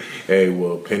 Hey,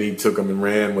 well, Penny took them and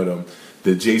ran with them.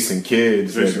 The Jason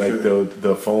Kids,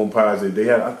 the foam posit. They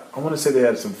had. I want to say they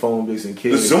had some foam Jason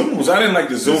Kids. The Zooms. I didn't like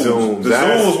the Zooms. The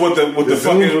Zooms with the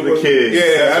fucking Zooms with the kids.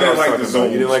 Yeah, I didn't like the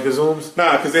Zooms. You didn't like the Zooms?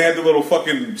 Nah, because they had the little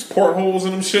fucking portholes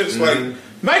in them shits. Like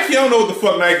Nike, I don't know what the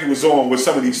fuck Nike was on with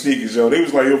some of these sneakers, yo. They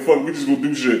was like, yo, fuck, we just gonna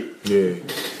do shit. Yeah.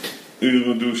 We just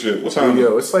gonna do shit. What time?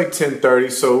 Yo, it's like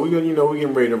 10:30, so we getting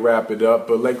ready to wrap it up.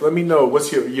 But like, let me know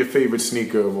what's your favorite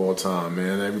sneaker of all time,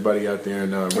 man. Everybody out there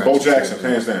now. Bo Jackson,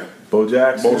 hands down. Bo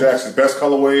Jackson. Bo Jackson, best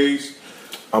colorways.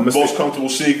 Most comfortable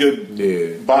sneaker.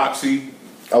 Yeah. Boxy.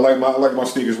 I like my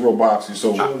sneakers real boxy.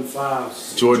 So Jordan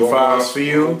 5s. Jordan 5s for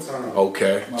you?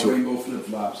 Okay. My rainbow flip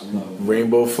flops. I love them.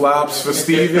 Rainbow flops for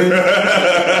Steven. You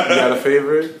got a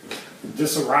favorite?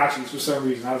 Just Hirachis for some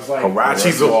reason. I was like,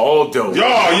 Hirachis are all dope. Yo,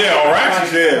 yeah,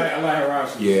 Hirachis, yeah. I like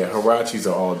Hirachis. Yeah, Hirachis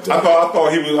are all dope. I thought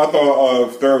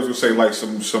Thurbs would say like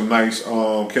some nice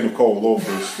Kenneth Cole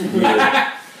loafers.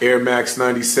 Yeah. Air Max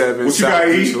 97, What you got,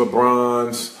 South Beach E? I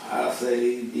LeBrons.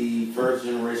 say the first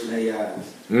generation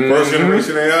AIs. First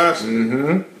generation AIs.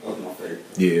 Mm-hmm. Those are my favorite.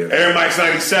 Yeah. Air Max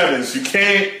 97s.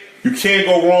 You can't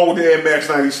go wrong with the Air Max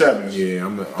 97s. Yeah,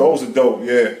 those are dope.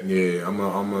 Yeah. Yeah,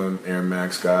 I'm an Air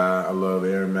Max guy. I love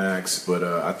Air Max, but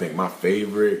I think my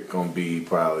favorite gonna be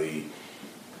probably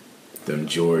them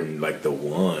Jordan, like the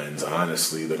ones.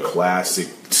 Honestly, the classic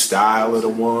style of the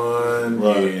one,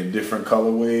 Right. yeah, in different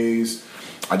colorways.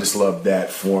 I just love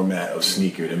that format of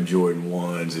sneaker. Them Jordan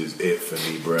ones is it for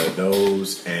me, bruh.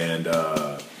 Those and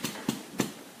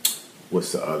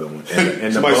what's the other one?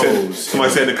 And somebody the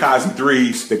Bows. said the Kazi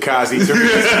 3s. The Kazi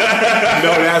 3s.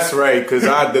 No, that's right. Because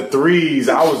the 3s,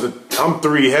 I'm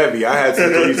 3 heavy. I had some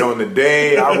 3s on the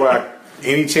day. I rock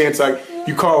any chance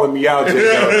you calling me out,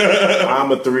 Jay. I'm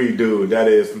a 3 dude. That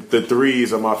is, the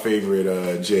 3s are my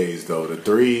favorite J's, though. The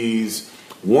 3s,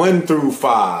 1 through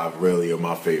 5 really are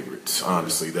my favorites,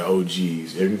 honestly. The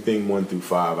OGs. Everything 1 through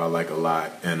 5 I like a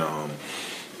lot. And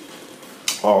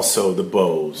also the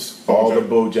Bows. All the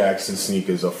Bo Jackson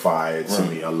sneakers are fire to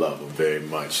me. I love them very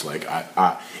much. Like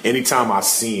I anytime I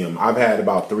see them, I've had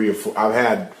about 3 or 4. I've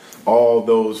had all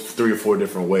those 3 or 4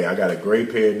 different ways. I got a gray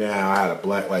pair now. I had a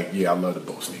black. Like I love the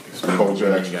Bo sneakers. Bo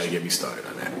Jackson. You gotta get me started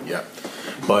on that. Yeah.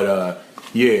 But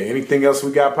yeah. Anything else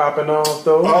we got popping off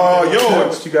though?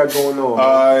 What you got going on?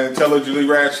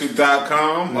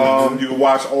 IntelligentlyRatchet.com. You can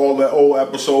watch all the old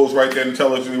episodes right there at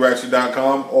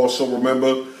IntelligentlyRatchet.com. Also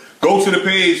remember, go to the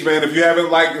page, man. If you haven't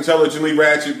liked Intelligently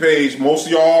Ratchet page, most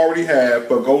of y'all already have,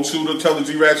 but go to the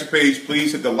Intelligently Ratchet page.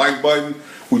 Please hit the like button.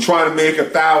 We're trying to make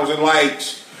 1,000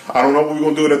 likes. I don't know what we're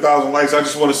going to do with 1,000 likes. I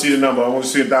just want to see the number. I want to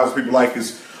see 1,000 people like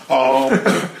us. Our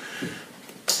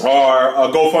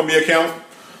GoFundMe account.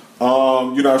 You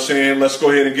know what I'm saying? Let's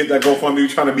go ahead and get that GoFundMe. We're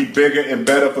trying to be bigger and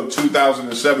better for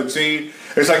 2017.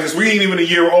 It's like this. We ain't even a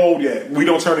year old yet. We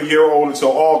don't turn a year old until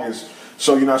August.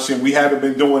 So, you know what I'm saying? We haven't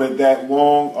been doing it that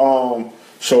long.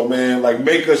 So, man, like,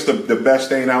 make us the best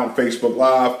thing out on Facebook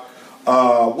Live.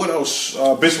 What else?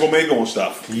 Bishop Omega and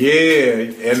stuff.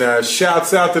 Yeah, and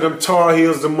shouts out to them Tar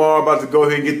Heels tomorrow. About to go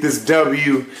ahead and get this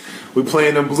W. We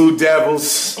playing them Blue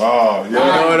Devils. Oh, yeah. You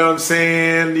know what I'm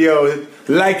saying? Yo,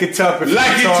 like it up if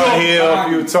Like you're it Tar up. Heel.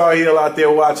 If you're Tar Heel out there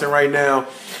watching right now.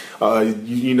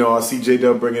 You know, I see J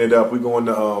Dub bringing it up. We're going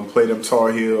to play them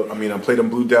play them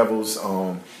Blue Devils.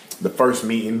 The first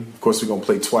meeting, of course, we're gonna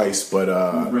play twice, but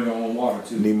Bring our own water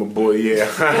too. need my boy, yeah.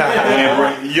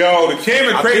 Yo, the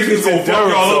Cayman Crazies gonna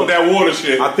fuck y'all up with that water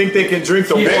shit. I think they can drink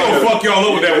the They water. gonna fuck y'all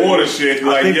up with that water shit. I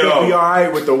Like, think they'll be yo. all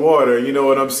right with the water. You know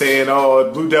what I'm saying? Oh,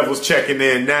 Blue Devils checking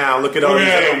in now. Look at all these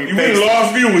angry You faces. been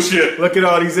lost view with shit. Look at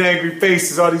all these angry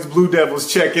faces. All these Blue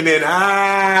Devils checking in.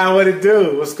 What it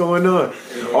do? What's going on?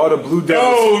 All the Blue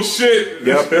Devils. Oh shit.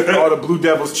 Yep, all the Blue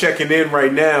Devils checking in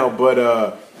right now.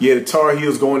 But yeah, the Tar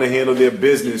Heels going to handle their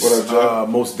business What up, Jeff?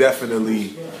 most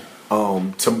definitely.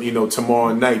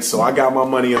 Tomorrow night. So I got my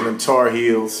money on them Tar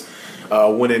Heels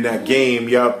winning that game.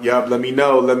 Yup. Let me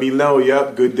know.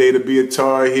 Yup. Good day to be a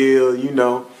Tar Heel. You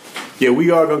know. Yeah,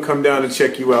 we are gonna come down and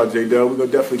check you out, J Dub. We're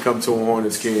gonna definitely come to a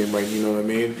Hornets game, right? You know what I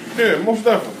mean? Yeah, most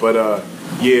definitely. But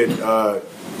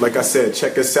like I said,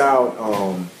 check us out.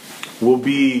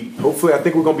 Hopefully, I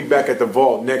think we're gonna be back at the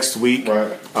Vault next week.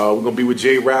 Right. We're gonna be with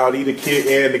Jay Rowdy, the kid,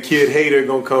 and the Kid Hater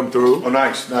gonna come through. Oh,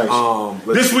 nice. Let's-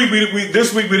 This week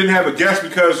we didn't have a guest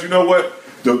because you know what?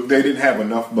 They didn't have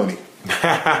enough money.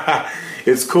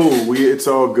 It's cool. It's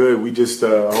all good. We just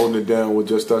holding it down with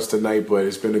just us tonight, but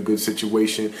it's been a good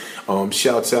situation.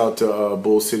 Shouts out to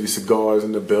Bull City Cigars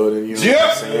in the building. You know what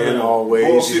I'm saying? Always.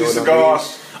 Bull you City know what I Cigars.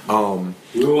 mean?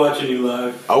 We're watching you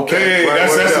live. Okay, Hey,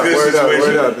 that's a good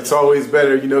situation. Word up. It's always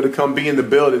better, to come be in the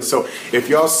building. So if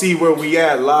y'all see where we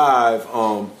at live,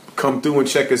 come through and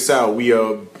check us out. We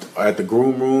are at the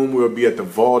Groom Room. We'll be at the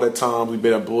Vault at times. We've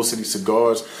been at Bull City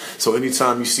Cigars. So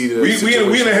anytime you see the We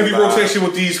in a heavy live, rotation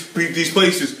with these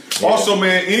places. Yeah. Also,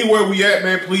 man, anywhere we at,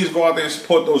 man, please go out there and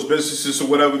support those businesses or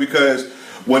whatever, because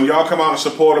when y'all come out and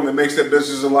support them, it makes their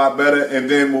business a lot better. And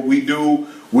then what we do,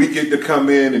 we get to come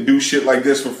in and do shit like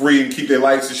this for free and keep their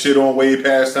lights and shit on way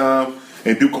past time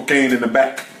and do cocaine in the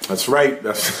back. That's right.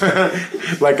 That's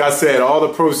like I said, all the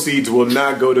proceeds will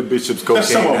not go to Bishop's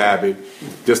cocaine habit.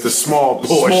 Just a small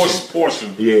portion. Small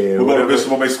portion. Yeah. We'll go to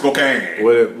Bishop and make some cocaine.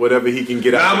 Whatever he can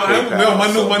get out of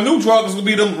PayPal. My new drug is gonna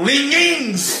be them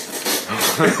Ling-Yings.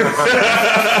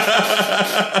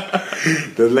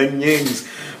 The Ling-Yings.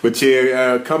 But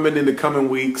yeah, coming in the coming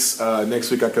weeks,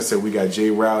 next week, like I said, we got Jay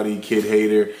Rowdy, Kid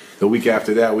Hater. The week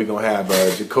after that, we're going to have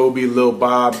Jacoby, Lil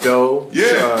Bob Doe,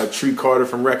 Tree Carter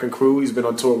from Wrecking Crew. He's been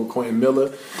on tour with Quentin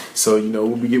Miller. So,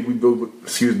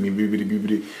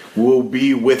 we'll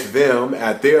be with them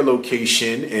at their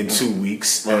location in 2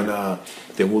 weeks. Right. And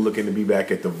then we're looking to be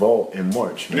back at the Vault in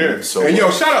March. Man. Yeah. So, and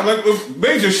shout out,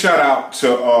 major shout out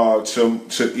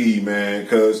to E, man,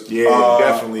 because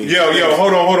definitely.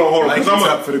 Hold on,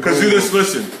 because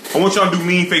listen, I want y'all to do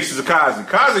mean faces of Kazi.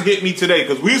 Kazi hit me today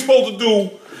because we were supposed to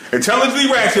do Intelligently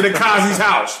Ratchet at Kazi's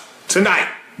house tonight.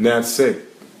 That's sick.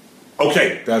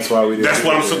 Okay, that's why we did. That's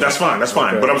what I'm saying. That's fine.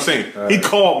 Okay. But I'm saying he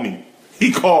called me.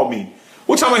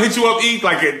 What time I hit you up, E?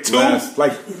 Like at 2?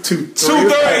 Like 2:30.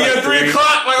 2:30, 3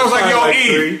 o'clock. Like I was like, yo,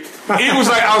 E.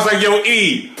 I was like, yo,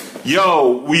 E.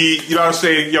 Yo, you know what I'm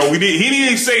saying? Yo, he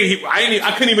didn't say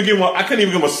I couldn't even give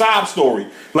him a sob story.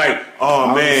 Like,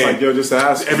 oh man, like, yo, just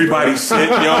ask. Everybody said,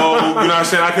 yo, you know what I'm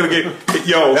saying? I could have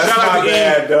shout out to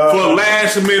E for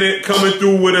last minute coming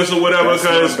through with us or whatever.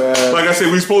 Because, like I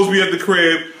said, we supposed to be at the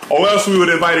crib, or else we would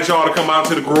have invited y'all to come out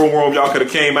to the Groom Room. Y'all could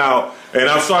have came out. And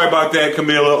I'm sorry about that,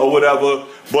 Camilla, or whatever.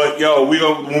 But yo,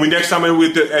 next time we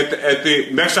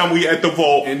at the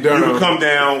Vault, you can come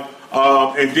down.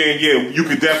 And then you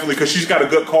could definitely, because she's got a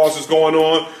good cause that's going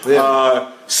on.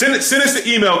 Yeah. Send us the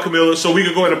email, Camilla, so we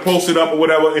can go ahead and post it up or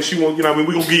whatever. And she won't, we're gonna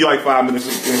give you like 5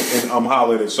 minutes and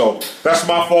holler at it. So that's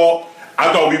my fault.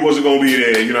 I thought we wasn't gonna be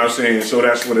there. You know what I'm saying? So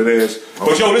that's what it is.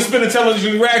 But yo, this has been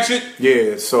Intelligent Ratchet.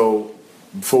 Yeah. So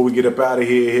before we get up out of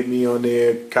here, hit me on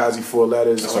there, Kazi 4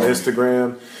 Letters on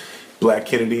Instagram, Black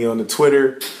Kennedy on the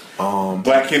Twitter,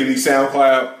 Black Kennedy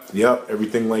SoundCloud. Yep,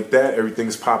 everything like that.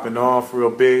 Everything's popping off real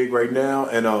big right now.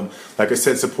 And like I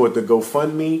said, support the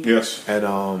GoFundMe. Yes. And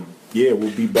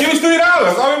we'll be back. Give us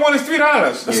 $3. All we want is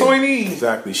 $3. That's all we need.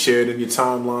 Exactly. Share it in your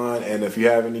timeline. And if you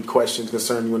have any questions,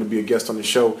 concern, you want to be a guest on the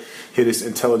show, hit us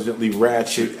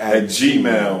intelligentlyratchet at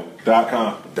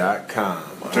gmail.com.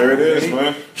 There it is,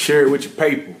 man. Share it with your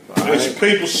people. With your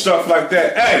people, stuff like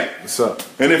that. Hey. What's up?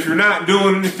 And if you're not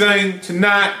doing anything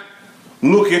tonight,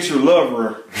 look at your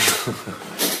lover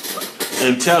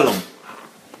and tell him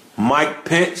Mike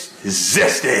Pence is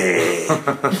zesty.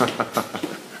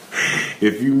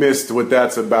 If you missed what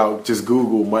that's about, just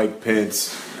Google Mike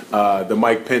Pence, the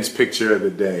Mike Pence picture of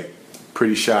the day.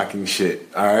 Pretty shocking shit.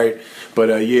 All right. But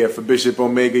for Bishop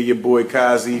Omega, your boy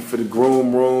Kazi, for the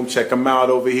Groom Room, check him out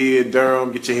over here in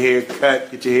Durham. Get your hair cut,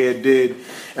 get your hair did,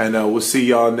 and we'll see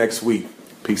y'all next week.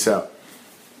 Peace out.